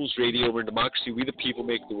Smoke Rules Radio. We're in democracy. We the people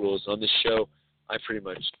make the rules. On this show, I pretty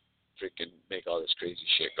much freaking make all this crazy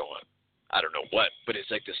shit go on. I don't know what, but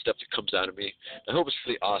it's like the stuff that comes out of me. I hope it's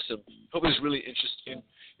really awesome. I hope it's really interesting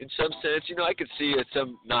in some sense. You know, I could see it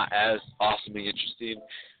some not as awesomely interesting,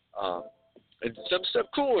 and some stuff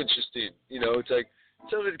cool interesting. You know, it's like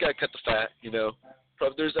some of it's got to cut the fat, you know.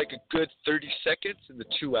 Probably there's like a good 30 seconds in the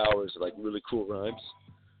 2 hours of like really cool rhymes.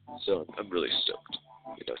 So I'm really stoked.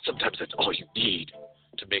 You know, sometimes that's all you need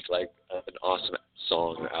to make like an awesome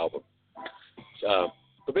song or album.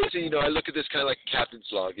 But basically, you know, I look at this kind of like a captain's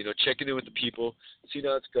log, you know, checking in with the people, seeing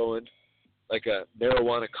how it's going, like a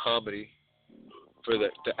marijuana comedy for the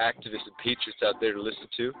activists and patriots out there to listen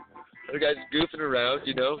to. Other guys goofing around,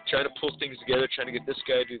 you know, trying to pull things together, trying to get this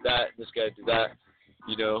guy to do that and this guy to do that,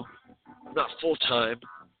 you know. I'm not full-time.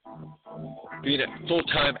 Being a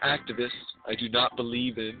full-time activist, I do not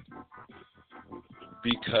believe in,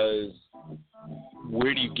 because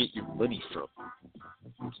where do you get your money from?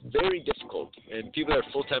 It's very difficult. And people that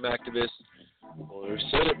are full-time activists, well, they're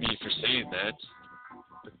upset at me for saying that.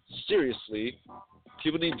 But seriously,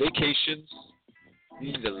 people need vacations. They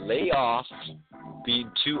need to lay off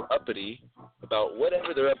being too uppity about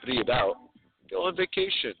whatever they're uppity about. Go on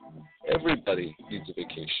vacation. Everybody needs a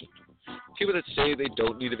vacation. People that say they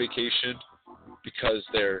don't need a vacation because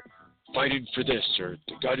they're fighting for this or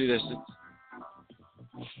they gotta do this,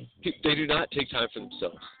 they do not take time for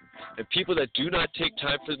themselves. And people that do not take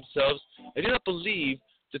time for themselves, I do not believe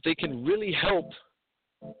that they can really help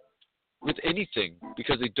with anything,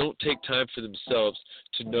 because they don't take time for themselves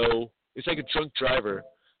to know. It's like a drunk driver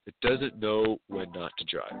that doesn't know when not to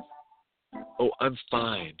drive. Oh, I'm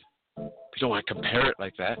fine. We don't want to compare it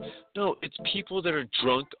like that. No, it's people that are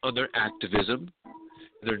drunk on their activism,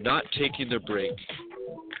 and they're not taking their break.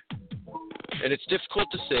 And it's difficult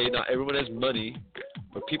to say, not everyone has money,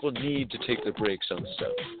 but people need to take their breaks on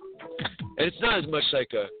stuff. And it's not as much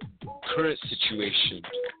like a current situation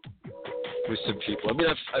with some people. I mean,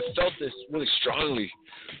 I've felt this really strongly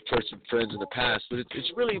towards some friends in the past, but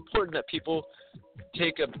it's really important that people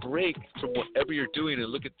take a break from whatever you're doing and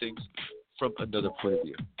look at things from another point of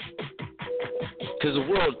view. Because the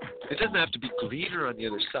world, it doesn't have to be greener on the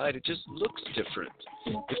other side. It just looks different.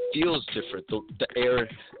 It feels different. The air,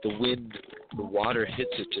 the wind, the water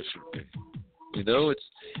hits it differently. You know,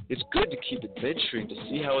 it's good to keep adventuring, to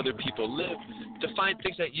see how other people live, to find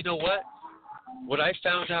things that, you know what I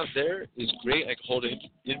found out there is great. I can hold it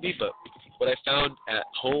in me, but what I found at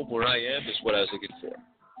home where I am is what I was looking for.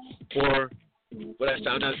 Or what I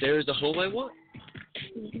found out there is the home I want.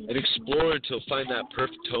 And explore until find that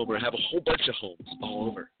perfect home, or have a whole bunch of homes all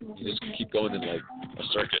over. You just keep going in like a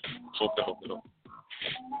circuit, home to home to home.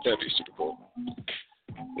 That'd be super cool.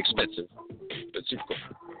 Expensive, but super cool.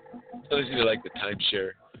 Those either like the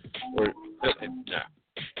timeshare or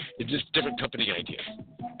it's just different company ideas.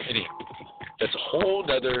 Anyhow, that's a whole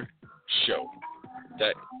nother show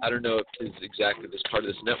that I don't know if is exactly this part of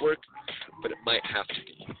this network, but it might have to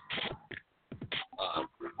be.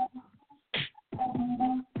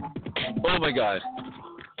 Oh my God!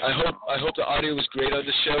 I hope the audio was great on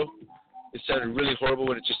this show. It sounded really horrible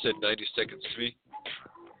when it just said 90 seconds to me.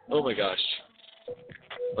 Oh my gosh!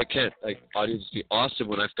 I can't. Like, audio just be awesome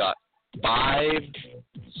when I've got 5-6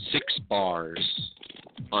 bars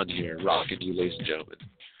on here rocking you, ladies and gentlemen.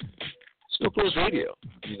 Smoke Rules Radio,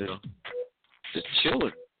 you know, just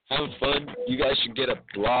chilling, having fun. You guys should get a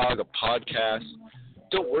blog, a podcast.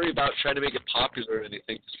 Don't worry about trying to make it popular or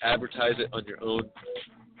anything. Just advertise it on your own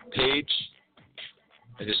page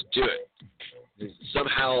and just do it. And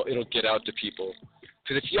somehow it'll get out to people.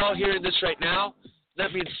 Because if y'all hearing this right now,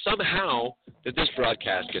 that means somehow that this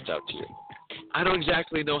broadcast gets out to you. I don't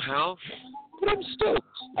exactly know how, but I'm stoked.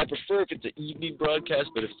 I prefer if it's an evening broadcast,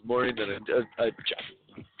 but if it's morning, then a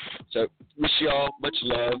job. So wish y'all much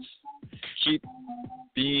love. Keep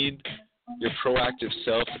being your proactive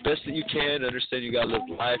self the best that you can. Understand you got to live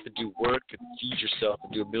life and do work and feed yourself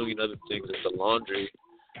and do a million other things like the laundry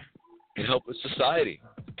and help with society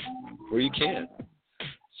where you can.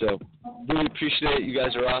 So really appreciate it. You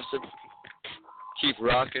guys are awesome. keep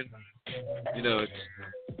rocking. You know,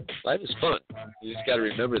 life is fun. You just got to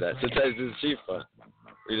remember that. Sometimes it's cheap fun.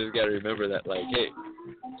 We just got to remember that, like, hey,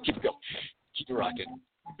 keep it going. Keep it rocking.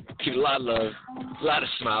 Keep a lot of love, a lot of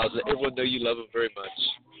smiles. Let everyone know you love them very much.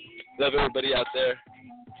 Love everybody out there.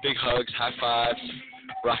 Big hugs, high fives,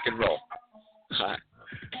 rock and roll. Hi.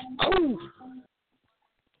 Oh.